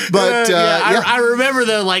 But I remember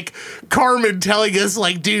though, like Carmen telling us,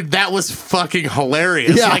 like, dude, that was fucking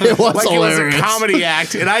hilarious. Yeah, like, it was like hilarious. It was a comedy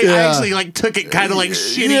act, and I actually like took it kind of like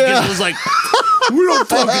shitty because Yeah. it was like, we don't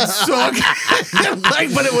fucking suck.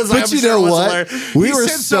 Like, but it was. But I'm you sure know it was what? hilarious. We He were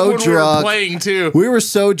said so something when we were drunk. playing too. We were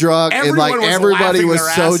so drunk, and like Everyone was everybody laughing was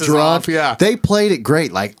their so asses drunk. off, yeah. They played it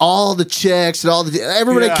great. Like all the chicks and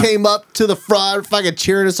everybody Yeah. came up to the front, fucking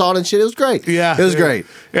cheering us on and shit. It was great. Yeah, it was great.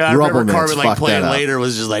 Yeah, I remember Rumplemans Carmen like fucked playing that up. later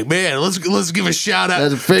was just like, man, let's give a shout out,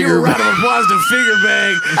 That's a give finger a round of applause to Finger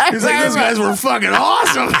Bang. He's like, those guys were fucking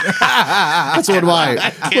awesome. That's when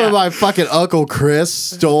my fucking Uncle Chris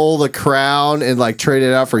stole the crown and like traded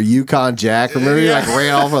it out for Yukon Jack. Remember he like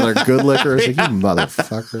ran off with their good liquor. It's like, you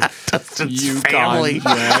motherfucker. Dustin's family.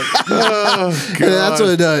 And that's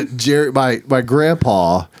when Jerry, my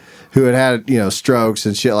grandpa, who had strokes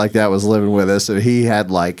and shit like that, was living with us, and he had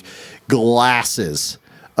like glasses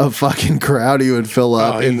of fucking crowd he would fill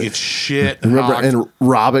up. Oh, and he gets shit. remember, knocked. and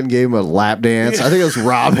Robin gave him a lap dance. I think it was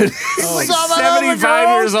Robin. He's like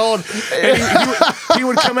 75 years old. And he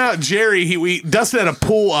would come out. Jerry, Dustin had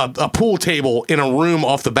a pool table in a room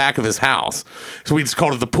off the back of his house. So we just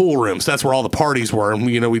called it the pool room. So that's where all the parties were. And,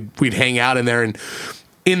 we'd hang out in there. And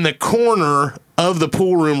in the corner of the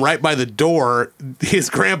pool room, right by the door, his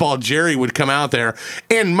grandpa Jerry would come out there,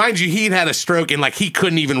 and mind you, he'd had a stroke, and like he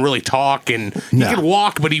couldn't even really talk, and he could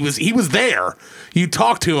walk, but he was there. You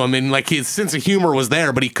talk to him, and like his sense of humor was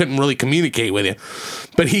there, but he couldn't really communicate with you.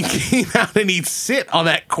 But he came out and he'd sit on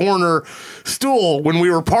that corner stool when we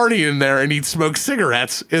were partying there, and he'd smoke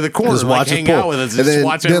cigarettes in the corner, Just and, like, watch hang us out pull. with us, And just then,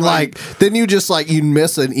 watch then everybody. then you just like you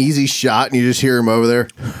miss an easy shot, and you just hear him over there.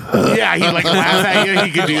 Yeah, he'd like laugh at you. He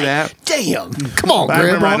could do that. Damn, come on, I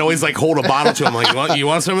remember Grandpa. I'd always like hold a bottle to him, like, you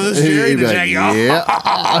want some of this, Jerry? He'd be And like, Jack,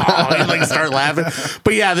 yeah. He'd like start laughing.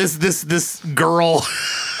 But yeah, this girl,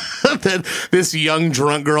 this young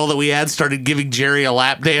drunk girl that we had started giving Jerry a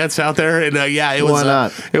lap dance out there, and it was Why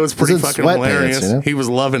not? it was pretty It's in fucking sweatpants, hilarious. He was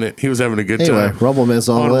loving it. He was having a good Anyway, time. Rumpleman's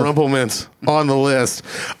on the list. Rumpleman's on the list.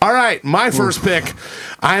 All right, my first pick.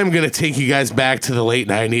 I am going to take you guys back to the late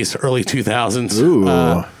 90s, early 2000s.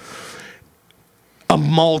 Ooh. A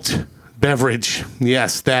malt beverage.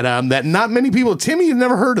 Yes, that not many people. Timmy, you've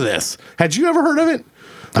never heard of this. Had you ever heard of it?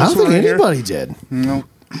 I don't This one think right here? anybody did. No.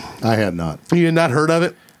 I had not. You had not heard of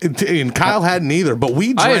it? And Kyle hadn't either, but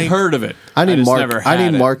we I drank. had heard of it. I need just Mark. never I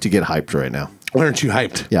had need it. Mark to get hyped right now. Why aren't you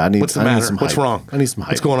hyped? Yeah, I need. What's the I need matter? some What's hype. wrong? I need some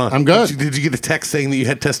hype. What's going on? I'm good. Did you get a text saying that you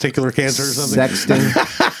had testicular cancer or something? Sexting.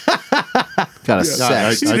 Got a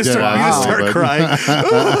sex. You I just did, start, you just start but- crying.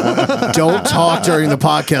 Don't talk during the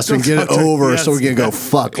podcast and get it talk during- over yes. so we can go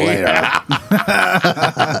fuck later. Yeah.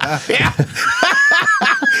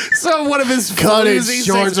 So one of his Cut it floozy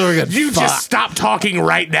short things, so we can you fuck. just stop talking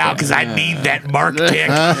right now because I need that Mark kick.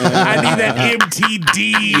 I need that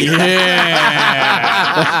MTD.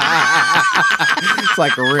 It's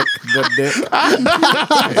like Rick the Dick.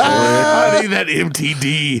 I need that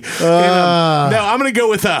MTD. And, no, I'm going to go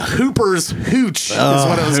with Hooper's Hooch. Is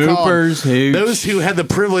what it was Hooper's called. Hooch. Those who had the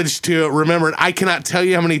privilege to remember it, I cannot tell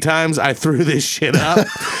you how many times I threw this shit up.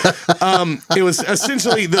 It was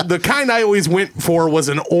essentially the kind I always went for was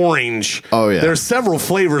an orange. Oh, yeah. There's several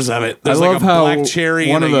flavors of it. I There's love like a how black cherry.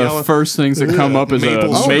 one and of a the yellow. first things that come up is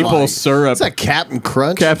Maple a syrup. maple syrup. Is that Captain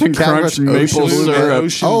Crunch? Captain Crunch maple Ocean Blue, syrup.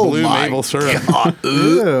 Ocean Oh blue my maple syrup.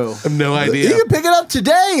 Ew. I have no idea. You can pick it up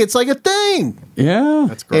today. It's like a thing. Yeah.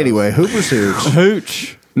 That's gross. Anyway, Hooper's Hooch.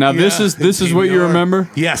 Hooch. Now this Yeah. is what you remember?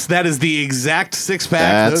 Yes, that is the exact six pack.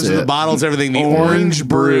 That's Those are the it. bottles, everything. The orange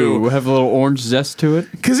brew. Have a little orange zest to it.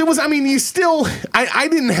 Because it was, I mean, you still, I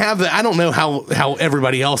didn't have that. I don't know how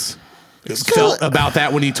everybody else felt about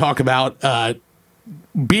that when you talk about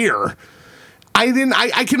beer.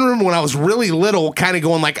 I can remember when I was really little kind of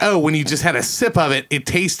going like, oh, when you just had a sip of it, it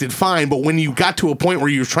tasted fine. But when you got to a point where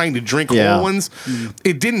you were trying to drink Yeah. whole ones,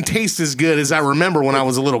 it didn't taste as good as I remember when I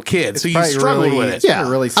was a little kid. So you probably struggled really- with it. Yeah.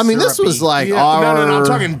 Really I mean, this was syrupy. like Yeah, our. no, I'm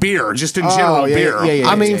talking beer, just in general yeah, beer. yeah,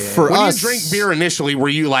 I mean, yeah. for When us. you drink beer initially, were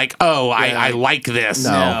you like, oh, I like this?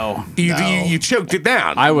 No. You choked it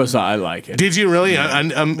down. I like it. Did you really? You're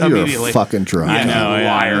Immediately. fucking drunk. Yeah, I know, you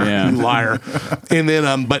yeah, liar, yeah. you liar. And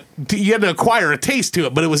then, but you had to acquire a taste to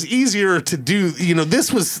it. But it was easier to do. You know,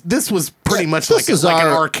 this was pretty much like an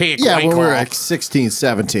archaic. Yeah, White when we were Claw. like 16,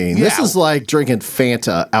 17. This Yeah. is like drinking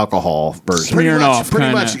Fanta alcohol version. Pretty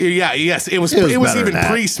Smirnoff, much, kinda. yeah, yes. It was It was even better than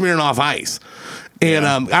that. pre Smirnoff Ice. And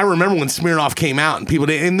I remember when Smirnoff came out, and people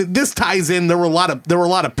did. And this ties in. There were a lot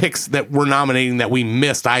of picks that were nominating that we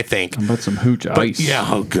missed. I think. How about some hooch ice? Yeah.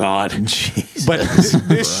 Oh God. Jesus. But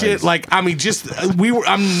this shit, like, I mean, just we were.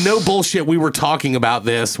 I'm no bullshit. We were talking about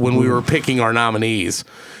this when we were picking our nominees.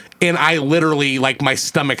 And I literally, like, my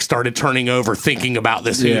stomach started turning over thinking about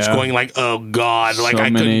this hooch, going like, "Oh God!" Like so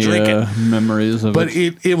I couldn't many, drink it. Memories of But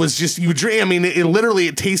it. it was just you drink. I mean, it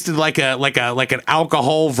literally tasted like an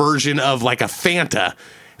alcohol version of like a Fanta.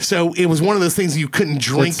 So it was one of those things you couldn't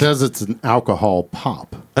drink. It says it's an alcohol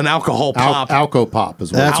pop. An alcohol pop. Alco pop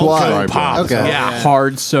is what That's it's why. described Pop. as. Okay. Yeah.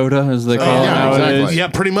 Hard soda, as they call it yeah, nowadays. exactly. Yeah,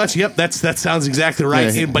 pretty much. Yep, that sounds exactly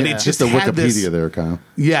right. Yeah, But it just just the had Wikipedia this, there, Kyle.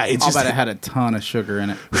 Yeah, it I'll just bet it had a ton of sugar in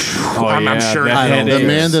it. Oh, I'm yeah, sure that it had The it.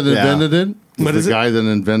 man that invented it What was is the it? guy that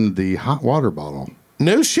invented the hot water bottle.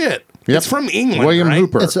 no shit. Yep. It's from England, William right?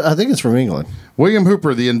 Hooper. I think it's from England. William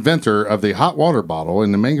Hooper, the inventor of the hot water bottle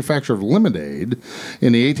and the manufacturer of lemonade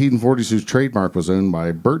in the 1840s, whose trademark was owned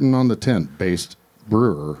by Burton-on-the-Tent-based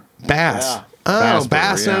brewer. Bass. Bass Oh,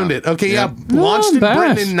 Bass brewer, yeah. owned it. Okay, Yep. yeah. Launched in Bass.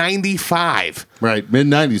 Britain in 95. Right,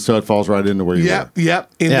 mid-90s, so it falls right into where you Yep, were.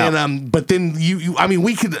 yep. And Yeah. then, but then you, I mean,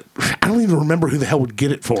 we could, I don't even remember who the hell would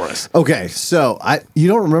get it for us. Okay, so you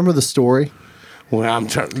don't remember the story? Well, I'm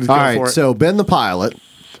trying to All go right, for it. so Ben the pilot.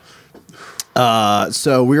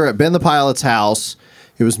 So we were at Ben the pilot's house.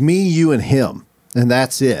 It was me, you, and him, and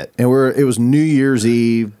that's it. And it was New Year's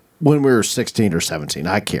Eve when we were 16 or 17.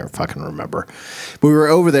 I can't fucking remember. But we were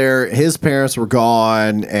over there. His parents were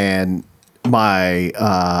gone, and my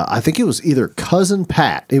I think it was either cousin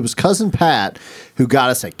Pat. It was cousin Pat who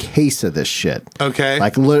got us a case of this shit. Okay.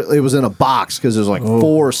 Like literally, it was in a box because there's like 4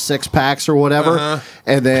 or 6 packs or whatever.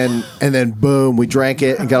 And then boom, we drank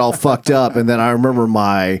it and got all fucked up. And then I remember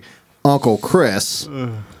my Uncle Chris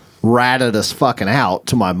ratted us fucking out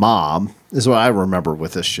to my mom. Is what I remember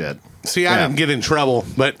with this shit. See, I didn't get in trouble,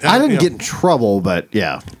 but I didn't you know. get in trouble, but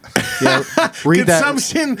yeah. Read that.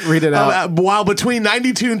 Consumption. Read it out. While between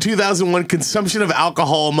 92 and 2001, consumption of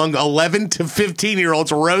alcohol among 11 to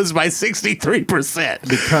 15-year-olds rose by 63%.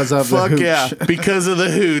 Because of the Fuck hooch. yeah, because of the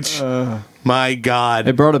hooch. My God.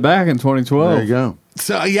 They brought it back in 2012. There you go.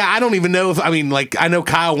 So yeah, I don't even know if I know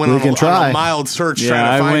Kyle went on can a try. mild search Yeah, trying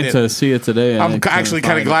to I find went it. to see it today. And I'm I couldn't actually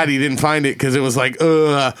kind of find glad he didn't find it because it was like,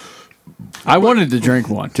 I wanted to drink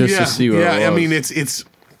one just to see what it was. I mean,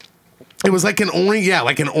 it was like an orange,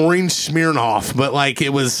 like an orange Smirnoff, but like it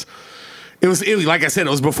was like I said, it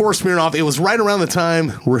was before Smirnoff. It was right around the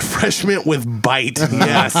time refreshment with bite.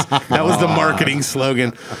 Yes, that was the marketing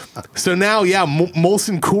slogan. So now, yeah,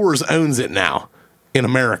 Molson Coors owns it now in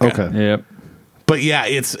America. Okay. Yep. But yeah,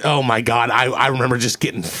 it's, oh my God. I remember just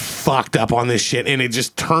getting fucked up on this shit, and it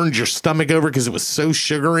just turned your stomach over because it was so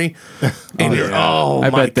sugary. And I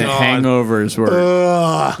my bet the God. hangovers were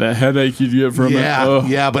the headache you'd get from it. Ugh.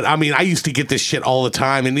 Yeah, but I mean, I used to get this shit all the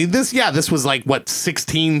time, and this was like what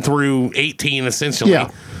 16 through 18 essentially.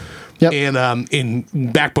 Yeah. Yep. And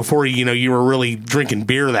in back before you were really drinking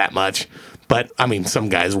beer that much. But I mean, some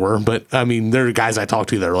guys were. But I mean, there are guys I talk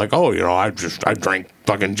to that are like, oh, I drank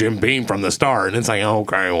fucking Jim Beam from the Star, and it's like, oh,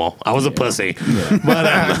 okay, well, I was a pussy. Yeah.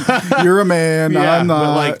 But You're a man. I'm not.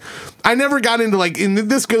 but like, I never got into like, and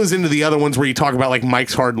this goes into the other ones where you talk about like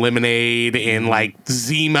Mike's Hard Lemonade and like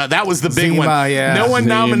Zima. That was the big Zima, one. yeah. No one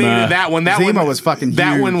Zima. nominated that one. That Zima one was fucking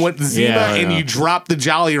That huge. one went Zima, Yeah, and yeah. you dropped the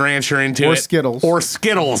Jolly Rancher into Or it. Skittles. Or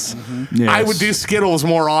Skittles. Yes. I would do Skittles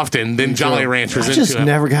more often than Jolly Ranchers I into just it.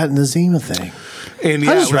 never got in the Zima thing. And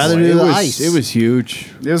I just it was rather like- do It the was, ice. it was huge.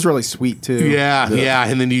 It was really sweet too. Yeah,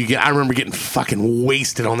 and then I remember getting fucking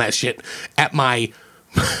wasted on that shit at my.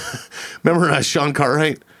 Remember Sean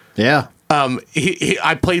Cartwright? Yeah.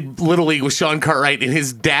 I played Little League with Sean Cartwright, and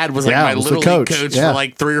his dad was like Yeah, my was the Little League coach. coach Yeah. for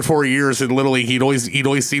like 3 or 4 years in Little League. He'd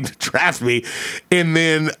always seem to draft me. And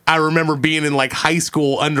then I remember being in like high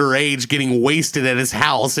school underage, getting wasted at his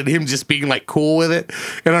house, and him just being like cool with it.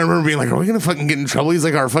 And I remember being like, "Are we gonna fucking get in trouble?" He's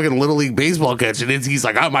like our fucking Little League baseball coach, and he's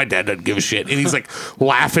like, "Oh, my dad doesn't give a shit," and he's like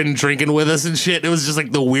laughing, drinking with us and shit. It was just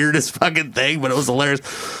like the weirdest fucking thing, but it was hilarious.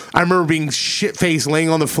 I remember being shit faced, laying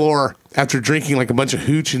on the floor after drinking like a bunch of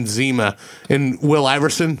hooch and Zima. And Will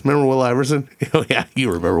Iverson, remember Will Iverson? Oh yeah, you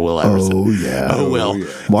remember Will Iverson? Oh, yeah. Oh Will.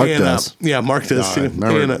 Mark And, does. Yeah, Mark does too.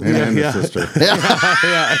 Remember, and his sister.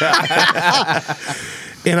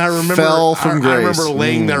 And I remember, Fell from I grace. remember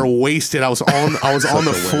laying there wasted. I was on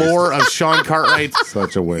the floor of Sean Cartwright's.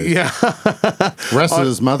 Such a waste. Yeah, Arrested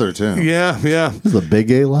his mother, too. yeah. This is a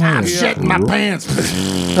big A line. Shit in my pants.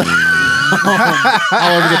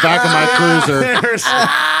 all over the back of my cruiser.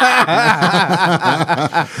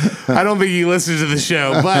 I don't think he listens to the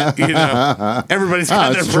show, but everybody's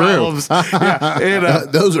got their it's true. problems. Yeah,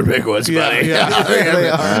 and, Those are big ones, buddy. yeah.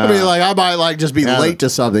 I mean, like I might like just be late to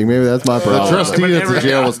something. Maybe that's my The problem. trustee at the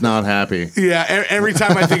jail was not happy. Yeah, every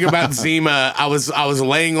time I think about Zima, I was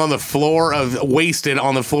laying on the floor wasted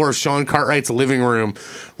on the floor of Sean Cartwright's living room,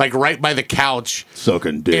 like right by the couch,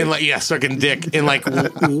 Sucking dick. and sucking dick, and like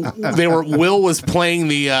Will was playing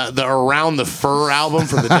the Around the Fur album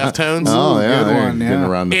from the Deftones. Oh, yeah. Good they're one, getting yeah.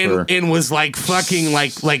 around the fur. and was like fucking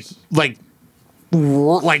like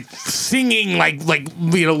singing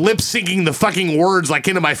lip syncing the fucking words like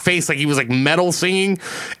into my face, like he was like metal singing,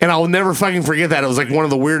 and I'll never fucking forget that. It was like one of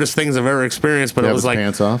the weirdest things I've ever experienced. But He it had was his like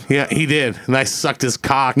pants off? Yeah, he did, and I sucked his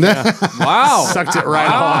cock. Yeah. Wow. Sucked it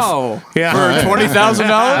right off. Yeah, For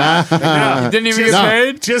 $20,000? You didn't even get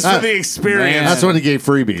paid? just for the experience. Man. That's when he gave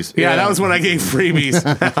freebies. Yeah, that was when I gave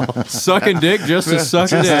freebies. Sucking dick just to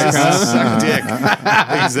suck a dick, Just huh? suck dick.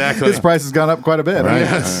 Exactly. His price has gone up quite a bit. Right.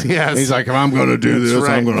 Yes. He's like, if I'm going to do this,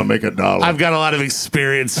 right. I'm going to make $1. I've got a lot of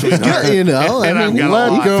experience. Good, I And I've mean, got a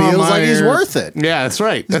let lot. go Of feels my like he's ears. worth it. Yeah, that's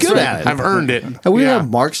right. That's good right. at it. I've earned it. And we yeah. have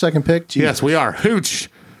Mark's second pick. Jesus. Yes, we are. Hooch,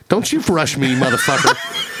 don't you rush me, motherfucker.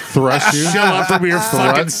 Thrust you. Show up from your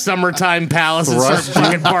fucking summertime palace and start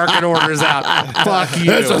fucking barking orders out. Fuck you.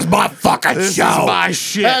 This is my fucking This show. is my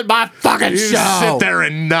shit. That's my fucking You show. sit there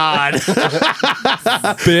and nod.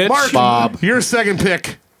 Bitch. Mark, Bob. your second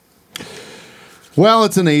pick. Well,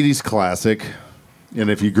 it's an 80s classic. And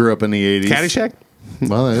if you grew up in the 80s. Caddyshack?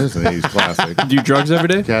 Well, it is an 80s classic. Do you drugs every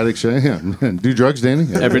day? Caddyshack. Yeah. Do drugs, Danny?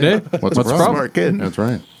 Yeah. Every day? What's the problem? Smart kid. That's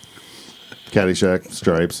right. Caddyshack,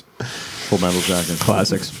 Stripes, Full Metal Jacket.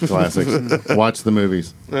 Classics. Classics. Watch the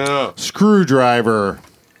movies. Oh. Screwdriver.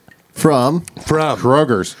 From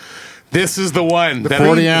Kroger's. This is the one. That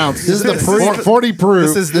 40 ounce. This is the pre- 40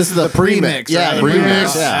 proof. this is the premix. Yeah, the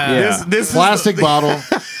Premix. Yeah. This is Plastic bottle.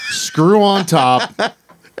 Screw on top.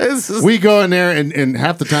 This is, We go in there, and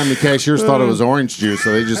half the time the cashiers thought it was orange juice,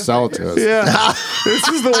 so they just sell it to us. yeah. This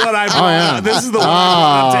is the one I brought. yeah. This is the one I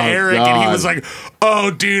brought up to Oh, Eric, and he God. was like, "Oh,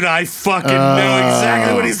 dude, I fucking know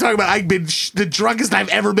exactly what he's talking about. I've been the drunkest I've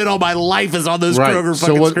ever been all my life is on those Right. Kroger So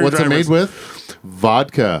fucking what's it screwdrivers." made with?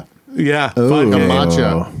 Vodka. Yeah.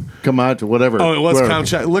 Kamacha, whatever. Oh, it was Whatever.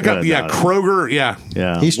 Count. Look up, Yeah, yeah, no. Kroger, yeah.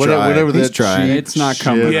 Yeah, He's whatever trying. He's that trying. cheap It's not shit.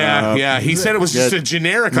 coming Yeah. He said it was just Yeah. a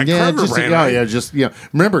generic like Yeah, Kroger just brand. oh right? yeah, just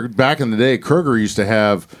Remember back in the day, Kroger used to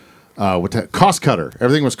have cost cutter.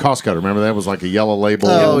 Everything was cost cutter. Remember that was like a yellow label.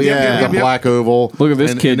 Oh, with yeah. a black oval. Look at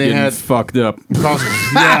this And kid they getting had fucked up. cost.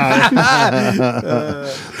 Yeah,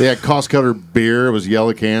 they had cost cutter beer. It was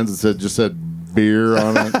yellow cans. It just said beer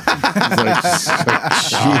on it. It's like,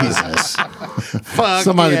 Jesus. Fuck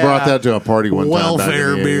somebody yeah. brought that to a party one time.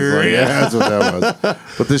 Welfare back in the 80s. beer, Like, yeah. that's what that was.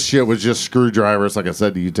 But this shit was just screwdrivers. Like I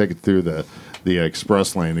said, you take it through the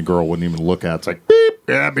express lane. The girl wouldn't even look at it. It's like, beep,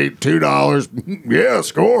 yeah, beep, $2. Yeah,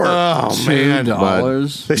 score. Oh man,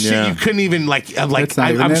 $2. the shit Yeah. you couldn't even like. It's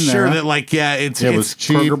not even I'm in sure there, huh? that like it's It was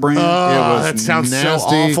cheap. Kroger brand. It Oh, was that sounds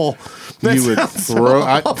nasty. so awful. That You would sounds so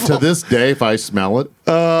throw to this day if I smell it.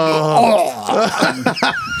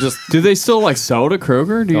 Just Do they still like sell to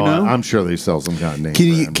Kroger? Do you know? I'm sure they sell some kind of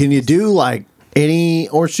name. Can you do like any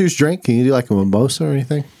orange juice drink? Can you do like a mimosa or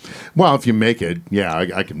anything? Well, if you make it, yeah,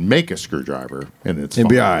 I can make a screwdriver and it's It'd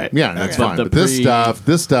be fine. all right. Yeah, that's Okay. fine. The But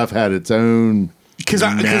this stuff had its own because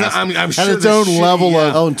I'm had sure its the own shitty, level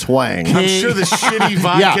of Own twang. I'm sure the shitty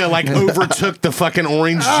vodka Yeah. like overtook the fucking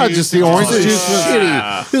orange juice. just the orange juice was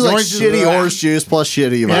Shitty. It was like Orange juice- shitty orange juice plus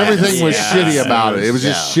shitty. vibes. everything was shitty about it. It was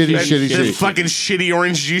just shitty, That- shitty, that shitty. fucking shitty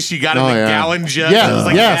orange juice you got in Oh, the yeah. gallon jug. Yeah, It was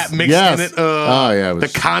like yes, that mixed yes. in it. Oh, yeah, it was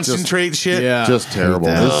the concentrate shit. Yeah. Just terrible.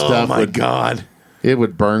 that. This Oh stuff my would, god. it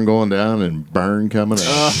would burn going down and burn coming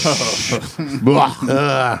up. Blah.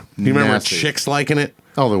 You remember Nasty. chicks liking it?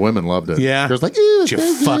 Oh, the women loved it. Yeah. There's like, ew, Did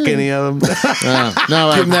you fuck any of them?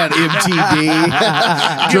 no, Give him I that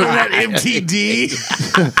MTD. Give them that MTD.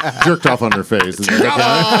 jerked off on her face. Is that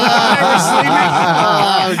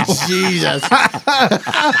okay? Oh Jesus!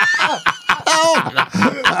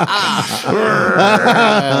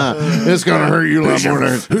 It's gonna hurt you a lot more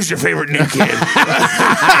than Who's your favorite new kid?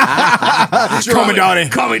 Call me Donnie.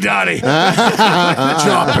 Call me Donnie.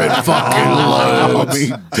 Dropping fucking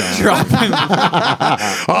loads.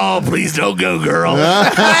 Oh, please don't go, girl.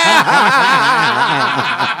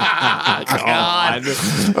 God.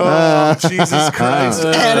 Oh, Jesus Christ.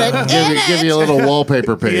 give you a little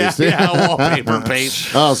wallpaper paste. Yeah, wallpaper paste.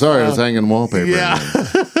 Oh, sorry, I was hanging wallpaper. Yeah.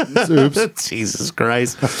 Oops. Jesus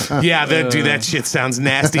Christ. Yeah, dude, that shit sounds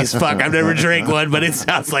nasty as fuck. I've never drank one, but it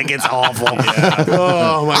sounds like it's awful.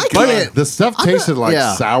 Oh, my God. The stuff tasted like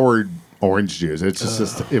soured orange juice. It's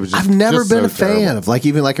just it was just. I've never just been so a fan terrible. of like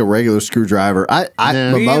even like a regular screwdriver.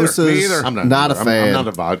 Mimosas. Me either. I'm not a fan. I'm not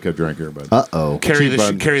a vodka drinker, but Carry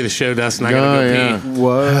the show, Dustin. I gotta go pee.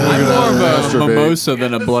 Whoa. I'm more of a Masturbate. mimosa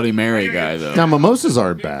than a Bloody Mary guy, though. now mimosas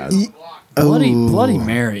aren't bad. Bloody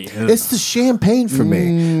Mary. It's the champagne for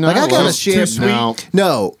me. Like I got well, a it's too champagne. sweet.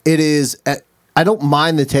 No, it is. I don't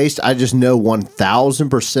mind the taste. I just know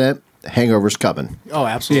 1,000% hangover's coming. Oh,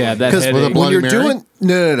 absolutely. Yeah, that Because headache. when Bloody you're Mary? doing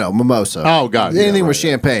no mimosa. Oh, God, yeah, anything with right.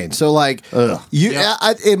 champagne. So like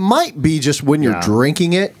it might be just when you're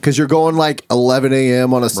drinking it because you're going like 11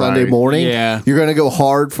 a.m. on a Sunday Right. morning. Yeah. You're gonna go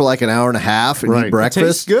hard for like an hour and a half and Right. eat It breakfast.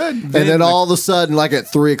 tastes good. And then all of a sudden, like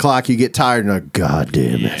at 3 o'clock, you get tired and like, God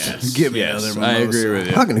damn it! Give me Yes, another I mimosa. agree with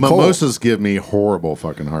you. Fucking cold. Mimosas give me horrible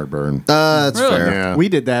fucking heartburn. That's Really? fair. Yeah. We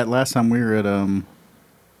did that last time we were at in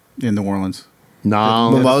New Orleans. No,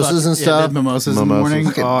 Mimosas and Yeah, stuff. did mimosas in the Mimosas. morning.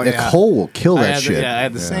 Fucking Oh, yeah. Nicole will kill I that had shit. I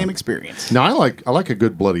had the same experience. no, I like a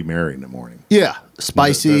good Bloody Mary in the morning. Yeah,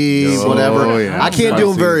 spicy, That- whatever. oh, yeah. I can't do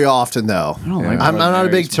them Spicy. very often though. like I'm not a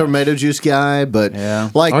big tomato juice guy, but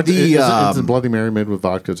like the is the Bloody Mary made with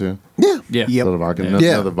vodka too? yeah, Yeah. Yep. Little vodka,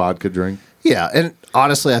 Yeah. another vodka drink. yeah. And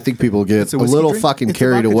honestly, I think people get It's a a whiskey little drink? fucking It's a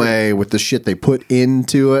carried vodka away with the shit they put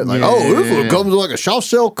into it. Like, Yeah. oh, this one comes with like a soft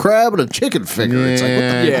shell crab and a chicken finger. It's like, what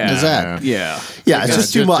the Yeah. fuck is that? Yeah. Yeah, it's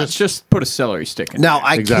just too much. Just put a celery stick in. Now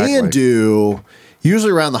I Exactly. can do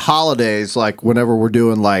usually around the holidays, like whenever we're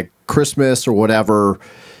doing like Christmas or whatever,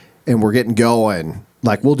 and we're getting going.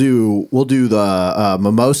 Like we'll do the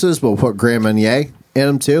mimosas, but we'll put Grand Marnier in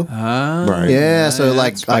them too. Right. Yeah, so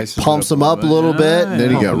like spices it pumps up them a up a little little bit, and then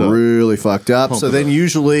you Pump get it up. really fucked up. Pump So it then up.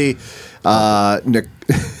 usually,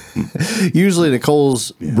 usually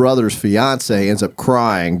Nicole's brother's fiance ends up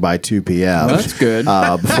crying by 2 p.m. Well, that's good.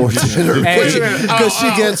 Before dinner because she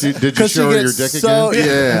gets Did you 'cause she show her gets your dick so, again?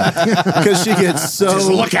 Yeah, because she gets so Just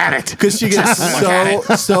look at it. because she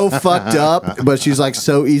gets so fucked up, but she's like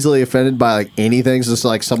so easily offended by like anything. So it's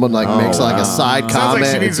like someone like makes like a side Sounds comment.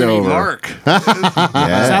 like she needs it's to meet over. Mark.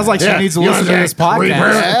 Yeah. Sounds like she needs to listen to this podcast.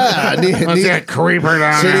 Yeah, I need that creeper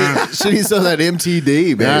down there? she needs some of that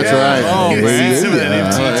MTD, man. That's right. Oh, Yeah, man. yeah, Some of that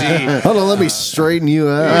yeah. MTG. Hold on, let me straighten you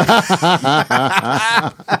out.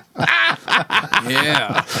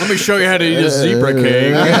 Yeah. Let me show you how to eat a zebra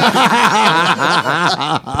cake.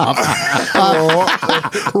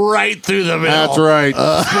 Right through the middle. That's right.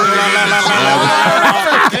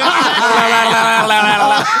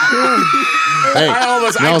 Hey,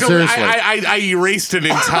 no, seriously. I erased an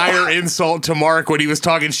entire insult to Mark when he was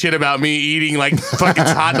talking shit about me eating like fucking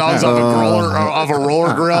hot dogs off a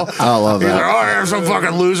roller grill. I love He's like, that. oh, you're some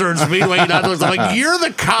fucking loser in Speedway hot dogs. I'm like, you're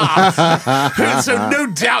the cop. So no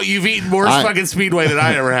doubt you've eaten more fucking Speedway than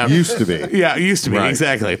I ever have. Used to be. Yeah, it used to be. Right.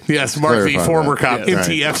 Exactly. Yes, Mark V, clarify former that. cop, Yes.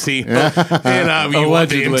 MTFC. And you went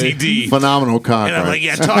to Allegedly. MTD. Phenomenal cock. And I'm right? like,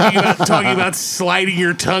 yeah, talking about sliding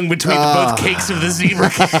your tongue between both cakes of the zebra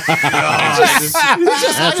cake.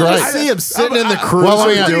 That's right. I see him sitting in the cruiser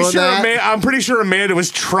Well, yeah. doing that. I'm pretty sure Amanda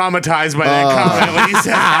was traumatized by that comment when he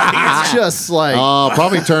said that. It's just like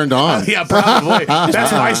Probably turned on. Yeah, probably.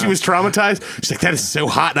 That's why she was traumatized. She's like, that is so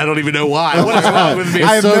hot, and I don't even know why. What is wrong with me?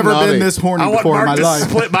 I have so never naughty. been this horny I want before in Mark my to life.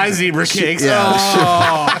 split my zebra cakes. she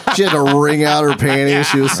had to wring out her panties.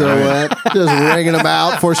 She was so wet, just wringing them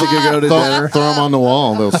out before she could go to dinner. Throw them on the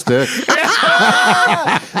wall; they'll stick.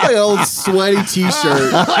 Like an old sweaty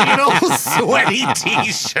T-shirt. Like an old sweaty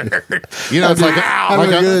T-shirt. You know, it's like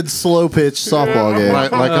Having a good slow pitch softball game.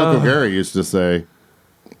 like Uncle Gary used to say.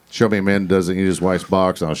 Show me a man who doesn't eat his wife's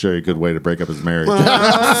box, and I'll show you a good way to break up his marriage. Oh my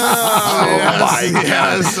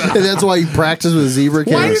Yes. And that's why you practice with zebra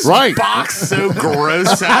Why cakes. is Right. box so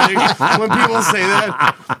gross sounding when people say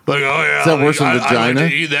that? Like, oh yeah, Is that worse than I like vagina?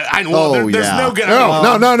 to eat that. There's yeah. no good.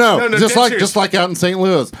 No. Dead serious. Just like out in St.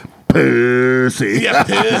 Louis, pussy. Yeah,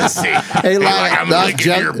 pussy. Hey, like, I'm not licking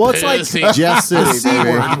Jeff- your Well, it's like pussy. Jeff The City, C baby.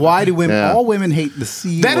 word. Why do women? Yeah. All women hate the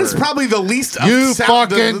C That word. is probably the least. You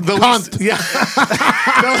fucking the cunt. Least, yeah.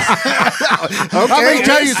 Let me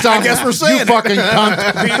tell you something. I guess we're saying you fucking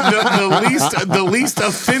cunt. the least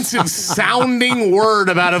offensive sounding word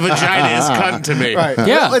about a vagina is cunt to me. Right.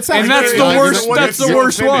 Yeah. Well, it sounds And that's very the like worst. the one That's the that's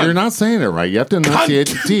worst offended. one. You're not saying it right. You have to enunciate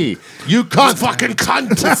the T. You You cunt. fucking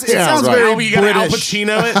cunt. It sounds right. very You gotta Al British.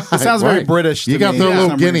 Pacino it. It sounds very Right. British. You to got me to throw a for little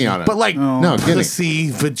some guinea reason. on it. But like No, guinea.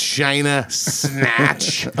 pussy, vagina,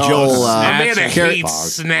 snatch. Joel, Amanda carry-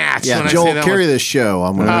 hates snatch. Yeah, when I say Joel, that carry one. the show.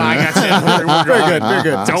 I'm I gonna. got you. We're Very gone. good. Very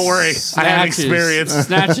good. Don't worry. I have Snatch is- experience.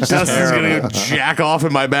 snatch is Dustin's terrible. gonna go jack off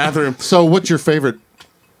in my bathroom. So, what's your favorite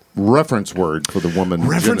reference word for the woman.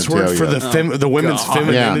 Reference word for the women's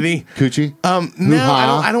femininity. Yeah. Coochie. No,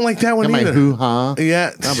 I don't like that one either. Hoo-ha.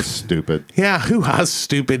 Yeah, That was stupid. yeah. Hoo-ha's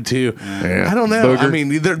stupid too. Yeah. I don't know. Booger. I mean,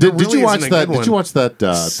 Did you watch that? Did you watch that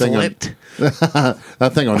thing? Slit?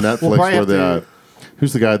 That thing on Netflix probably where have the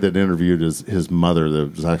who's the guy that interviewed his mother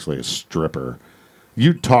that was actually a stripper.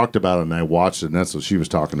 You talked about it and I watched it, and that's what she was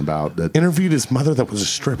talking about. That Interviewed his mother that was a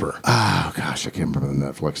stripper. oh gosh, I can't remember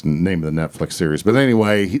the name of the Netflix series. But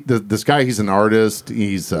anyway, this guy, he's an artist,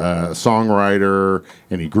 he's a songwriter,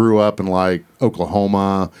 and he grew up in like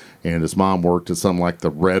Oklahoma, and his mom worked at something like the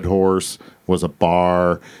Red Horse was a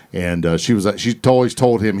bar, and she always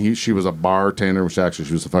told him she was a bartender, which actually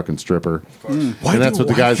she was a fucking stripper. Why And that's do- what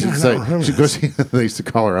the why guys can would I say. not remember She goes, they used to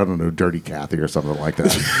call her, I don't know, Dirty Kathy or something like that.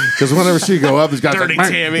 Because whenever she go up, this guy's Dirty like,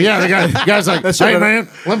 Tammy. yeah, the guy's like, hey man,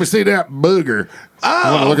 let me see that booger.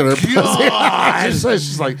 I want to look at her pussy.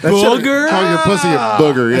 She's like, Booger? Call your pussy a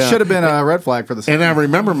booger. It Yeah. should have been a red flag for the. And I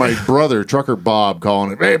remember my brother, Trucker Bob,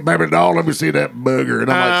 calling it, hey, baby doll, let me see that booger.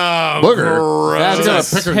 And I'm like, booger? gross. That's She's gonna a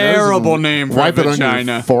pick her nose terrible and name for wipe a it on your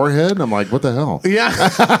vagina. forehead. I'm like, what the hell? Yeah,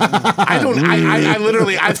 I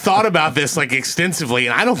literally, I've thought about this like extensively,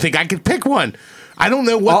 and I don't think I could pick one. I don't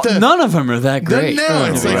know what Well, the. none of them are that great. No,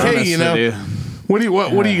 it's to be like, hey, honest you know, with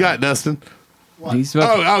what do you got, Dustin? He's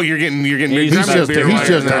Oh, you're getting. He's big time just- beer He's while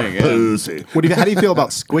just you're a there. pussy. How do you feel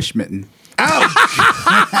about squish mitten?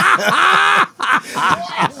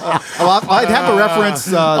 Well, I'd have to reference.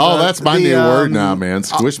 That's my new word now, man.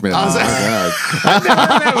 Squishman. Oh, my God. I've never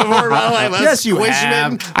heard that before in my life. Yes, you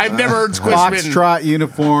Squishman. have. I've never heard squishman. Foxtrot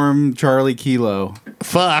uniform, Charlie Kilo.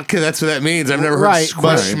 Fuck, that's what that means. I've never heard Right,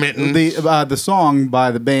 but squishmitten. the song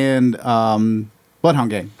by the band Bloodhound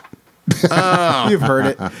Gang. You've heard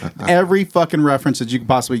it. Every fucking reference that you could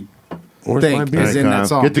possibly Where's my think beer? is in that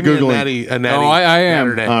song. Get to Give me Googling. a natty Oh, I am.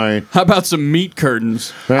 Saturday. All right. How about some meat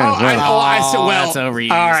curtains? I said, well, that's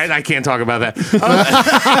overused. all right, I can't talk about that. Oh,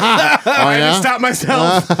 I yeah? just stopped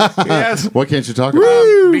myself. Yes. What can't you talk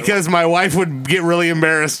about? Because my wife would get really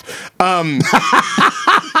embarrassed. Wow.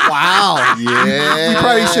 Yeah. You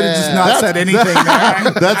probably should have just not said anything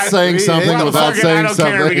there. That's saying something Well, without fuck it, saying I don't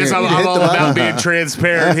something. care because I'm all about being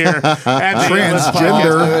transparent here. At the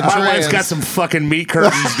Transgender. My wife's got some fucking meat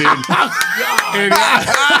curtains, dude.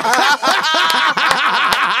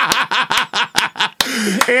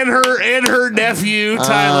 And, and her nephew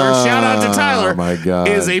Tyler. Shout out to Tyler. my God.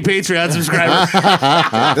 Is a Patreon subscriber.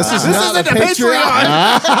 This isn't a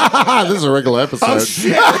Patreon. This is a regular episode. Oh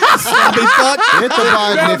shit! Sloppy fuck. Hit the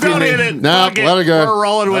button No, if you don't hit need. it. No, Fuck it. let it go. We're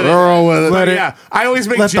rolling with it. We're rolling with it. But yeah, I always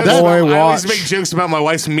make Let the jokes. boy I always watch. make jokes about my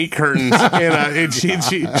wife's meat curtains, and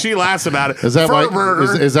she laughs about it. Is that why?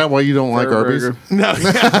 Furburger. Is that why you don't like Arby's? No,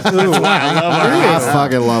 that's why I love Arby's. I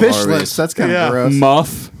fucking love Fish Arby's. lips. That's kind of Yeah. gross.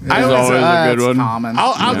 Muff I is always- always a That's good one. common.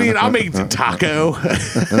 I'll make the taco.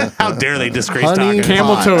 How dare they disgrace Honey tacos?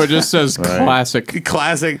 Camel Pot. toe, it just says classic.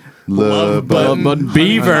 Classic Love button. But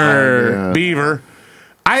beaver. Beaver.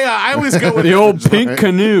 I always go with The old pink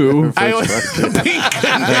canoe. I always, pink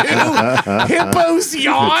canoe. Hippos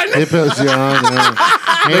yawn. Hippos yawn.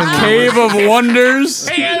 The Cave of Wonders.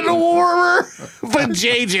 Hand warmer for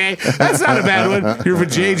JJ. That's not a bad one. You're for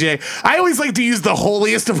JJ. I always like to use the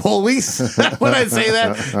holiest of holies when I say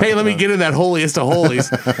that. Hey, let me get in that holiest of holies.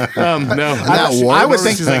 No. I would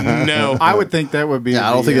think She's like, no. I would think that would be. Yeah,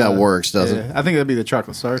 I don't think that works, does it? I think that'd be the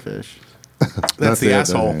chocolate starfish. That's the it,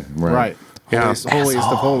 asshole. Right. Yeah. Holiest of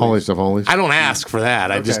holies. Holy stuff, holy. I don't ask for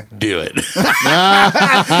that. I just do it. Oops,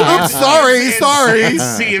 And sorry.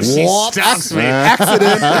 See if she Whoops. stops me.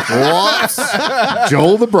 Accident.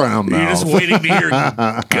 Joel the Brown You're just Mouth. waiting to hear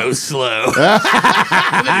go slow.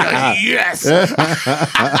 Yes.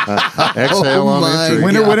 Exhale on my entry.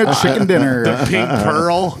 Winter chicken dinner. Pink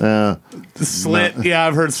pearl. Yeah. Slit. Yeah,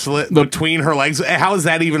 I've heard slit between her legs. How is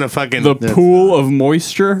that even a fucking. The pool of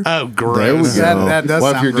moisture. Oh, There we gross. go. That does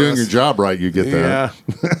well, if sound you're doing gross. your job right, you get that. Yeah.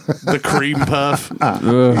 The cream puff.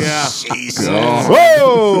 Yeah.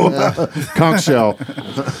 Whoa! Conch shell.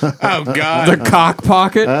 Oh, God. The cock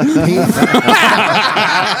pocket.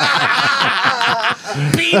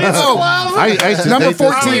 penis glove. I used to Number date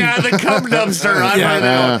this 14. Oh, yeah, the cum dumpster.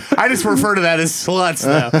 I just refer to that as sluts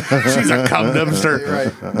now. She's a cum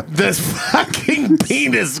dumpster. This fucking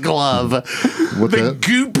penis glove. With The the-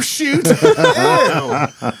 goop shoot.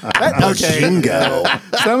 Okay. Bingo.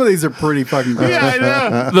 Some of these are pretty fucking gross. Yeah, I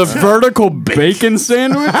know. The vertical bacon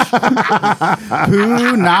sandwich.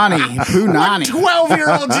 Punani.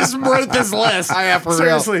 12-year-old just wrote this list. I have for real.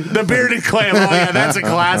 Seriously, the bearded clam. Oh yeah, that's a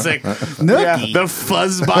classic. Nookie. The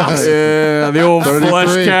fuzz box. Yeah, the old 33.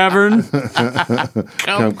 flesh cavern. Cum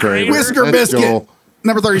Come crazy. crater. Whisker That's biscuit. Joel.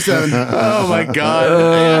 Number 37. Oh my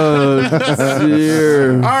god.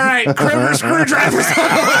 Dear. All right, Kramer screwdrivers on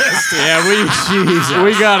the list. Yeah,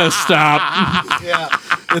 we gotta stop. Yeah.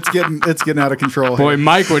 It's getting out of control. Boy, here.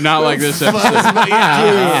 Mike would not like this episode.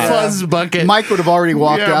 Fuzz bucket. Mike would have already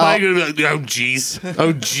walked Yeah, out. Mike would be like, oh jeez.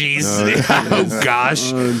 Oh jeez. Oh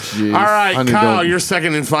gosh. Oh, jeez. All right, Honey, Kyle, don't- you're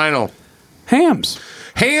second and final. Hams.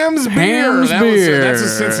 Ham's beer. Hams beer. That's a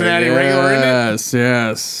Cincinnati regular, isn't it? Yes,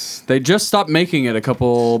 yes. They just stopped making it a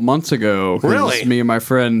couple months ago. 'Cause Really? Me and my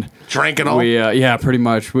friend. Drank it all. We yeah, pretty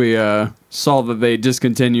much. We saw that they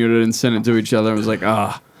discontinued it and sent it to each other. It was like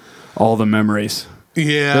all the memories.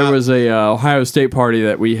 Yeah. There was a Ohio State party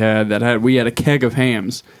that we had we had a keg of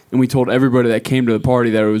hams, and we told everybody that came to the party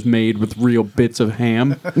that it was made with real bits of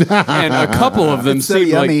ham, and a couple of them It's so seemed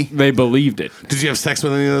yummy. like they believed it. Did you have sex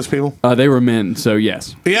with any of those people? They were men, so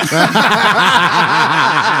yes. Yeah.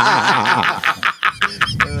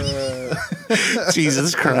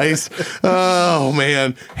 Jesus Christ. Oh,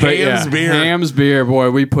 man. But Ham's beer. Ham's beer, boy.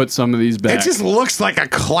 We put some of these back. It just looks like a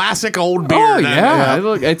classic old beer. oh doesn't yeah,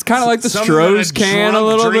 it? it's kind of like the Some Stroh's kind of can a drunk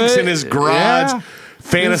little drinks bit. in his garage. Yeah.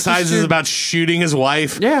 Fantasizes your- about shooting his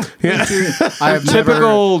wife. Yeah. Yeah. I have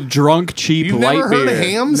Typical drunk, cheap You've light never beer. heard of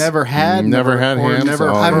Hams? never had. Never had or Hams? Never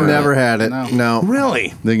Oh, heard I've of never it. had it. No.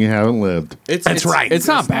 Really? Then you haven't lived. That's right. It's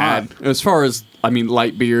not bad as far as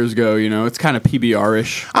light beers go. You know, it's kind of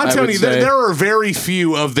PBR-ish. I'm I telling would you, say. there are very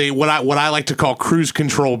few of the what I like to call cruise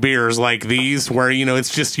control beers like these, where it's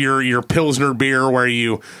just your Pilsner beer where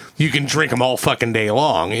you can drink them all fucking day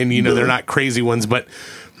long, and they're not crazy ones, but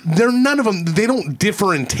they're none of them. They don't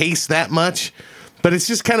differ in taste that much. But it's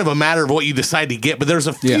just kind of a matter of what you decide to get. But there's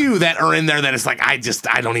a few that are in there that it's like I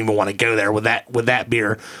don't even want to go there with that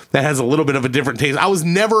beer that has a little bit of a different taste. I was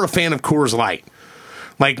never a fan of Coors Light.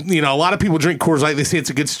 Like a lot of people drink Coors Light. They say it's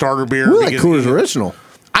a good starter beer. We like because, Coors Original.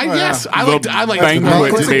 I like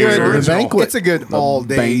Banquet Coors beer. Original. The Banquet. It's a good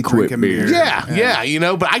all-day Banquet drinking beer. beer.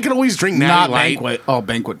 Yeah, but I can always drink Natty Not Light. Banquet. Oh,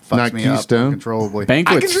 Banquet fucks Not me Keystone? up uncontrollably. I can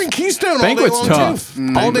Banquet's drink Keystone all day Banquet's long tough. too. All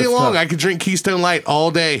day Banquet's long, tough. I could drink Keystone Light all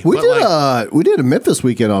day. We But, did a Memphis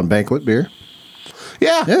weekend on Banquet beer.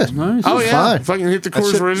 yeah. Yeah, Nice. Oh It's yeah, fine. fucking hit the That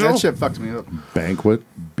Coors Original. That shit fucks me up. Banquet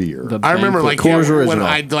beer. I remember Banquet. like Coors when Original.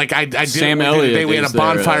 I did Sam it one Elliott day. We had a is there,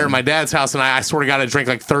 bonfire at my dad's house, and I swear to God, I drank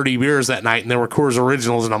like 30 beers that night, and there were Coors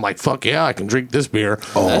Originals, and I'm like, fuck yeah, I can drink this beer.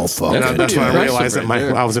 Oh, fuck. And that's when I impressive realized that right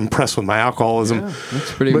there. I was impressed with my alcoholism.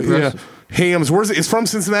 That's pretty But, impressive. Hams, where's it? It's from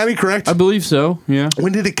Cincinnati, correct? I believe so. Yeah.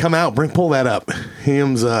 When did it come out? Pull that up.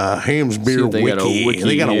 Hams beer See if they wiki. got a wiki.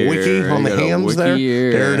 They got a wiki here. on They the got a Hams wiki there.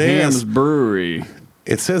 here. There it Hams is. Brewery.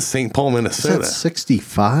 It says St. Paul, Is Minnesota. that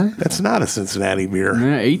 65? That's not a Cincinnati beer.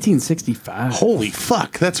 Yeah, 1865. Holy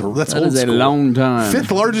fuck! That's old That is a school. long time.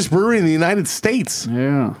 Fifth largest brewery in the United States.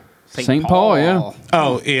 Yeah. St. Paul, yeah.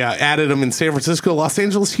 Oh yeah, added them in San Francisco, Los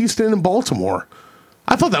Angeles, Houston, and Baltimore.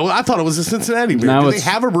 I thought it was a Cincinnati beer. Now Do they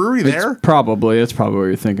it's- have a brewery there? That's probably what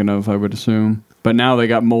you're thinking of, I would assume. But now they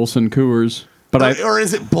got Molson Coors. But Or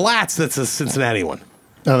is it Blatz that's a Cincinnati one?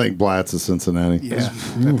 I think Blatt's is Cincinnati. Yeah, I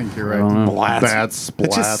think you're right. Blatz. Bats, It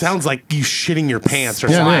just Blatz. sounds like you shitting your pants or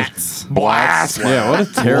Yeah, something. Blatz. yeah, what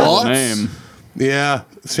a terrible What? name. Yeah,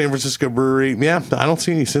 San Francisco brewery. Yeah, I don't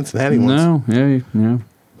see any Cincinnati ones. No, yeah.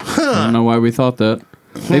 I don't know why we thought that.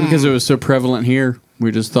 Maybe because it was so prevalent here.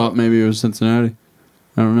 We just thought maybe it was Cincinnati.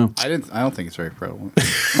 I don't know. I don't think it's very prevalent.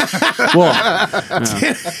 Well,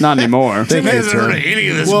 yeah, not anymore. Tim hasn't heard of any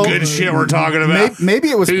of this Well, good shit we're talking about. Maybe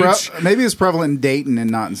it was Hooch. maybe it was prevalent in Dayton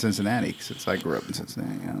and not in Cincinnati since I grew up in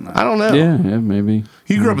Cincinnati. I don't know. I don't know. Yeah, maybe.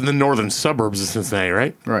 You grew up in the northern suburbs of Cincinnati,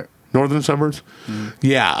 right? Right. Northern suburbs?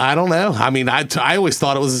 Yeah, I don't know. I mean, I always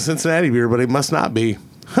thought it was a Cincinnati beer, but it must not be.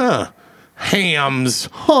 Huh. Hams.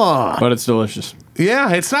 But it's delicious.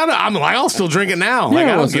 Yeah, it's not. I'm like, I'll still drink it now. Like,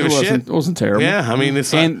 I don't give a shit. It wasn't terrible. Yeah, I mean,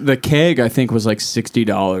 it's And the keg, I think, was like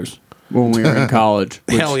 $60 when we were in college.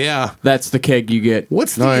 which- hell yeah. That's the keg you get.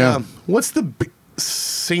 What's the yeah. what's the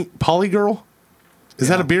St. Pauli Girl? Is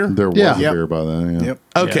that a beer? There was Yeah. a beer by then. Yeah. Yep.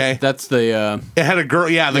 Okay. That's the It had a girl.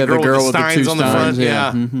 Yeah, the Yeah, the girl, girl with the steins two on the front. steins,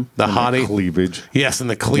 Yeah, yeah. the hottie. Cleavage. Yes, and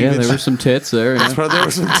the yeah. cleavage. There were some tits there. Yeah. But there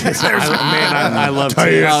were some tits. I love tits.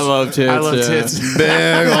 I love tits. I love yeah. tits.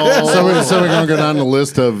 Big old. So we're going to go down the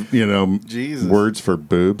list of, Jesus. words for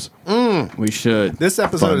boobs. We should. This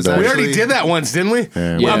episode is Fun actually We already did that once, didn't we?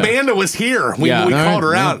 Yeah, Yeah. Amanda was here. We Yeah. called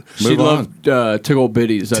her Yeah. out. She Move on. loved Tiggle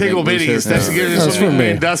Bitties. I think Tiggle was her bitties. That's favorite. good. That's for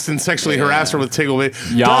me. Dustin sexually harassed her with tiggle bitties.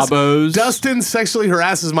 Yabos. Dustin sexually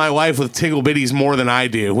harasses my wife with tiggle bitties more than I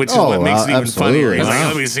do, which is Oh, what makes it even absolutely. funnier. He's like, Wow.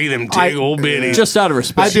 let me see them tiggle bitties. Just out of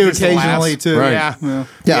respect. I do Just laughs. occasionally too. Right. Yeah.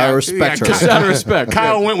 Yeah, I respect her. Just out of respect.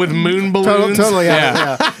 Kyle went with moon balloons. Totally.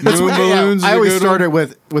 Yeah. That's Moon what- balloons is I a always good started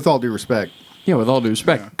with all due respect. Yeah, with all due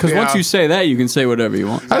respect. Because once you say that, you can say whatever you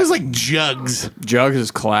want. I was like jugs. Jugs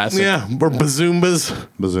is classic. Yeah, or bazoombas.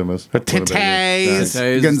 Bazumas. Or titties.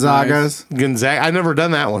 Today's Gonzaga's. Gonzaga. I've never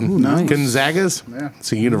done that one. nice. Gonzaga's? Yeah.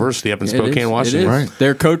 It's a university up in It Spokane, is. Washington. It is. Right.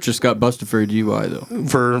 Their coach just got busted for a DUI, though.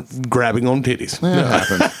 For grabbing on titties. That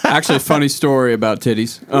happened. Actually, funny story about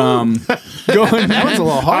titties. Going That was a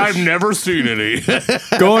little harsh. I've never seen any.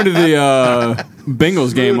 going to the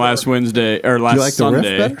Bengals game last Wednesday or last Do you like the riff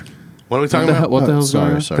Sunday. better? What are we talking about? What the hell's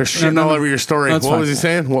going on? Sorry. They're shitting all over your story. That's What fine. was he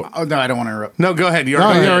saying? What? Oh, no, I don't want to interrupt. No, go ahead. You you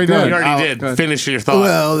already did. You already Go did. ahead. Finish your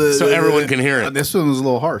thought. So everyone can hear it. This one was a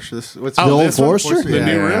little harsh. What's Oh, The old this one? Forester? The new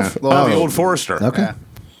Yeah. riff? Yeah. Oh, the old Forester. Okay. Yeah.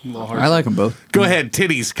 A little harsh. I like them both. Go ahead,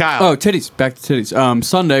 titties, Kyle. Oh, titties. Back to titties.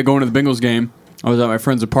 Sunday, going to the Bengals game, I was at my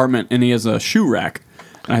friend's apartment, and he has a shoe rack.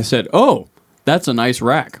 And I said, oh, that's a nice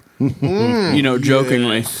rack.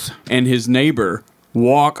 Jokingly. And his neighbor,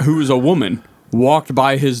 who was a woman, walked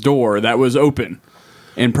by his door that was open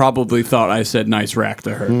and probably thought I said nice rack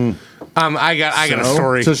to her. I got a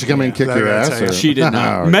story. So she come in and kick I your gotta ass? tell you. Or? She did not.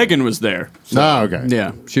 Oh, okay. Megan was there. Oh, okay.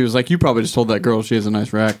 Yeah. She was like, you probably just told that girl she has a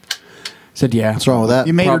nice rack. I said, yeah. What's wrong with that?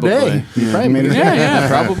 You made Probably. her day. You probably made her day. Yeah,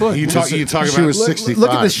 probably. You talk She about. was 65. Look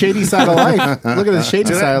at the shady side of life. Look at the shady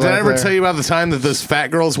Did side I, of did life. I ever there. tell you about the time that those fat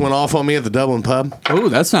girls went off on me at the Dublin pub? Oh,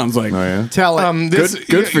 that sounds like... Oh, yeah? Tell it.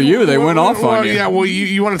 Good for you. They went off on you. Yeah, well,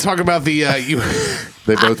 you want to talk about the...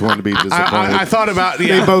 They both wanted to be disappointed. I thought about... They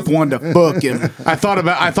Yeah, both wanted to book him. I thought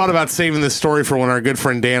about saving this story for when our good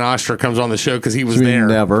friend Dan Oster comes on the show because he was We there.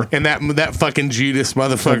 never. And that fucking Judas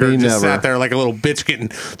motherfucker We just never. sat there like a little bitch getting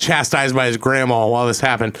chastised by his grandma while this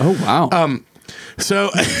happened. Oh, wow. So...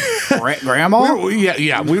 Grandma? we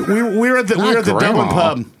were at the grandma. Dublin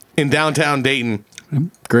pub in downtown Dayton.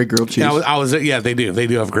 Great grilled cheese. Yeah, I was yeah, they do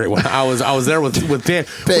have a great one. I was there with Dan.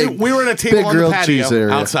 Big- we were at a table big on the grilled patio cheese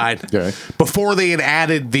area. outside Okay. before they had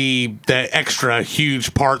added the extra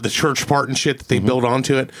huge part, the church part and shit that they built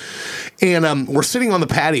onto it. And we're sitting on the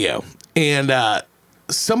patio, and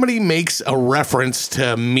somebody makes a reference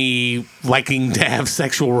to me liking to have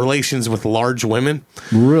sexual relations with large women.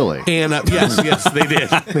 Really? And yes,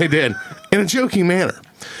 they did in a joking manner.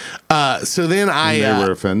 So then They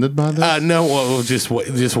were offended by this? no, well, just wait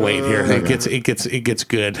here. It gets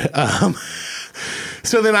good.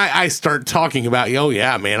 So then I start talking about, oh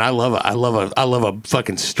yeah, man, I love a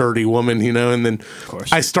fucking sturdy woman, and then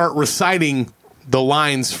I start reciting the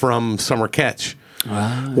lines from Summer Catch.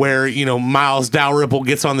 Where Miles Dalrymple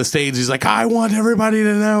gets on the stage, he's like, I want everybody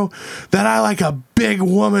to know that I like a big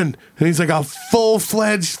woman, and he's like a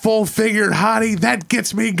full-fledged, full-figured hottie that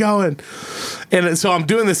gets me going. And so I'm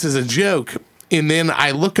doing this as a joke, and then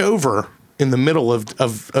I look over in the middle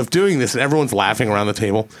of doing this, and everyone's laughing around the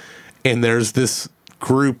table, and there's this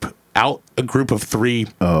a group of three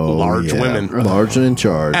large women. Large and in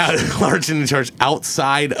charge. Large and in charge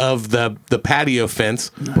outside of the patio fence,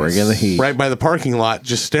 Bringing the heat. right by the parking lot,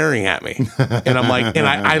 just staring at me. And I'm like, and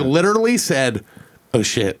I literally said, "Oh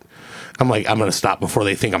shit." I'm like, I'm going to stop before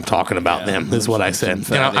they think I'm talking about them, is what I said.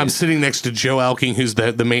 And I'm sitting next to Joe Elking, who's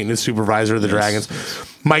the maintenance supervisor of the Dragons.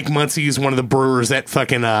 Mike Muncie is one of the brewers at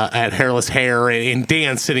fucking at Hairless Hair, and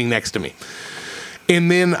Dan's sitting next to me. And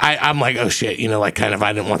then I'm like, oh shit, I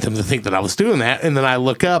didn't want them to think that I was doing that. And then I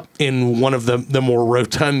look up, and one of the more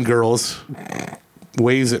rotund girls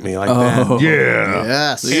waves at me like that. Yeah.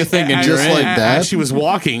 Yes. You're thinking And- just you're like in. that? As she was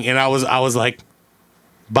walking, and I was like,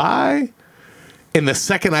 bye. And the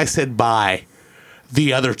second I said bye,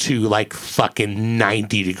 the other two fucking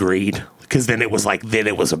 90 degreed. Because then it was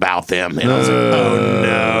about them. And I was like, oh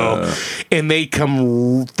no. And they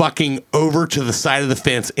come fucking over to the side of the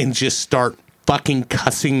fence and just start fucking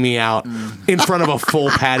cussing me out in front of a full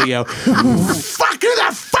patio. Fuck, who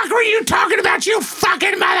the fuck were you talking about, you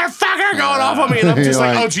fucking motherfucker? Going off on me. And I'm just You're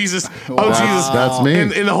like, like, oh Jesus. Oh Jesus. That's me.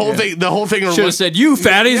 And the whole thing Should have said, you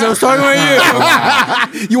fatties, I was talking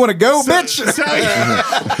about you. You want to go, bitch? So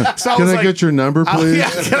I Can was I like, get your number, please? yeah,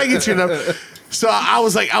 can I get your number? So I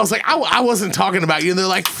was like, I wasn't talking about you. And they're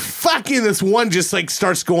like, fuck you. This one just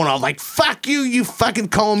starts going off like, fuck you. You fucking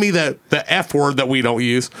calling me the F word that we don't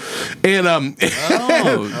use. And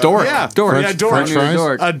Dork. yeah, Dork. yeah, dork. French fries?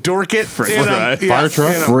 Dork. A dork it. French And, fry. Fire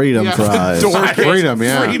truck? Freedom fries. Dork it. Freedom,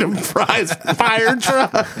 yeah. Freedom fries. Fire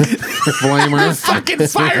truck. Flamer. Fucking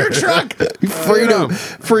fire truck.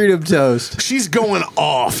 Freedom toast. She's going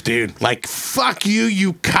off, dude. Like, fuck you,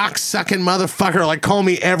 you cocksucking motherfucker. Like, call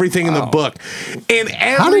me everything in the book. And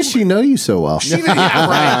How does she know you so well? She didn't, yeah,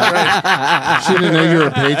 right. She didn't know you were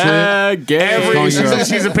a patriot. Gay.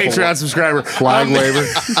 She's a Patreon subscriber. Flag waver.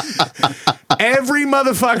 Every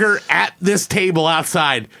motherfucker at this table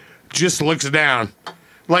outside just looks down.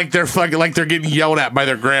 like they're getting yelled at by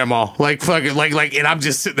their grandma, like fucking like, and I'm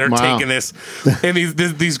just sitting there taking this, and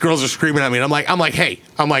these girls are screaming at me, and I'm like, hey,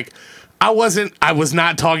 I was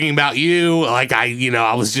not talking about you. Like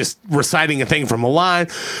I was just reciting a thing from a line.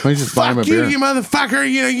 Why don't you just buy him a beer? You motherfucker.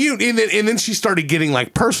 And then she started getting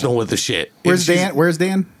like personal with the shit. Where's Dan? Where's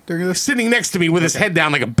Dan during this? Sitting next to me with his head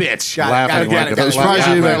down like a bitch. Laughing like I'm surprised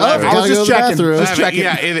you didn't. I was just checking. Just checking.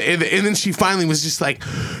 Yeah, and then she finally was just like,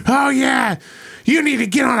 oh yeah, you need to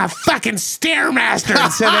get on a fucking Stairmaster,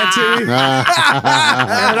 and said that to me.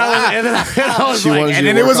 and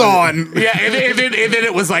then it was on. Yeah, and then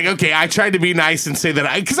it was like, okay, I tried to be nice and say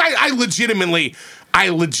that because I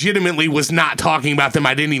legitimately was not talking about them.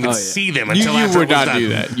 I didn't even see them until after would it was not done.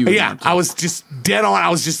 do that. I was just dead on. I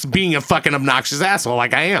was just being a fucking obnoxious asshole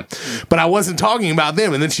like I am. But I wasn't talking about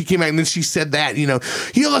them. And then she came out and then she said that, you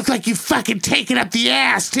look like you fucking taken up the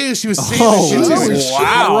ass too. She was saying this shit to me.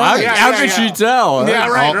 Wow. How could she tell? Yeah,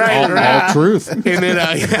 right. All truth. And then,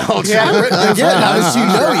 all truth. Again, how does she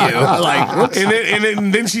know you? Like,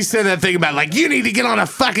 and then she said that thing about like you need to get on a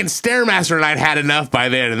fucking Stairmaster, and I'd had enough by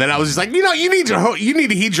then. And then I was just like, you need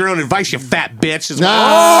to heed your own advice, you fat bitch.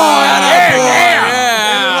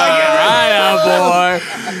 Boy.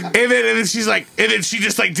 And then she's like, and then she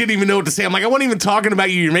just like didn't even know what to say. I'm like, I wasn't even talking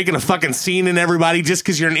about you. You're making a fucking scene in everybody just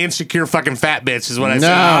because you're an insecure fucking fat bitch is what I said.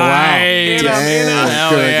 Wow. And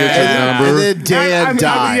then Dan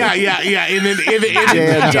died. Yeah. And then Dan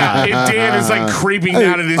Dan is like creeping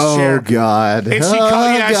down in his chair. Oh God. And she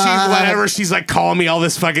whatever. She's like calling me all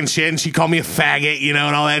this fucking shit, and she called me a faggot, and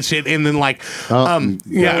all that shit. And then like,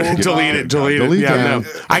 delete it. Yeah, no.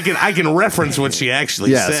 I can reference what she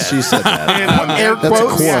actually said. Yes, she said that. And, Air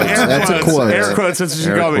quotes. That's a quote. Air quotes. That's what she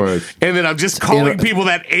called me. And then I'm just calling people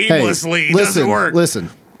that aimlessly doesn't work. Listen.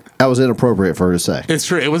 That was inappropriate for her to say. It's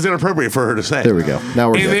true. It was inappropriate for her to say. There we go. Now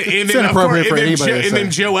we're good. It's inappropriate for anybody to say. And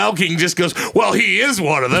then Joe Elking just goes, well, he is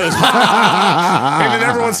one of those. And then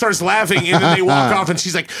everyone starts laughing, and then they walk off, and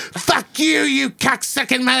she's like, fuck you, you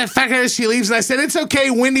cocksucking motherfucker. She leaves, and I said, it's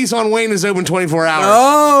okay. Wendy's on Wayne is open 24 hours.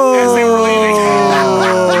 Oh. As they were leaving.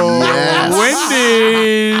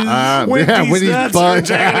 Wendy's. Wendy's nuts are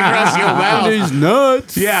dragging across your mouth. Wendy's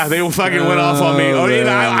nuts. Yeah, they fucking went off on me.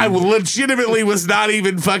 I legitimately was not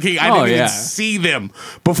even fucking. I didn't even see them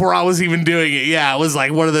before I was even doing it. Yeah, it was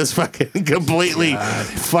like one of those fucking completely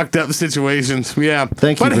fucked up situations. Yeah,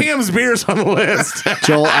 Thank you. But Ham's beer's on the list.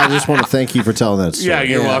 Joel, I just want to thank you for telling that story. Yeah,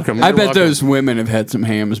 you're welcome. I bet those women have had some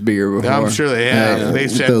Ham's beer before. I'm sure they have. Yeah, They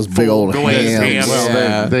said those big old glazed hams.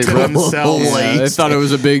 Well, They to rub themselves. Yeah, they thought it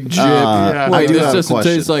was a big jib. I Wait, do this have a doesn't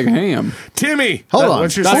question. taste like ham. Timmy, Hold on.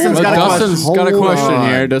 what's your Dustin's second? got a Dustin's got a Hold question on.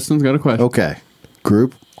 here. Dustin's got a question. Okay.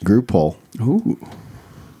 Group poll. Ooh.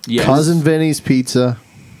 Yes. Cousin Vinny's Pizza,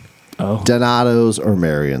 Donato's, or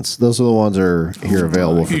Marion's. Those are the ones that are here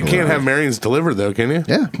available for You can't have Marion's delivered though, can you?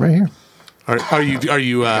 Yeah, right here. Are you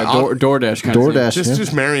DoorDash kind of DoorDash. thing.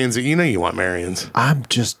 just Marion's? You want Marion's.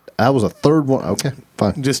 That was a third one. Okay,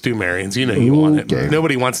 fine. Just do Marion's. You want it. Okay.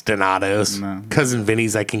 Nobody wants Donato's. No. Cousin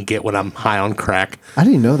Vinny's I can get when I'm high on crack. I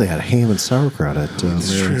didn't know they had ham and sauerkraut at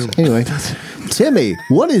Marion's. Anyway, Timmy,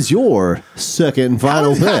 what is your second and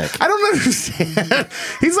final pick? I don't understand.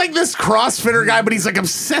 He's like this CrossFitter guy, but he's like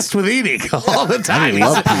obsessed with eating all the time. I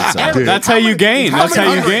love pizza. Dude, That's how you gain. That's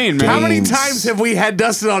how you gain, man. How many times have we had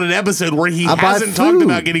Dustin on an episode where he I buy hasn't talked food.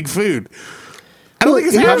 about getting food? I don't think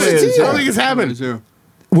it's Here's happened. the I deal. don't think it's happened.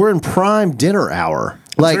 We're in prime dinner hour.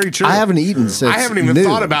 very Like, true. I haven't eaten since I haven't even noon.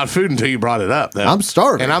 thought about food until you brought it up. Though. I'm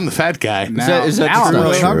starving. and I'm the fat guy. Is that now I'm true?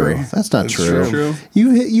 really True. hungry. That's not true. true.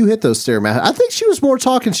 You hit those Stairmaster. I think she was more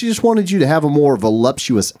talking. She just wanted you to have a more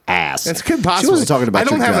voluptuous ass. It's good possible. She wasn't talking about I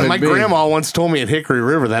don't your have gut. it. My grandma once told me at Hickory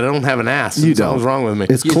River that I don't have an ass. You don't. What's wrong with me?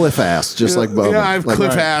 It's cliff ass, just like Bowman. Yeah, I have Like-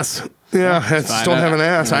 cliff ass. Yeah, I just don't have an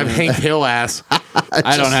ass. I have Hank Hill ass.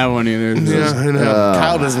 I don't have one either. Yeah, I know.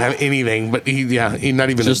 Kyle doesn't have anything, but he's not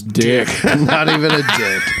even Just a dick. Not even a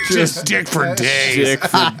dick. Just dick for days. Dick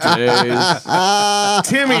for days.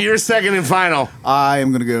 Timmy, you're second and final. I am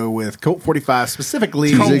going to go with Colt 45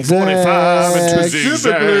 specifically. Colt Zigzags. 45 and 2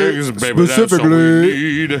 zigzags, baby. That's all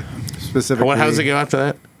we need. Specifically. How does it go after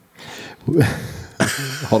that?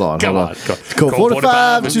 Hold on. Come hold on. Go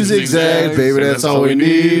 45 to zigzags, baby, that's all we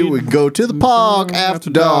need. We can go to the park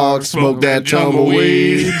after dark, smoke that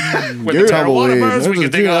tumbleweed. With Yeah, the marijuana tumbleweed. burns, we can Those are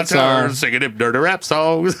take our good songs. turns singing them dirty rap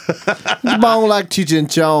songs. Bone like Cheech and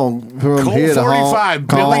Chong from Colt here to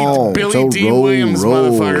 45, Hong Billy Kong. Dean Williams,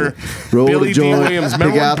 motherfucker. Roll Billy the Dean joint, Williams. pick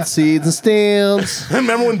Remember out the seeds and stems.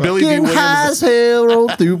 Remember when Billy D. Getting high Williams? as hell, roll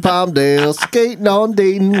through Palmdale, skating on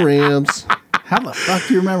Dayton rims. How the fuck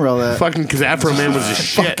do you remember all that? Fucking because Afro Man was a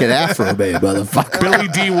shit. Fucking Afro Man, motherfucker. Billy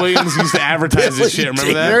D. Williams used to advertise this shit.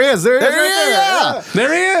 Remember that? There he is. There he is. There he is. Yeah.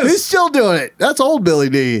 There he is. He's still doing it. That's old Billy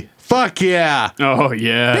D. Fuck yeah. Oh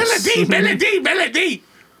yeah. Billy D. Billy D. Billy D.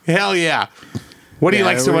 Hell yeah. What do you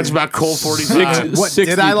like so much about Colt 45? What 60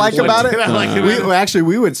 did I like What about did it? I like about it?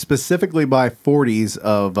 We would specifically buy 40s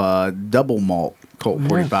of double malt Colt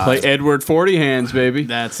 45. Play Edward 40 hands, baby.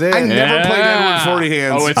 That's it. I never played Yeah. Edward 40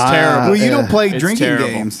 hands. Oh, it's terrible. well, you don't play It's drinking terrible.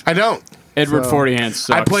 games. I don't. Edward 40 hands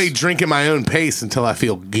sucks. I play drink at my own pace until I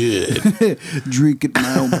feel good. Drink at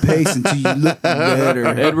my own pace until you look better.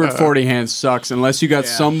 Edward 40 hands sucks unless you got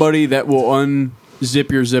somebody that will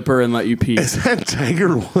unzip your zipper and let you pee. Is that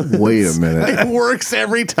Tiger Woods? Wait a minute. It works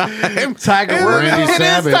every time. Tiger It Woods. is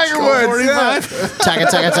Savage. Tiger Woods, Woods. yeah. 45.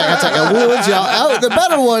 Taka Woods, y'all. Oh, the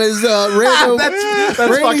better one is Randy That's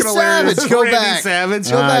Randy fucking hilarious. Savage. Go Randy back. Savage.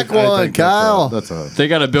 Go back one, think Kyle. That's a They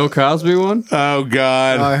got a Bill Cosby one? Oh,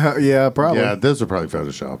 God. Yeah, probably. yeah, those are probably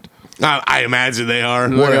photoshopped. I imagine they are.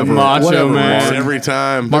 Whatever. Macho Whatever, man. Works every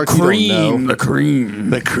time. Mark, you don't Cream. know. The cream.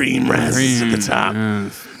 The cream rises at the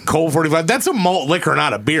top. Colt 45. That's a malt liquor,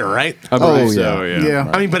 not a beer, right? I believe Oh, so, yeah. yeah.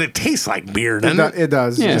 Yeah. I mean, but it tastes like beer, doesn't it? It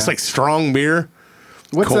does. Yeah. Just like strong beer.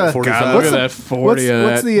 What's Colt 45. God, look What's at the- that 40 of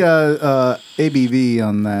What's that. the ABV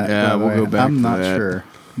on that? Yeah, by the we'll way? go back I'm to not that. sure,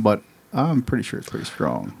 but I'm pretty sure it's pretty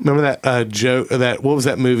strong. Remember that joke? That what was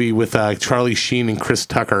that movie with Charlie Sheen and Chris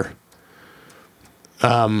Tucker?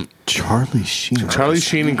 Charlie Sheen. Charlie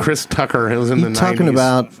Sheen and Chris Tucker. It was in the You 90s. talking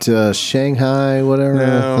about Shanghai, whatever?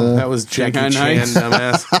 No, that was Jackie Shanghai Chan,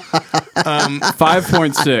 Nights? dumbass.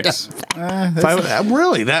 5.6.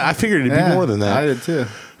 Really? That I figured it'd be more than I that. did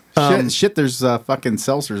too. Shit, there's fucking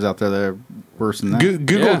seltzers out there that are worse than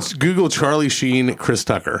that. Google Charlie Sheen, Chris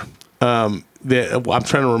Tucker. I'm trying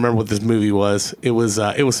to remember what this movie was. It was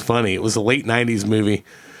funny. It was a late '90s movie.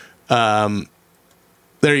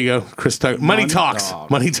 There you go, Chris Tucker. Money Talks.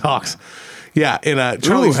 Money Talks. Yeah, and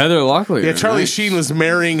Charlie. Ooh, Heather Locklear. Yeah, Charlie Nice. Sheen was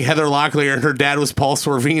marrying Heather Locklear, and her dad was Paul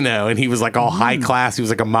Sorvino, and he was like all high class. He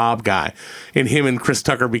was like a mob guy, and him and Chris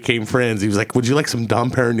Tucker became friends. He was like, "Would you like some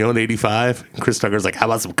Dom Perignon 85?" And Chris Tucker's like, "How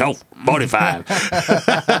about some Colt 45?"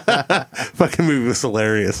 Fucking movie was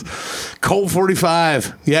hilarious. Colt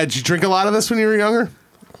 45. Yeah, did you drink a lot of this when you were younger?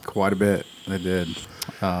 Quite a bit. I did.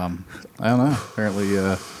 I don't know.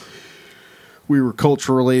 Apparently, we were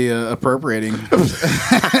culturally appropriating at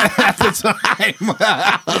the time.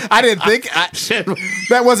 I didn't think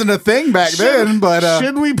that wasn't a thing back then. But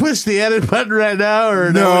should we push the edit button right now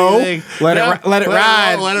or No. What do you think? Let it ride. Let it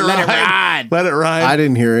ride. Let it ride. I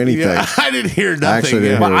didn't hear anything. Yeah, I didn't hear nothing. Actually,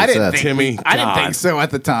 didn't yeah. hear I what it didn't said. think. Timmy, I didn't God. think so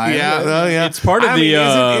at the time. Yeah, well, yeah. It's part of I the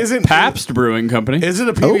mean, isn't Pabst Brewing Company. Is it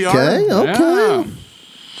a PBR? Okay, okay. Yeah.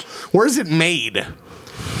 Where is it made?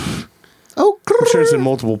 Oh, I'm sure it's in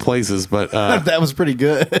multiple places, but That was pretty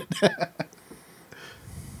good.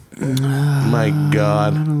 my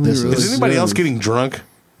God, this is anybody else getting drunk?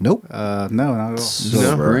 Nope. No, not at all.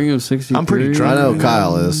 Spring of 63. I'm pretty I drunk. know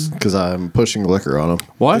Kyle is because I'm pushing liquor on him.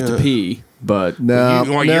 Well, I have to pee, but No,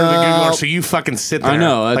 You're the Googler, so you fucking sit there. I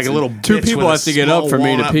know, like that's- a little two bitch people with a have to get up small for me to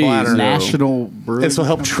walnut pee, bladder. so- National Brewing. This will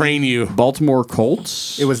help train you. Baltimore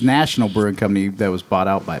Colts. It was National Brewing Company that was bought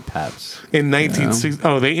out by Pabst. In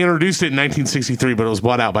 1960, they introduced it in 1963, but it was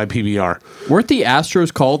bought out by PBR. Weren't the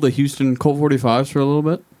Astros called the Houston Colt 45s for a little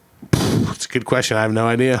bit? It's a good question. I have no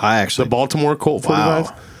idea. I actually- the Baltimore Colt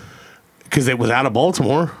 45, because it was out of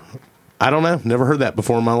Baltimore. I don't know. Never heard that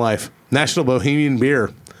before in my life. National Bohemian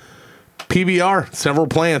Beer, PBR, several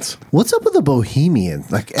plants. What's up with the Bohemian?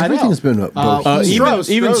 Like everything's been Bohemian.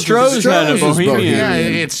 Even Stroh's had a Stroh's is Bohemian. Yeah,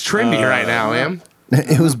 it's trendy right now, man.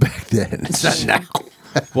 It was back then. It's not now.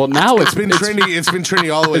 Well, now It's been trendy. It's been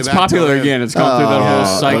trendy all the way it's back. popular to again. It's gone through that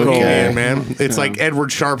whole cycle. Bohemian, man. It's like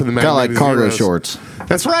Edward Sharp in the Kind of like Magnificent cargo Heroes. shorts.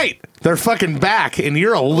 That's right. They're fucking back, and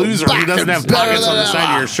you're a loser who doesn't have pockets on the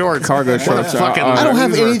side of your shorts. Cargo What a shorts are- fucking are- I don't have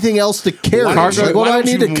loser. anything else to carry. Why don't you- Like, what do why I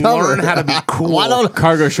don't need you to cover? learn how to be cool? Why don't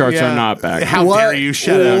Cargo shorts Yeah. are not back. How What? dare you?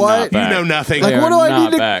 Shut up. What? You know nothing. Like, They what do are I not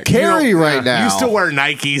need to back. carry right now? You still wear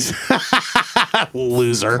Nikes.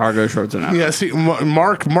 Loser. Cargo shorts are not Yeah, back. see,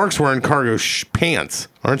 Mark's wearing cargo pants,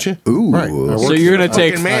 aren't you? Ooh. Right. So you're gonna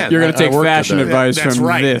take man. you're gonna take I work fashion today. advice That's from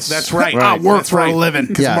right. this. That's right. Right. I work That's for right. a living.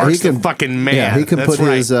 Because Yeah, Mark's he can- the fucking man. Yeah, he can That's put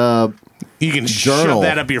right. his You can journal shove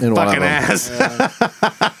that up your in one of fucking them.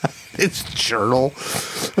 ass. It's journal.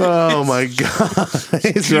 Oh my god!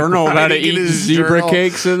 His journal about to writing eat in his zebra journal.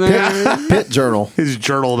 cakes in there. pit journal. His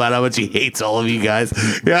journal about how much he hates all of you guys.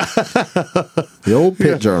 Yeah. The old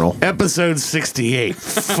pit journal. Episode 68.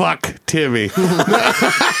 Fuck Timmy.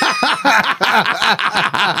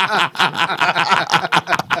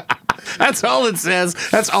 That's all it says.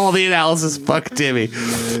 That's all the analysis. Fuck Timmy.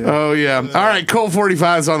 Oh, yeah. All right, Colt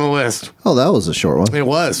 45 is on the list. Oh, that was a short one. It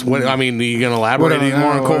was. What, I mean, are you going to elaborate What do I any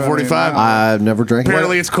more on know? Colt What do I 45? know? I've never drank it.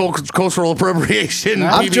 Apparently, it's cultural appropriation.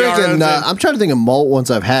 I'm PBR drinking. owns it. I'm trying to think of malt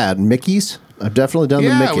ones I've had. Mickey's. I've definitely done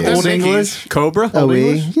Yeah, the with Mickey's. Old English. Cobra? Oh,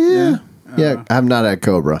 yeah. I have not had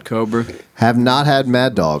Cobra. Cobra. Have not had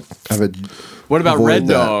Mad Dog. I've had What about Avoid Red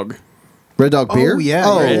that. Dog? Red Dog beer. yeah.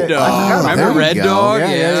 Oh, Red Dog. there Remember you Red go. Dog?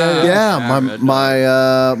 Yeah,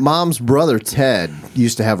 my mom's brother Ted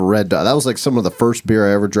used to have a Red Dog. That was like some of the first beer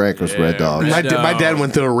I ever drank was Red Dog. Red My Dog. dad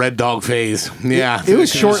went through a Red Dog phase. Yeah. It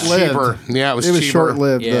was It short-lived. cheaper. Yeah, it was It was cheaper.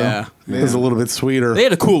 short-lived, Yeah. though. It was a little bit sweeter. They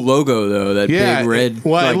had a cool logo, though. That Yeah, big red.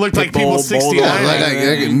 well, it looked like Pitbull People's 69.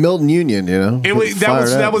 Bulldog. Like Milton Union, you know.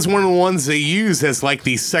 That was one of the ones they used as like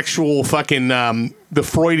the sexual fucking the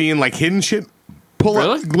Freudian like hidden shit. Pull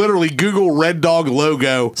Really? up, literally Google Red Dog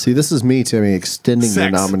logo. See, this is me, Timmy, extending your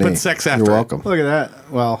Sex. nominee. Put sex after You're it. welcome. Look at that.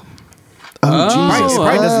 Well, Oh, Jesus. it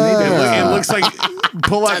probably doesn't need It, it. looks like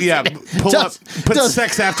pull up, yeah, pull up, put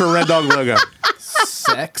sex after Red Dog logo.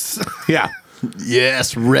 Sex. Yeah,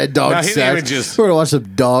 Yes, Red Dog Now hit sex. images. We're going to watch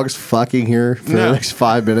some dogs fucking here for No. the next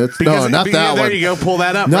 5 minutes. because, no, not because that there one. you go. Pull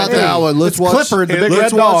that up. Not right there. that one. Let's watch Clifford, the big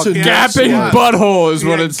let's red watch dog. some- Gaping Yeah. butthole is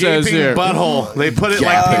what Yeah, it says gaping here. butthole. They put it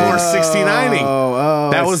like people are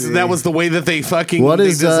 69ing. That was the way that they fucking What they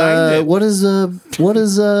is designed it. what is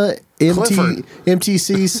Clifford.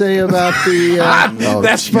 MTC say about the? Oh,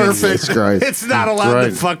 That's Jesus perfect. Christ. It's not allowed right.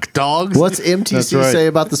 to fuck dogs. What's MTC That's right. say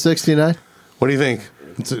about the 69? What do you think?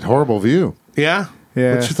 It's a horrible view. Yeah,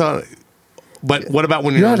 Yeah. What you thought? But what about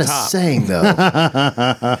when You're you're not on a top? saying though.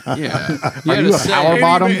 Yeah. Are you a power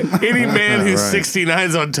bottom? Any man who's Right.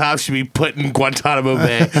 69's on top should be put in Guantanamo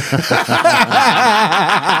Bay.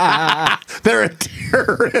 They're a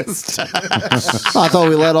terrorist. I thought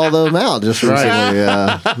we let all them out just recently.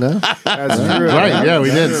 No? That's true. Right, yeah, we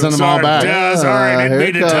did send them all Sorry, back. yeah, sorry, I didn't here mean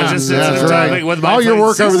it to touch a comes. sensitive That's right. topic with my All your friend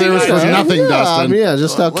work over there was for 69. nothing, yeah, Dustin.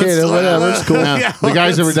 just okay. let's- Whatever, it's cool. Yeah. Yeah, The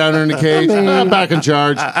guys that were down there in the cage, back in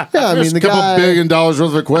charge. Yeah, I Here's mean, the a couple guy. $1 billion worth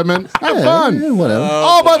of equipment. Have Yeah, fun. whatever.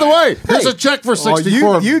 Oh, by the way, here's a check for Oh,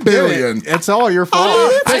 $64 you did billion. it. It's all your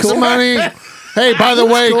fault. Take some money. Hey, by the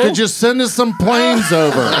way, could you send us some planes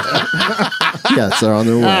over? Yes, they're on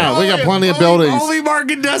their way. Ah, we got plenty of buildings. Only Mark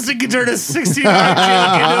and Dustin can turn a 69 joke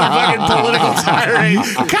into a fucking political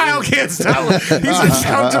tirade. Kyle can't stop. He's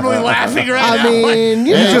comfortably laughing right now. I mean,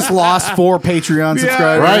 You yeah. just lost 4 Patreon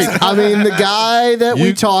subscribers. Right. I mean, the guy that we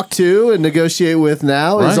You- talk to and negotiate with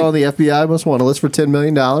now is Right. on the FBI most wanted list for $10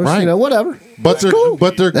 million. Right. You know, whatever. But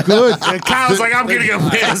they're good. And Kyle's like, I'm gonna go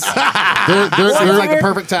piss. Seems like the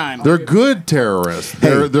perfect time. They're good terrorists.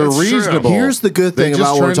 They're That's true. reasonable. Here's the good They thing just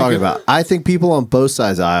about what we're trying to talking get- about. I think people on both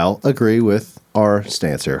sides of the aisle agree with our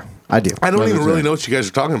stance here. I do. I don't even really know what you guys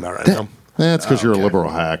are talking about right now. That's because you're a liberal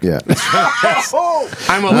hack. Yeah.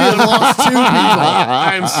 I'm a liberal.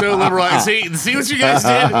 I'm so liberal. See what you guys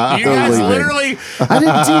did? You guys leaving. literally. I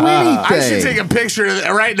didn't do anything. I should take a picture of it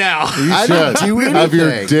right now. I didn't do anything. Of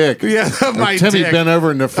your dick. Yeah, of my Timmy dick. bent over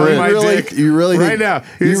in the fridge. My really- dick. you really right think- now.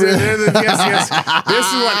 you really- Yes. This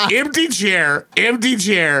is what empty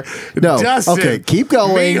chair. No. Dustin, Okay, keep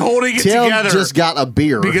going. Me holding it Tim together just got a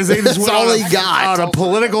beer. because they just That's went all on he a, got. on a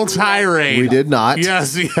political tirade. We did not.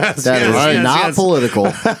 Yes. That is yes, not yes. political.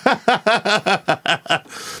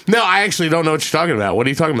 No, I actually don't know what you're talking about. What are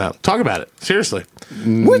you talking about? Talk about it. Seriously.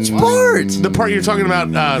 Which part? The part you're talking about.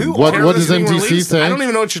 What terrorists does being MTC released? say? I don't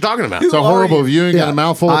even know what you're talking about. It's a horrible view. You got a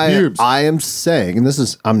mouthful of pubes. I am saying, and this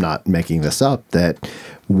is, I'm not making this up, that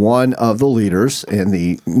one of the leaders in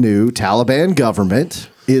the new Taliban government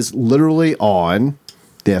is literally on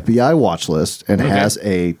the FBI watch list and has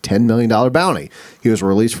a $10 million bounty. He was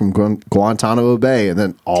released from Guantanamo Bay, and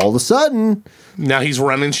then all of a sudden, Now he's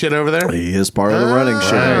running shit over there. he is part of the running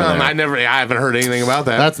shit. over there. I haven't heard anything about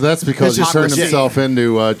that. That's because he It's turned hypocrisy. himself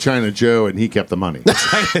into China Joe and he kept the money.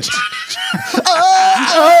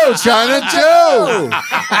 Oh, China Joe!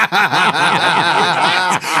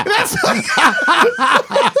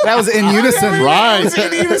 That was in unison. Right. I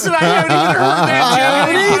haven't even heard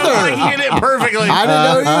that joke. Like, he hit it perfectly. I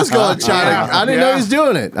didn't know he was going China. I didn't know Yeah. he was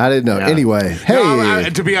doing it. I didn't know. Anyway, hey. No,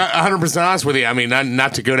 to be 100% honest with you, I mean,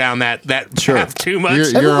 not to go down that path too much. You're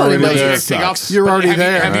Everybody already knows there. it sucks. You're already have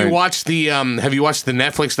there. You, have you Right. watched the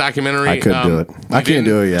Netflix documentary? I couldn't do it. I can't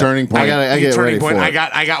do it yet. Turning Point. I get Turning ready Point. for I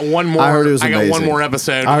it. got one more. I heard it was I got one amazing. more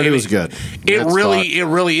episode. I heard it and was good. It That's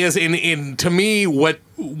really is. And to me,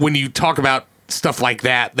 when you talk about stuff like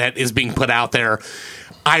that is being put out there,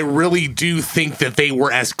 I really do think that they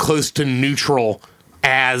were as close to neutral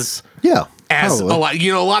as as Probably. a lot.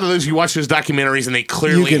 You know, a lot of those, you watch those documentaries and they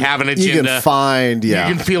clearly have an agenda. You can find, You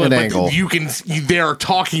can feel an it, angle. but they're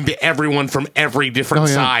talking to everyone from every different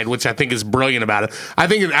side, which I think is brilliant about it.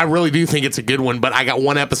 I really do think it's a good one, but I got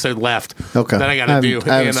one episode left Okay. that I got to do.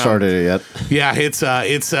 I haven't started it yet.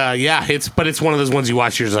 Yeah, it's one of those ones you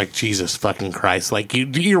watch, you're just like, Jesus fucking Christ. Like,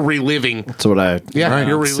 you're reliving. That's what I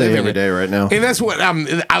You're say reliving every it. day right now. And that's what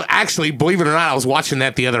I actually, believe it or not, I was watching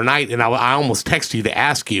that the other night, and I almost texted you to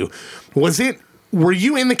ask you, were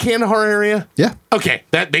you in the Kandahar area? Yeah. Okay,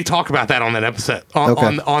 they talk about that on that episode on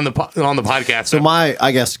the podcast. So my,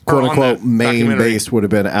 I guess, Or quote on unquote, the main documentary. base would have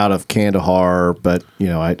been out of Kandahar, but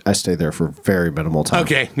I stayed there for very minimal time.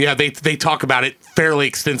 Okay, yeah, they talk about it fairly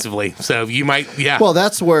extensively, so you might, Well,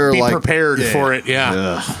 that's where be prepared for it,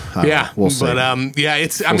 yeah. We'll see. But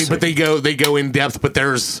it's, I mean, but they go in depth, but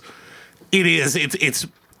it's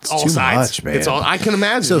all too sides. much, man. It's all I can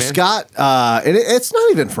imagine. So man. Scott, and it's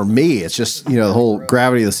not even for me. It's just the whole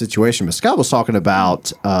gravity of the situation. But Scott was talking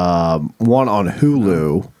about one on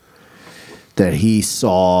Hulu that he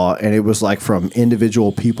saw, and it was like from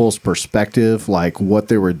individual people's perspective, like what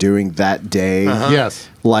they were doing that day. Yes.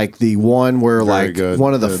 Like the one where Very good.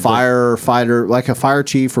 one of the The- firefighter, like a fire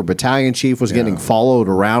chief or battalion chief, was getting followed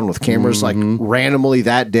around with cameras, like randomly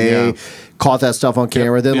that day. Yeah. Caught that stuff on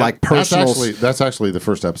camera. Then Yep. like personal. That's actually the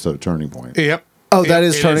first episode of Turning Point. Yep. Oh, that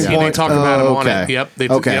is It Turning Point. They talk about it on it. Okay. Yep.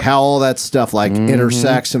 Okay, Yep. how all that stuff like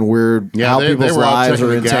intersects and weird, how they people's were out lives checking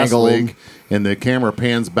are the gas entangled. leak, and the camera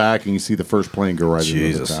pans back, and you see the first plane go right into the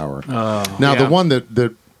Jesus. tower. Now, Yeah. the one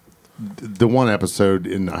the one episode,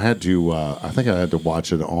 and I had to, I think I had to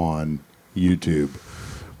watch it on YouTube,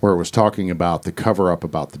 where it was talking about the cover up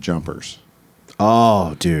about the jumpers.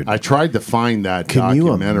 Oh, dude. I tried to find that Can you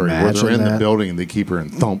documentary where imagine they're in the that? building and they keep her in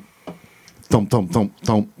thump, thump, thump, thump,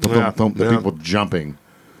 thump, thump, Yeah, thump, the yeah. people jumping.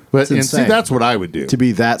 But and see, insane. that's what I would do. to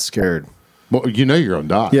be that scared. Well, you're going to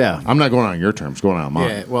die. Yeah. I'm not going on your terms, going on mine.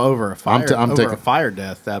 Yeah, well, over a fire, I'm over taking- a fire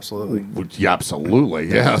death, absolutely. Yeah, absolutely,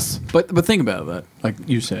 yes. But think about that. Like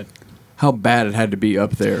you said, how bad it had to be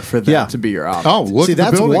up there for that Yeah. to be your option. Oh, look See, at the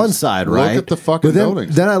that's buildings. one side, right? Look at the fucking But then,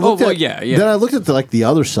 buildings. Then I looked well, at yeah. Then I looked at the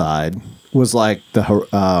other side was like the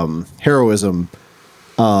heroism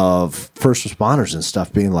of first responders and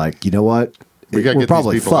stuff, being like, you know what, We gotta we're get these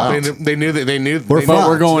probably people out. fucked. They knew that they knew We're they fucked. knew-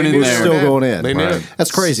 We're going they in knew there. they were Still going in. They knew Right. it.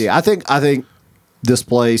 That's crazy. I think this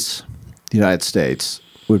place, the United States,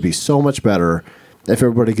 would be so much better if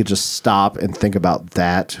everybody could just stop and think about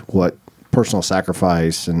that, what personal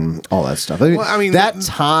sacrifice and all that stuff. Well, I mean, that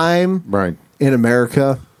time Right. in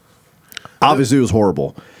America, obviously it was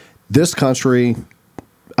horrible. This country,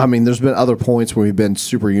 I mean, there's been other points where we've been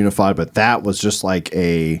super unified, but that was just like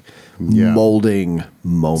a molding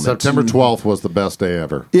moment. September 12th was the best day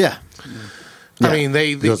ever. Yeah. I mean,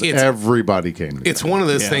 Because it's everybody came together. it's one of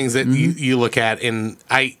those things that you look at, and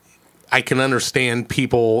I can understand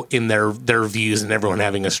people in their views and everyone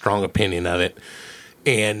having a strong opinion of it,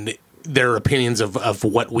 and their opinions of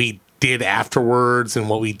what we did afterwards and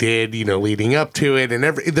what we did, leading up to it, and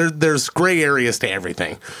there's gray areas to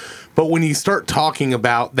everything. But when you start talking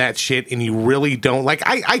about that shit and you really don't, like,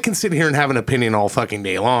 I can sit here and have an opinion all fucking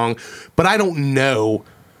day long, but I don't know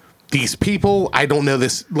these people. I don't know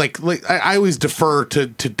this. Like I always defer to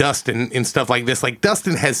Dustin and stuff like this. Like,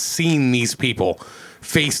 Dustin has seen these people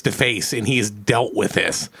face to face, and he has dealt with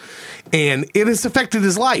this, and it has affected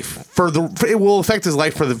his life it will affect his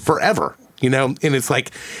life forever. And it's like,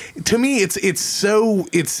 to me, it's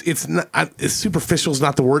not, superficial is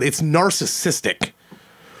not the word. It's narcissistic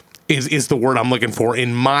is the word I'm looking for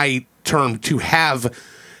in my term, to have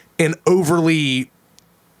an overly,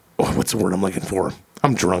 what's the word I'm looking for?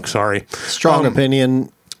 I'm drunk. Sorry. Strong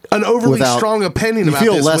opinion. An overly Without- strong opinion you about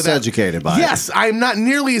feel this. less educated by it. Yes, I'm not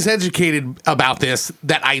nearly as educated about this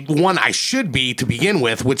that I should be to begin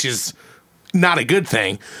with, which is not a good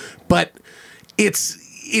thing. But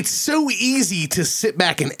it's so easy to sit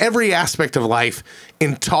back in every aspect of life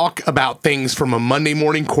and talk about things from a Monday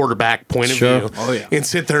morning quarterback point of view. Oh, yeah. And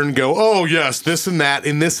sit there and go, oh, yes, this and that,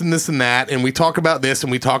 and this and this and that. And we talk about this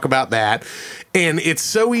and we talk about that. And it's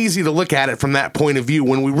so easy to look at it from that point of view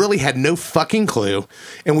when we really had no fucking clue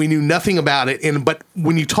and we knew nothing about it. But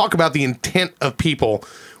when you talk about the intent of people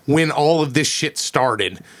when all of this shit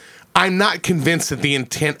started, I'm not convinced that the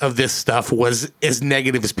intent of this stuff was as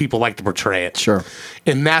negative as people like to portray it. Sure.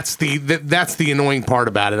 And that's the annoying part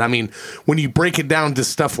about it. I mean, when you break it down to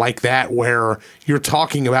stuff like that, where you're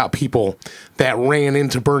talking about people that ran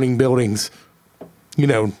into burning buildings,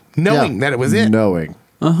 knowing that it was it. Knowing.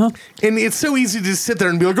 And it's so easy to sit there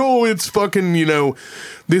and be like, oh, it's fucking,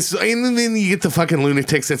 this. And then you get the fucking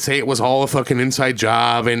lunatics that say it was all a fucking inside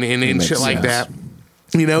job and shit like sense. that.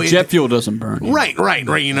 You know, Jet fuel doesn't burn. Right.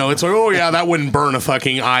 You know, it's like, oh yeah, that wouldn't burn a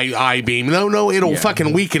fucking I beam. No, it'll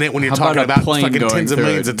fucking weaken it when you're talking about fucking tens of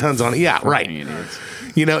millions of tons on it. Yeah, right.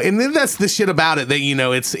 You know, and then that's the shit about it that, you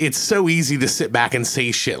know, it's so easy to sit back and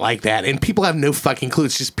say shit like that, and people have no fucking clue.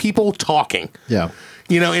 It's just people talking. Yeah.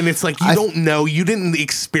 You know, and it's like, you don't know, you didn't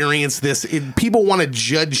experience this. People want to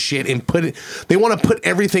judge shit and they want to put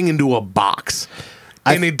everything into a box.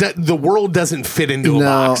 And the world doesn't fit into a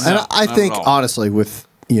box. And I think, honestly, with,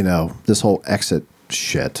 you know, this whole exit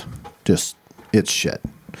shit, it's shit.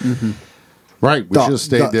 Mm-hmm. Right. We should have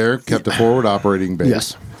stayed there, kept a forward operating base.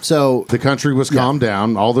 Yes. So the country was calmed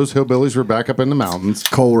down. All those hillbillies were back up in the mountains.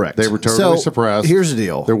 Correct. They were totally suppressed. Here's the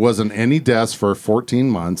deal. There wasn't any deaths for 14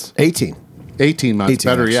 months. 18 months,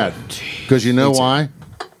 better months. yet. Because you know why?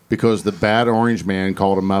 Because the bad orange man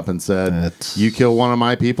called him up and said, you kill one of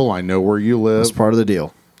my people, I know where you live. That's part of the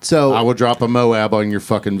deal. So I will drop a Moab on your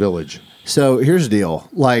fucking village. So here's the deal.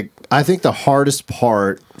 Like, I think the hardest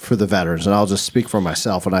part for the veterans, and I'll just speak for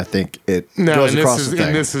myself, and I think it goes across the thing.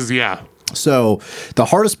 And this is, yeah. So the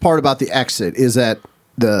hardest part about the exit is that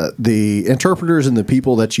the interpreters and the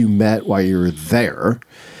people that you met while you were there,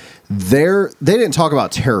 they didn't talk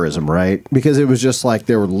about terrorism, right? Because it was just like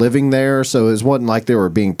they were living there, so it wasn't like they were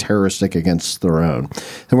being terroristic against their own.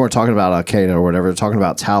 They weren't talking about Al-Qaeda or whatever. They're talking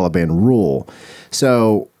about Taliban rule.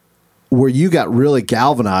 So where you got really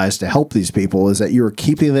galvanized to help these people is that you were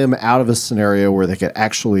keeping them out of a scenario where they could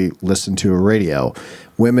actually listen to a radio.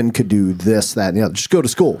 Women could do this, that, and the other. Just go to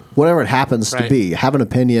school, whatever it happens to be, have an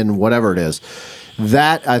opinion, whatever it is.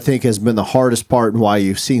 That, I think, has been the hardest part and why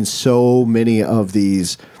you've seen so many of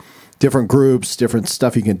these different groups, different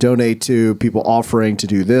stuff you can donate to, people offering to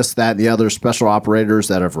do this, that, and the other, special operators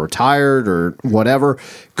that have retired or whatever,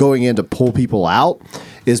 going in to pull people out,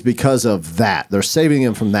 is because of that. They're saving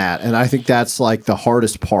them from that. And I think that's like the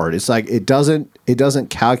hardest part. It's like it doesn't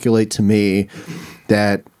calculate to me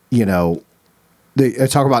that, you know, they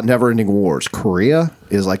talk about never-ending wars. Korea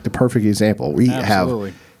is like the perfect example. We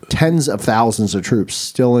have tens of thousands of troops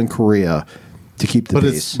still in Korea to keep the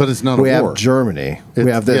peace. But it's not a war. We have Germany.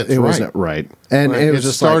 We have it wasn't right. And it was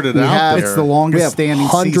just started like, out there. It's the longest standing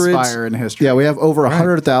ceasefire in history. Yeah, we have over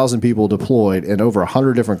 100,000 people deployed in over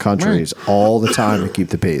 100 different countries all the time to keep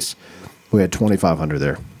the peace. We had 2,500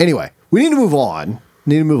 there. Anyway, we need to move on.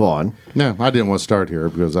 No, I didn't want to start here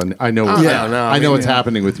because I know what's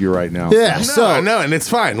happening with you right now. Yeah, No, and it's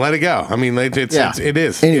fine. Let it go. I mean, it is.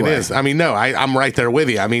 Anyway. It is. I mean, no, I'm right there with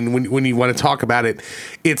you. I mean, when you want to talk about it,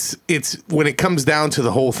 it's when it comes down to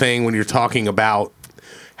the whole thing, when you're talking about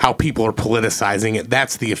how people are politicizing it,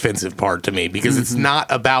 that's the offensive part to me, because it's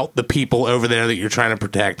not about the people over there that you're trying to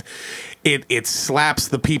protect. It slaps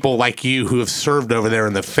the people like you who have served over there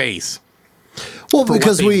in the face. Well,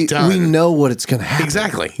 because we know what it's going to happen.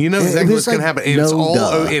 Exactly. You know exactly what's going to happen. And it's all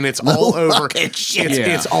over. It's all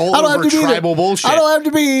over tribal bullshit. I don't have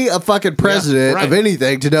to be a fucking president of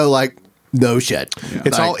anything to know, like, no shit. Yeah.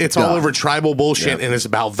 It's all over tribal bullshit, and it's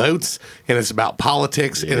about votes, and it's about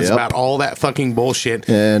politics, and it's about all that fucking bullshit.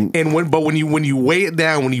 But when you weigh it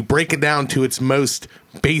down, when you break it down to its most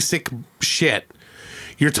basic shit,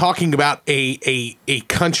 you're talking about a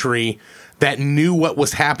country that knew what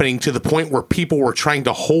was happening to the point where people were trying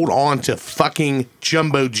to hold on to fucking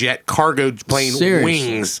jumbo jet cargo plane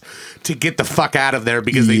wings to get the fuck out of there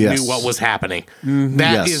because they knew what was happening.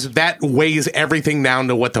 That weighs everything down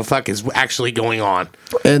to what the fuck is actually going on.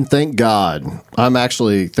 And thank God, I'm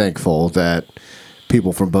actually thankful that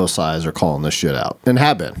people from both sides are calling this shit out and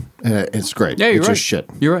have been. It's great. Yeah, it's just shit.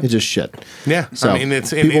 You're right. It's just shit. Yeah, so I mean,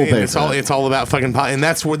 it's all about fucking and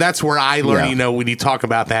that's where I learn. You know, when you talk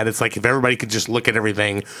about that, it's like if everybody could just look at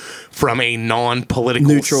everything from a non-political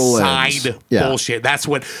neutral side bullshit. That's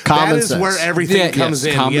what common that is sense. Where everything comes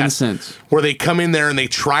in. Common sense. Where they come in there and they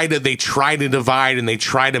try to divide and they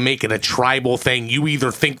try to make it a tribal thing. You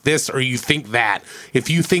either think this or you think that. If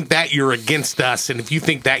you think that, you're against us, and if you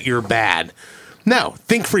think that, you're bad. No,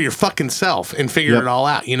 think for your fucking self and figure it all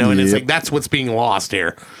out, you know, and it's like that's what's being lost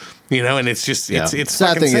here, you know, and it's just it's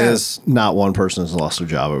sad thing is not one person has lost their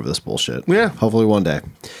job over this bullshit. Yeah, hopefully one day.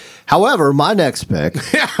 However, my next pick,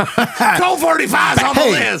 Colt 45's on the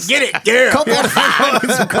list. Get it, Colt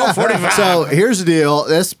 45. Colt 45. So here's the deal.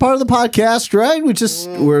 That's part of the podcast, right?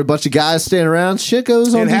 We're a bunch of guys standing around. Shit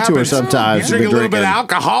goes on detour sometimes. You drink a little bit of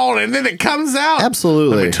alcohol and then it comes out.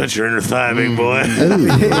 Absolutely. Let me touch your inner thigh, big boy.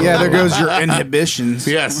 Yeah, there goes your inhibitions.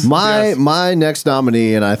 Yes. My next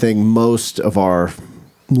nominee, and I think most of our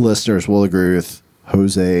listeners will agree with,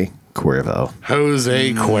 Jose Cuervo.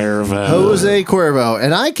 Jose Cuervo.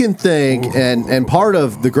 And I can think, and part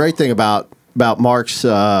of the great thing about Mark's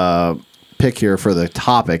pick here for the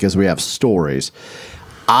topic is we have stories.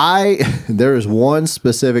 There is one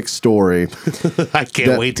specific story I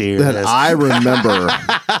can't wait to hear that this. I remember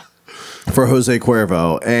for Jose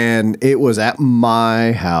Cuervo, and it was at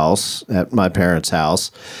my house, at my parents'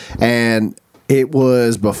 house, and it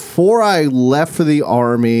was before I left for the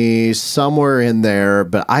Army, somewhere in there,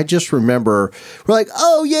 but I just remember, we're like,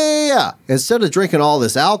 oh, yeah. Instead of drinking all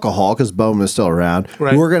this alcohol, because Bowman is still around,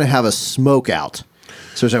 Right. we're going to have a smoke out.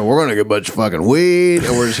 So we're saying, we're going to get a bunch of fucking weed,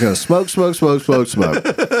 and we're just going to smoke.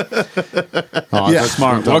 Oh, Yeah. that's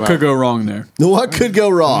Smart. What could go wrong there? What could go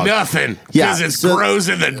wrong? Nothing. Yeah, Because it so- grows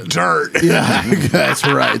in the dirt. Yeah, that's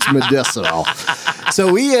right. It's medicinal.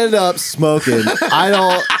 So we ended up smoking.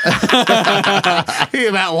 He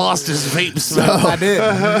about lost his vape smoke. I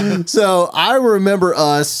did. So I remember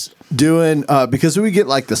us doing because we would get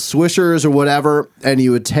like the swishers or whatever, and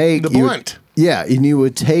you would take The blunt. and you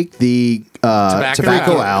would take the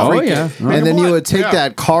tobacco out. Oh, yeah. And then you would take Yeah.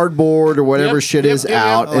 that cardboard or whatever Yep, shit yep, is yep, yep.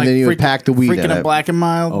 out, and then you would pack the weed freaking in a it. black and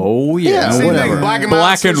mild. Oh, Yeah, yeah. Same whatever. thing, black and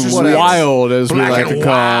Black and mild, whatever. wild, as we Black like and to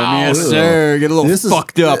call them. wild. Yes, sir. Get a little This is-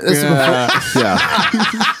 fucked up. this is Yeah.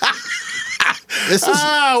 Yeah. This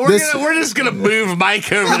is We're just gonna move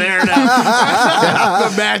Mike over there now.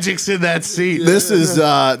 The magic's in that seat. This is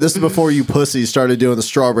before you pussies started doing the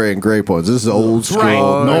strawberry and grape ones. This is old school, Right.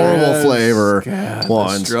 normal yes. flavor God,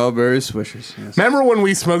 ones. Strawberry swishers. Yes. Remember when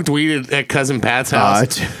we smoked weed at Cousin Pat's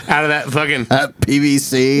house? Out of that fucking.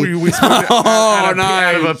 PVC. We smoked it out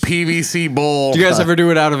of a nice. PVC bowl. Do you guys ever do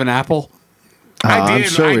it out of an apple? I I'm did.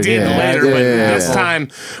 sure I we did did. later, Yeah, but yeah, this yeah. time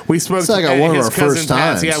we smoked It's like at one of his our cousin first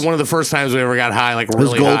Pat's. times. Yeah, one of the first times we ever got high, like It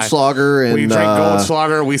was really high. Goldschlager and we drank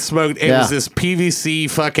Goldschlager. We smoked. It yeah. was this PVC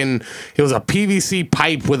fucking. It was a PVC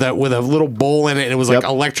pipe with a little bowl in it, and it was like Yep.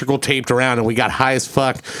 electrical taped around. And we got high as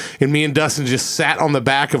fuck. And me and Dustin just sat on the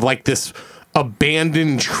back of like this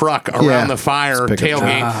abandoned truck around Yeah. the fire Let's pick up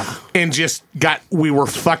tailgate, and just got. We were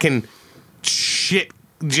fucking shit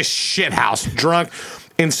house drunk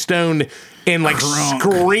and stoned. And like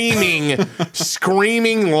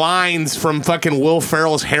screaming lines from fucking Will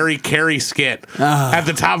Ferrell's Harry Carey skit at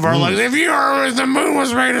the top of our lungs. If the moon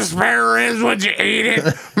was made of spare ribs, would you eat it?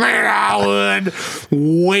 Man, I would.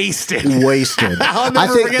 Wasted. I'll never I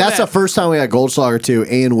think forget that's that. the first time we had Goldschlager too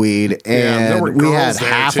and weed, there and were we had girls there,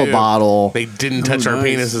 half too. a bottle. They didn't touch our nice.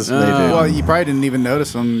 penises. They did. Well, you probably didn't even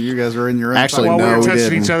notice them. You guys were in your own. Actually, While no, we were we touching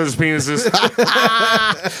didn't. each other's penises.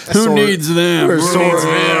 Who needs them? We're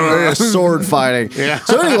them? sword fighting. Yeah.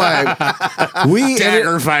 So anyway, we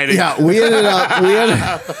Dagger fighting. Yeah, we ended up.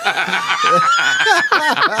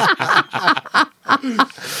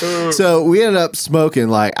 So we ended up smoking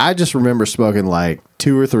like I just remember smoking like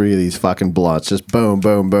 2 or 3 of these fucking blunts, just boom,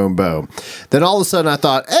 boom, boom, boom. Then all of a sudden I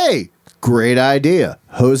thought, hey, great idea.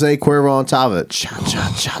 Jose Cuervo on top of it. Cha,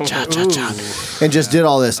 cha, cha, cha, cha, cha. And just did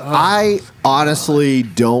all this. I honestly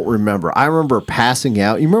don't remember. I remember passing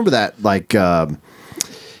out. You remember that like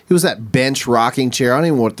it was that bench rocking chair. I don't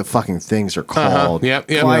even know what the fucking things are called. Yep, yep.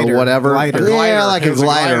 You know, Glider. whatever. Glider. Yeah, like It a was a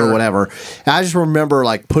glider glider. or whatever. And I just remember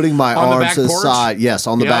like putting my On the arms back to the porch? side. Yes,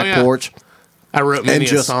 on the Yeah, back yeah. porch. I wrote many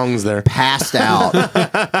just songs there. Passed out.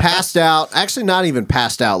 Passed out. Actually, not even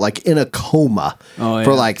passed out. Like in a coma Oh,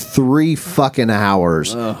 for yeah. like 3 fucking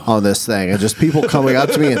hours on this thing. And just people coming up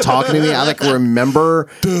to me and talking to me. I like remember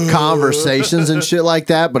conversations and shit like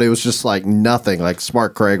that, but it was just like nothing. Like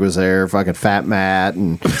Smart Craig was there, fucking Fat Matt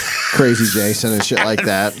and Crazy Jason and shit like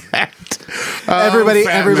that. Everybody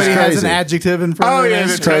fat has crazy. an adjective in front Oh of yeah, their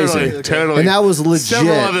that's name. crazy. totally. And that was legit.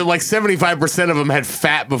 Several of them, like 75% of them, had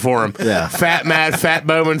fat before them. Yeah. Fat Matt, Fat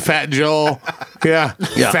Bowman, Fat Joel. Yeah,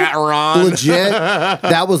 Fat Ron. Legit.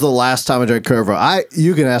 That was the last time I drank Cuervo.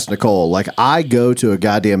 You can ask Nicole. Like I go to a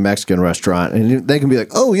goddamn Mexican restaurant and they can be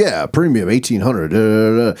like, "Oh yeah, premium 1800." Da,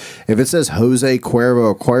 da, da. If it says Jose Cuervo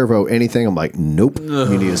or Cuervo anything, I'm like, "Nope,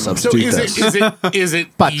 you need to So substitute is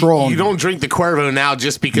it Patron. you don't drink the Cuervo now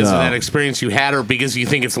just because of No. that experience you had, or because you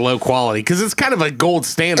think it's low quality? Because it's kind of a gold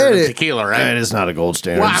standard of tequila, right? It is not a gold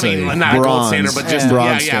standard. Well, I It's mean, a not a gold bronze. standard, but just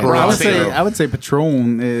Bronze yeah, standard. I bronze would say standard.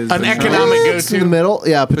 Patron is An economic It's in the go-to. middle.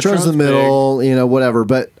 Yeah, Patron's in the Patron's middle. You know, whatever.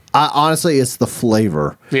 But honestly, it's the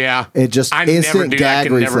flavor. Yeah, It just I never instant do. I gag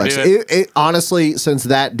could never reflex. do it. It honestly, since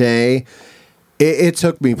that day, it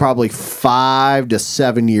took me probably 5 to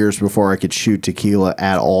 7 years before I could shoot tequila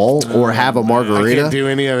at all or have a I margarita. can't do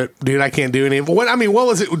any of it, dude. I can't do any of it. What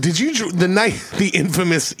was it? Did you the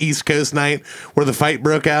infamous East Coast night where the fight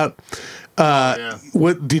broke out?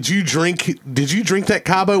 What did you drink? Did you drink that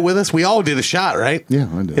Cabo with us? We all did a shot, right? Yeah,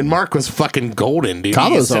 I did. And Mark was fucking golden, dude.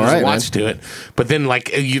 Cabo's He set all his right, watch to it, but then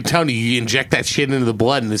like you tell me, you inject that shit into the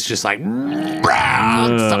blood, and it's just like,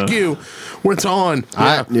 fuck you. What's on?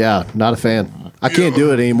 Yeah, not a fan. I can't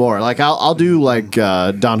do it anymore. Like I'll do like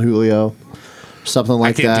Don Julio, something I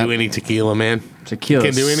like can't that. do any tequila, man. Tequila.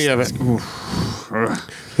 Can't do any of it.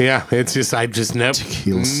 Yeah, it's just nope.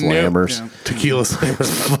 Tequila slammers. Nope. Tequila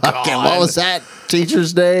slammers. Fucking, what was that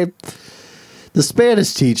teacher's name? The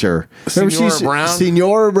Spanish teacher. Senora Brown?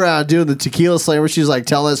 Senora Brown doing the tequila slammer. She's like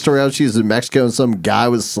telling that story how she was in Mexico and some guy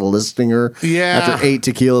was soliciting her. Yeah. After 8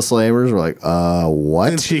 tequila slammers. We're like,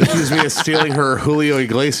 what? And she accused me of stealing her Julio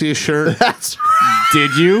Iglesias shirt. That's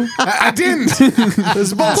Did you? I didn't. It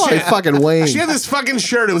was probably bullshit. fucking Wayne. She had this fucking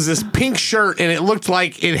shirt. It was this pink shirt, and it looked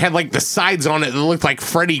like it had like the sides on it. It looked like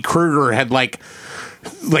Freddy Krueger had like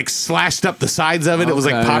slashed up the sides of it. It was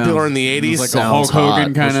like Okay, popular yeah. in the 80s. Like a Hulk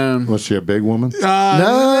Hogan kind of. Was she a big woman?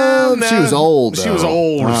 No, she was old. She was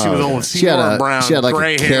old. She was old. She had Senora a- Brown. she had like a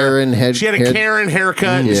gray Karen hair. head- She had a head- Karen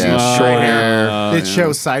haircut. Yeah, She was short straight hair. It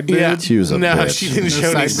shows side boob. Yeah, She was a no, bitch. she didn't No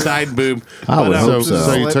show any side side boob. I would But, hope So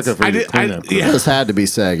so. you took it for I your did- cleanup. yeah. This had to be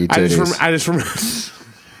saggy titties. I just remember.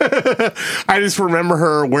 I just remember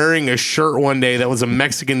her wearing a shirt one day that was a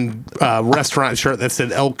Mexican restaurant shirt that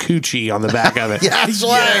said El Cuchi on the back of it. That's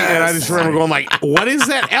And I just remember going like, "What is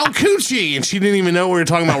that El Cuchi?" And she didn't even know what we were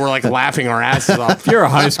talking about. We're like laughing our asses off. If you're a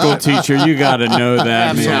high school teacher, you got to know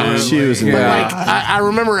that, man. She was in Yeah. Like I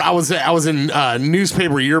remember I was in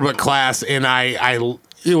newspaper yearbook class, and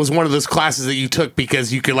it was one of those classes that you took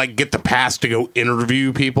because you could like get the pass to go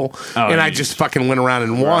interview people. And I just fucking went around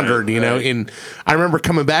and wandered, you know. And I remember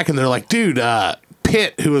coming back and they're like, dude,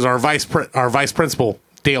 Pitt, who was our vice principal,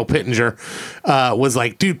 Dale Pittenger, was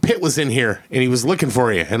like, dude, Pitt was in here and he was looking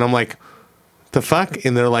for you. And I'm like, the fuck?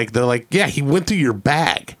 And they're like, yeah, he went through your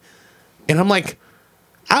bag. And I'm like,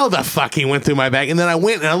 how the fuck he went through my bag? And then I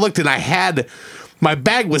went and I looked and my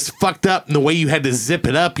bag was fucked up, and the way you had to zip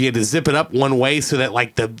it up one way so that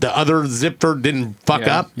like the other zipper didn't fuck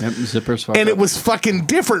up. Yep, zippers fuck And up. it was fucking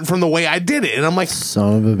different from the way I did it. And I'm like,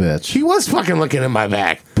 Son of a bitch. he was fucking looking at my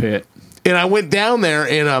bag. Pit. And I went down there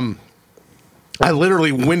and I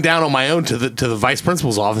literally went down on my own to the vice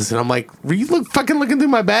principal's office, and I'm like, were you fucking looking through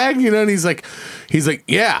my bag? You know, and he's like,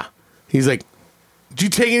 yeah. He's like, did you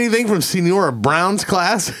take anything from Senora Brown's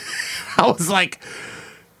class? I was like,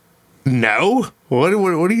 no. What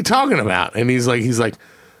are you talking about? And he's like,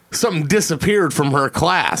 something disappeared from her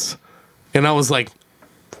class. And I was like,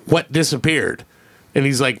 what disappeared? And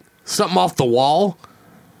he's like, something off the wall.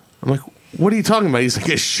 I'm like, what are you talking about? He's like,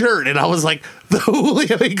 a shirt. And I was like, the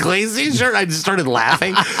Julio Iglesias shirt? I just started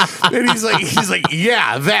laughing. And he's like,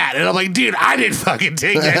 yeah, that. And I'm like, dude, I didn't fucking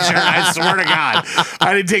take that shirt. I swear to God.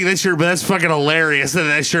 I didn't take that shirt, but that's fucking hilarious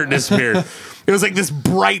that shirt disappeared. It was like this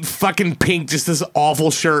bright fucking pink, just this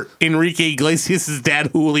awful shirt. Enrique Iglesias' dad,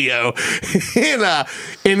 Julio.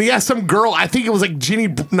 and yeah, some girl, I think it was like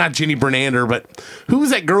not Jenny Bernander, but who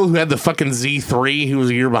was that girl who had the fucking Z3 who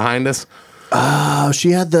was a year behind us? Oh,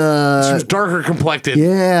 she had She was the. darker complected.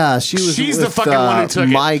 Yeah, she was. She's the with, fucking one who took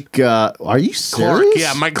it. Mike. Are you Clark. serious?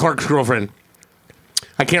 Yeah, Mike Clark's girlfriend.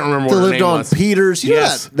 I can't remember They what her lived name on was. Peters. You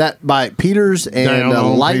Yes. know that by Peters and Diana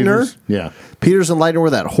Leitner. Peters. Yeah. Peters and Leitner,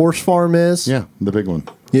 where that horse farm is. Yeah, the big one.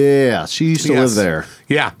 Yeah, she used to Yes. live there.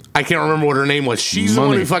 Yeah, I can't remember what her name was. She's the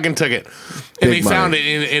one who fucking took it, and Big they found money.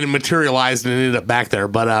 it and it materialized and ended up back there.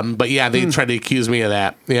 But yeah, they tried to accuse me of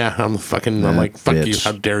that. Yeah, I'm like, fuck you, bitch.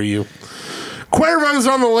 how dare you? Cuervo's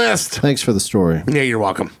on the list. Thanks for the story. Yeah, you're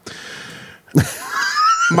welcome.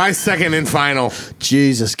 My second and final.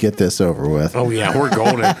 Jesus, get this over with. Oh yeah, we're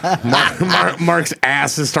golden. Mark's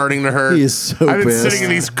ass is starting to hurt. He is so I've been pissed. sitting in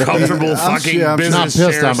these comfortable fucking I'm business Not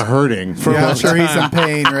pissed, chairs. I'm hurting. For a Yeah, long I'm sure he's time. in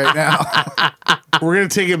pain right now. We're gonna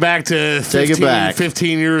take it back to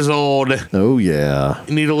 15 years old. Oh yeah.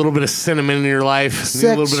 You need a little bit of cinnamon in your life. You need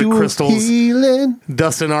a little bit of crystals. healing.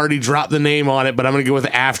 Dustin already dropped the name on it, but I'm gonna go with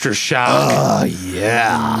Aftershock. Oh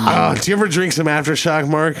yeah. Do you ever drink some Aftershock,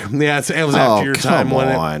 Mark? Yeah, it was after your time, come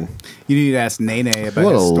wasn't it? on. You need to ask Nene about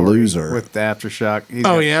What his a story loser. with the Aftershock.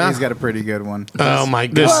 Yeah? He's got a pretty good one. Oh my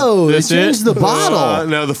god! Whoa, they this changed it? the bottle.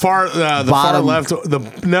 No, the far Bottom. left.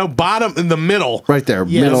 Bottom in the middle. Right there.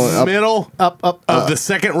 Yes. Middle. Up. Middle Up. of the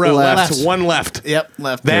second row. left. Left. One left. Yep,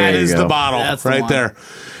 left. That There you is go. the bottle That's the right one. there.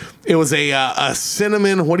 It was a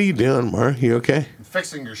cinnamon. What are you doing, Mark? You okay?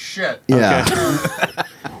 Fixing your shit. Yeah.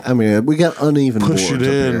 I mean, we got uneven Push boards it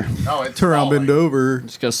up in. here. Oh, it's Turn around, falling. bend over.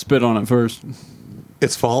 Just got to spit on it first.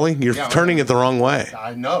 It's falling. You're turning it the wrong way.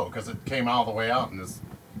 I know, because it came all the way out and this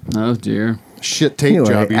Oh, dear. shit tape Anyway,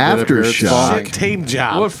 job you did up here. It's Aftershock. falling. Shit tape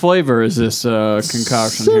job. What flavor is this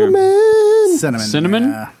concoction here? Cinnamon. Cinnamon. Cinnamon?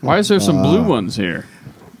 Yeah. Why is there some blue ones here?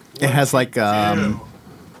 It has like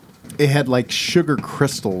it had like sugar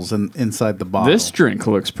crystals inside the bottle. This drink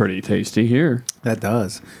looks pretty tasty here. That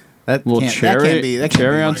does. That Little can't, cherry, that can't be. That can't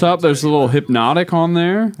cherry be on top. There's a little Hypnotic on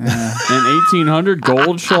there. An 1800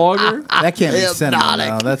 Goldschlager. That can't be cinnamon.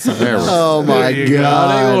 No, that's Oh my Got a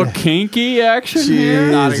god. little kinky action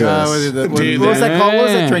here. Jesus. what Dude, was that called? What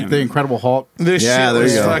was that drink? man. The Incredible Hulk. This Yeah, shit there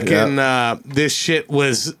was you go. fucking. This shit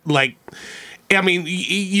was like. I mean,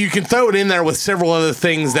 you can throw it in there with several other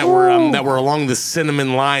things that were along the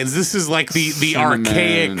cinnamon lines. This is like the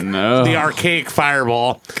Cinnamon, no. archaic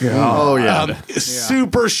Fireball. Oh yeah.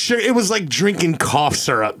 Super sugar. It was like drinking cough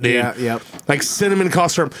syrup, dude. Yeah, yep. Like cinnamon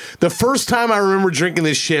cough syrup. The first time I remember drinking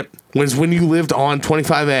this shit was when you lived on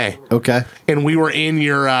 25A. Okay. And we were in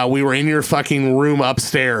your fucking room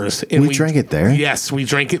upstairs. And We drank it there? Yes, we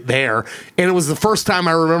drank it there. And it was the first time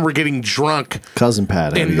I remember getting drunk Cousin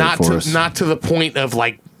Pat had and it not for to us. not to the point of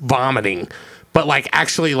like vomiting, but like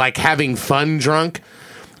actually like having fun drunk.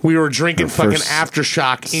 We were drinking The fucking first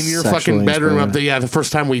Aftershock in your sexual fucking bedroom up experience. there. Yeah, the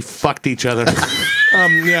first time we fucked each other.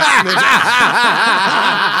 Yeah.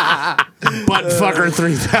 Butt fucker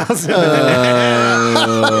 3000.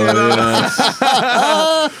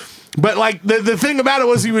 But like the thing about it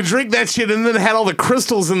was you would drink that shit and then it had all the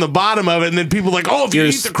crystals in the bottom of it, and then people like, oh, if you You're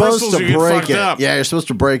eat the supposed crystals, to you get break fucked it. up. Yeah, you're supposed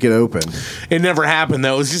to break it open. It never happened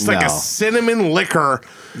though. It was just like No. a cinnamon liquor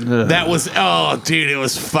that was dude, it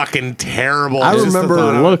was fucking terrible. I Just the remember-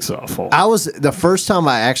 thought It of it. looks awful. I was the first time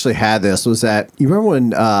I actually had this was at you remember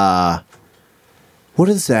when what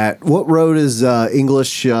is that? What road is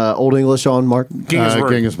English Old English on, Mark? Ginsburg.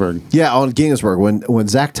 Ginsburg. Yeah, on Ginsburg. When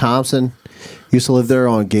Zach Thompson used to live there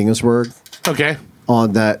on Ginsburg. Okay.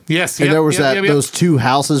 On that, Yes, and yep, there was yep, that yep, yep. those two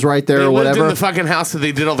houses right there They or lived whatever. in the fucking house that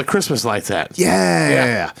they did all the Christmas lights at.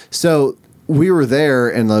 Yeah. So we were there,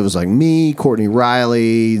 and it was like me, Courtney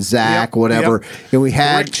Riley, Zach, Yep, whatever, yep. and we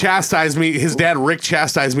had Rick chastised me. His dad, Rick,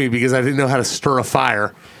 chastised me because I didn't know how to stir a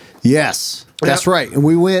fire. yes, that's Yep. right. And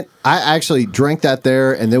we went. I actually drank that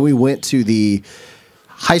there, and then we went to the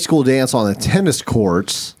high school dance on the tennis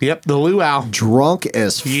courts, Yep, the luau. drunk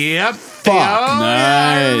as Yep. Fuck. Oh, yeah,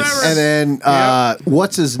 I Nice. remember. And then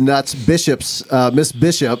what's his nuts? Bishop's Miss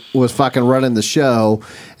Bishop was fucking running the show,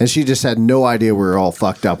 and she just had no idea we were all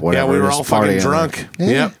fucked up. Yeah, Whatever, we were just all fucking partying. drunk. Yeah.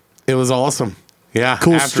 Yep. It was awesome. Yeah.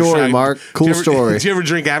 Cool story, Mark. Cool Did you ever- story. Did you ever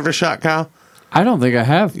drink Aftershock, Kyle? I don't think I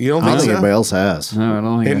have. You don't I don't think think so? anybody else has. No, I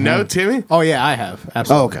don't think I And no, have. Timmy? Oh yeah, I have.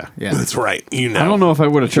 Absolutely. Oh, okay. Yeah. That's right. You know. I don't know if I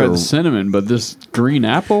would have tried Sure. the cinnamon, but this green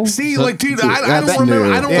apple. See, like, dude, I That's don't remember.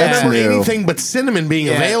 new. I don't That's remember new. anything but cinnamon being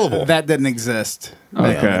available. That didn't exist.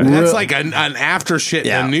 Okay. That's Real- like an after shit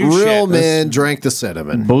Yeah, and a new real shit. men drank the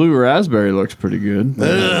cinnamon. Blue raspberry looks pretty good.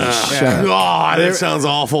 Ugh. God, that sounds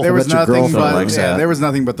awful. There was bet your nothing girlfriend but likes that. there was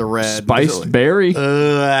nothing but the red. Spiced berry.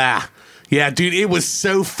 Ugh. Yeah, dude, it was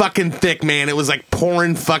so fucking thick, man. It was like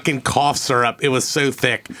pouring fucking cough syrup. It was so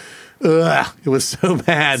thick. Ugh, it was so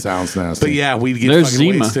bad. Sounds nasty. But yeah, we'd get There's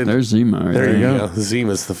fucking Zima. wasted. There's Zima. Right There you there. go.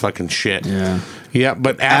 Zima's the fucking shit. Yeah. Yeah,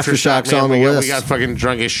 but Aftershock's Aftershock, man, on the we list. got fucking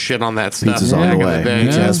drunk as shit on that stuff. Pizza's back on the in way. day.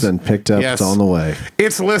 Pizza Yes. has been picked up. Yes. It's on the way.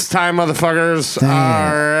 It's list time, motherfuckers. Damn. All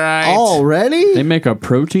right. Already? They make a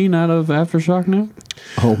protein out of Aftershock now.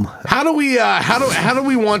 Oh my! How do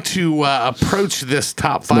we want to approach this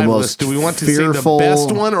top five most list? Do we want to fearful- say the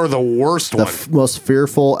best one or the worst The one? most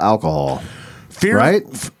fearful alcohol. right?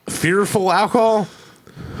 Fearful alcohol?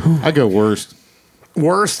 I go worst.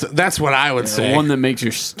 Worst? That's what I would The say. one that makes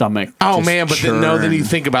your stomach. Oh just man, but then churn. you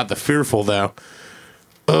think about the fearful though.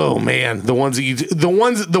 Oh man, the ones that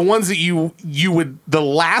you would the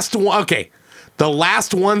last one. Okay, the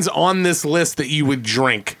last ones on this list that you would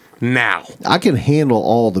drink now. I can handle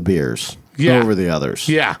all the beers Yeah. over the others.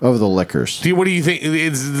 Yeah. Over the liquors. What do you think?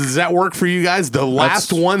 Does that work for you guys? The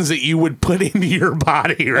last ones that you would put into your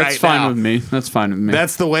body right That's fine now. with me. That's fine with me.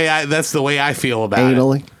 That's the way I feel about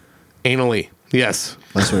Anally. it. Anally, yes.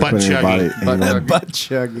 That's what you Butt put in your body. chugging. Anal. Butt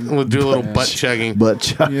chugging. We'll do a little butt chugging. Butt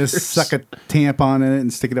chug. You just suck a tampon in it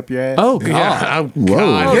and stick it up your ass. oh god. Yeah. Oh, Whoa.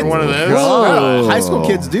 God, you're one of those. Whoa. High school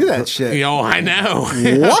kids do that shit. Yo, I know.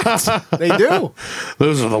 What? They do.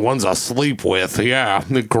 Those are the ones I sleep with. Yeah,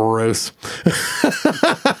 they're gross.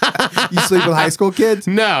 You sleep with high school kids?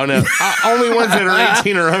 No. Only ones that are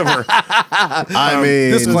 18 or over. I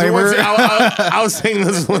mean, Those are the Disclaimer. ones- I was saying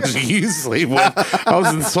those ones you sleep with. I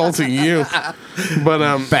was insulting you. But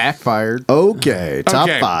Backfired. okay. Top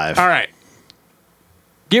okay. five. All right.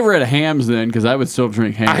 Get rid of hams then, because I would still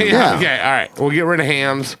drink ham. Yeah. Okay. All right. We'll get rid of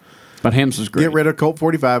hams. But hams is great. Get rid of Colt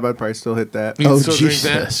 45. I'd probably still hit that. You Oh, still drink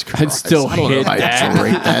Jesus that? Christ. I'd still I don't know hit if I that.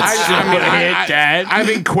 drink that. I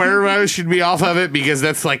think Cuervo should be off of it because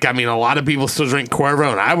that's like, a lot of people still drink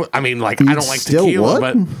Cuervo, and I don't like Still tequila,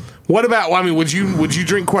 what? but what about? Well, would you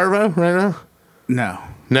drink Cuervo right now? No.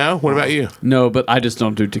 No? What about you? No, but I just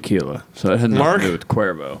don't do tequila, so it had nothing Mark? to do with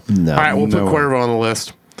Cuervo. No. All right, we'll put Cuervo on the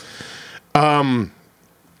list.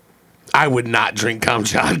 I would not drink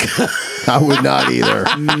Kamchatka. I would not either.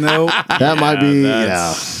 Nope. That might be,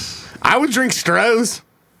 I would drink Stroh's.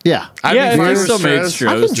 yeah. I'd Yeah, be if fine you with still made Stroh's. I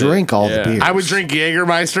Stroh's. can drink all the Yeah. beers. I would drink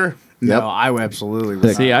Jägermeister. No, Yep. I would absolutely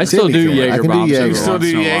would. See, I Timmy still do can. I Jaeger can do bombs Jaeger. every Still once do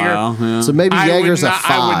in a Jaeger? while. Yeah. So maybe I would Jaeger's a not-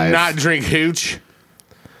 5. I would not drink hooch.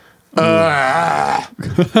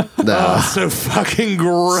 No. So fucking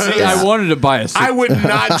gross. See, I wanted to buy a. I would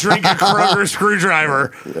not drink a Kroger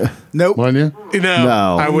screwdriver. Nope. Wouldn't you?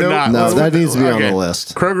 No. I would not. No, that needs to be on Okay. the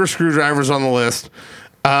list. Kroger screwdrivers on the list.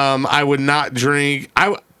 I would not drink.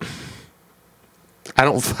 I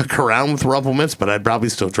don't fuck around with Rumplemintz, but I'd probably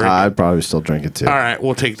still drink it. I'd probably still drink it too. All right,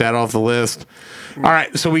 we'll take that off the list. All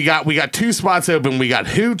right, so we got 2 spots open. We got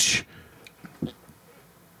Hooch,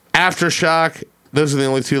 Aftershock. Those are the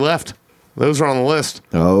only 2 left. Those are on the list.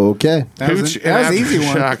 Okay. That was Hooch an- that was and an easy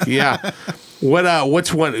one. Aftershock. Yeah.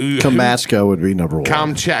 Which one? Kamchatka would be number 1.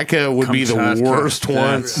 Kamchatka would be the Kamchatka. worst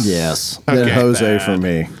one. Yes. Okay. Then Jose for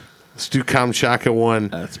me. Let's do Kamchatka 1.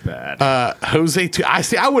 That's bad. Jose 2.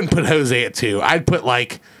 I wouldn't put Jose at 2. I'd put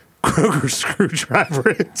like Kroger screwdriver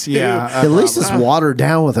at 2. Yeah. At least it's watered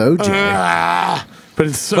down with OJ. But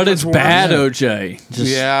it's so but it's much bad, worse. OJ.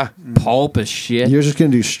 Just Yeah. pulp as shit. You're just going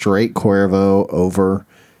to do straight Cuervo over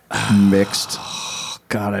mixed.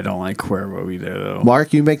 God, I don't like Cuervo either, though.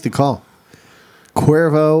 Mark, you make the call.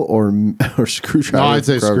 Cuervo or screwdriver? No, I'd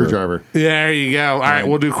say Kroger. screwdriver. There you go. All right,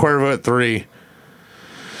 we'll do Cuervo at 3.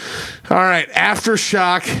 All right,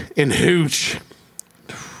 Aftershock and Hooch.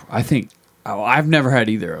 I think I've never had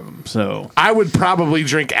either of them, so I would probably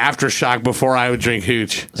drink Aftershock before I would drink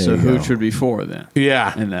Hooch. There you Hooch go. would be 4 then.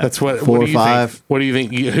 Yeah, And that- that's what. 4 what or do you 5? think? What do you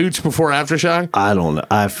think? Hooch before Aftershock? I don't know.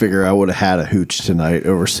 I figure I would have had a hooch tonight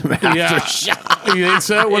over some Aftershock. You think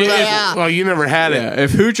so? What about? Yeah. Well, you never had it. Yeah,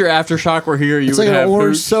 if Hooch or Aftershock were here, you It's would like an have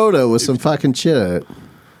orange Hooch. soda with some fucking shit in it.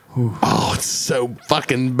 Oh, it's so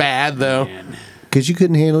fucking bad though. Because you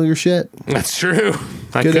couldn't handle your shit. That's true.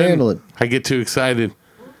 I Couldn't couldn't handle it. I get too excited.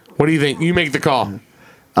 What do you think? You make the call.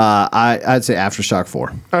 I'd say Aftershock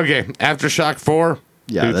 4. Okay, Aftershock 4.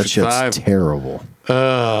 Yeah, Hooch that at shit's 5. terrible.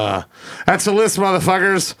 That's the list,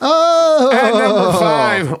 motherfuckers. Oh! At number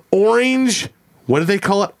 5, Orange. What do they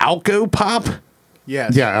call it? Alco Pop?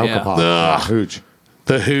 Yes. Yeah, alcohol. Ugh. Hooch.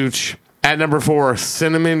 The Hooch. At number 4,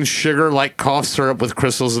 cinnamon sugar like cough syrup with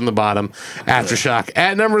crystals in the bottom. Aftershock.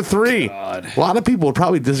 At number 3, a lot of people would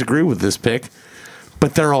probably disagree with this pick,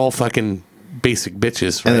 but they're all fucking basic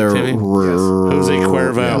bitches, right, And they're Timmy? Jose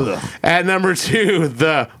Cuervo. At number 2,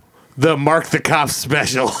 the Mark the Cop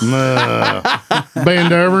special.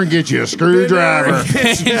 Bend over and get you a screwdriver.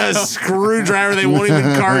 Get you a screwdriver they won't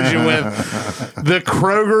even card you with. The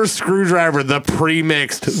Kroger screwdriver, the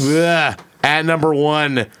pre-mixed. Ugh. At number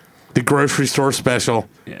 1, the grocery store special,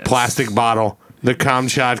 Yes. plastic bottle, the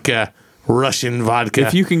Kamchatka, Russian vodka.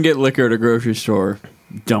 If you can get liquor at a grocery store,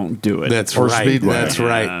 don't do it. That's Or right. Speedway. That's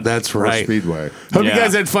right. Yeah. That's Or right. Speedway. Hope you Yeah.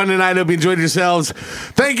 guys had fun tonight. Hope you enjoyed yourselves.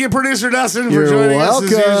 Thank you, producer Dustin, for You're joining us as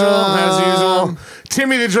usual. As welcome. usual.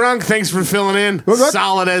 Timmy the Drunk, thanks for filling in.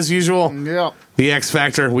 Solid as usual. Yep. The X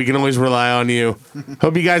Factor, we can always rely on you.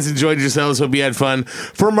 Hope you guys enjoyed yourselves. Hope you had fun.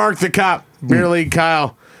 For Mark the Cop, Beer League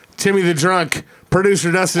Kyle, Timmy the Drunk,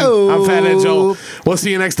 producer Dustin, I'm Fathead Joel. We'll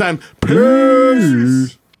see you next time.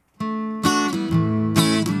 Peace.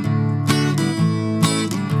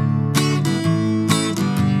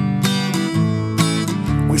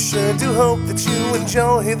 We sure do hope that you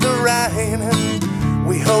enjoy the ride.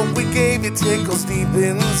 We hope we gave you tickles deep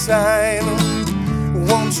inside.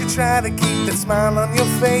 Won't you try to keep that smile on your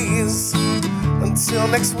face? Until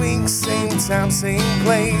next week, same time, same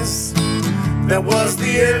place. That was the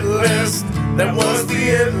hit list. That was the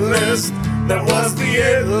hit list. That was the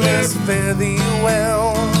hit list. Fare thee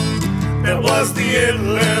well. That was the hit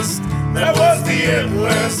list. That was the hit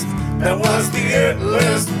list. That was the hit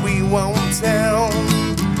list. We won't tell.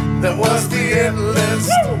 That was the hit list.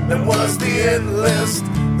 That was the hit list.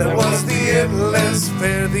 That was the hit list.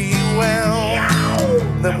 Fare thee well.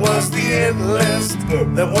 That was the hit list.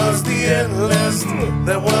 That was the hit list.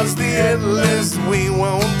 That was the hit list. We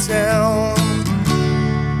won't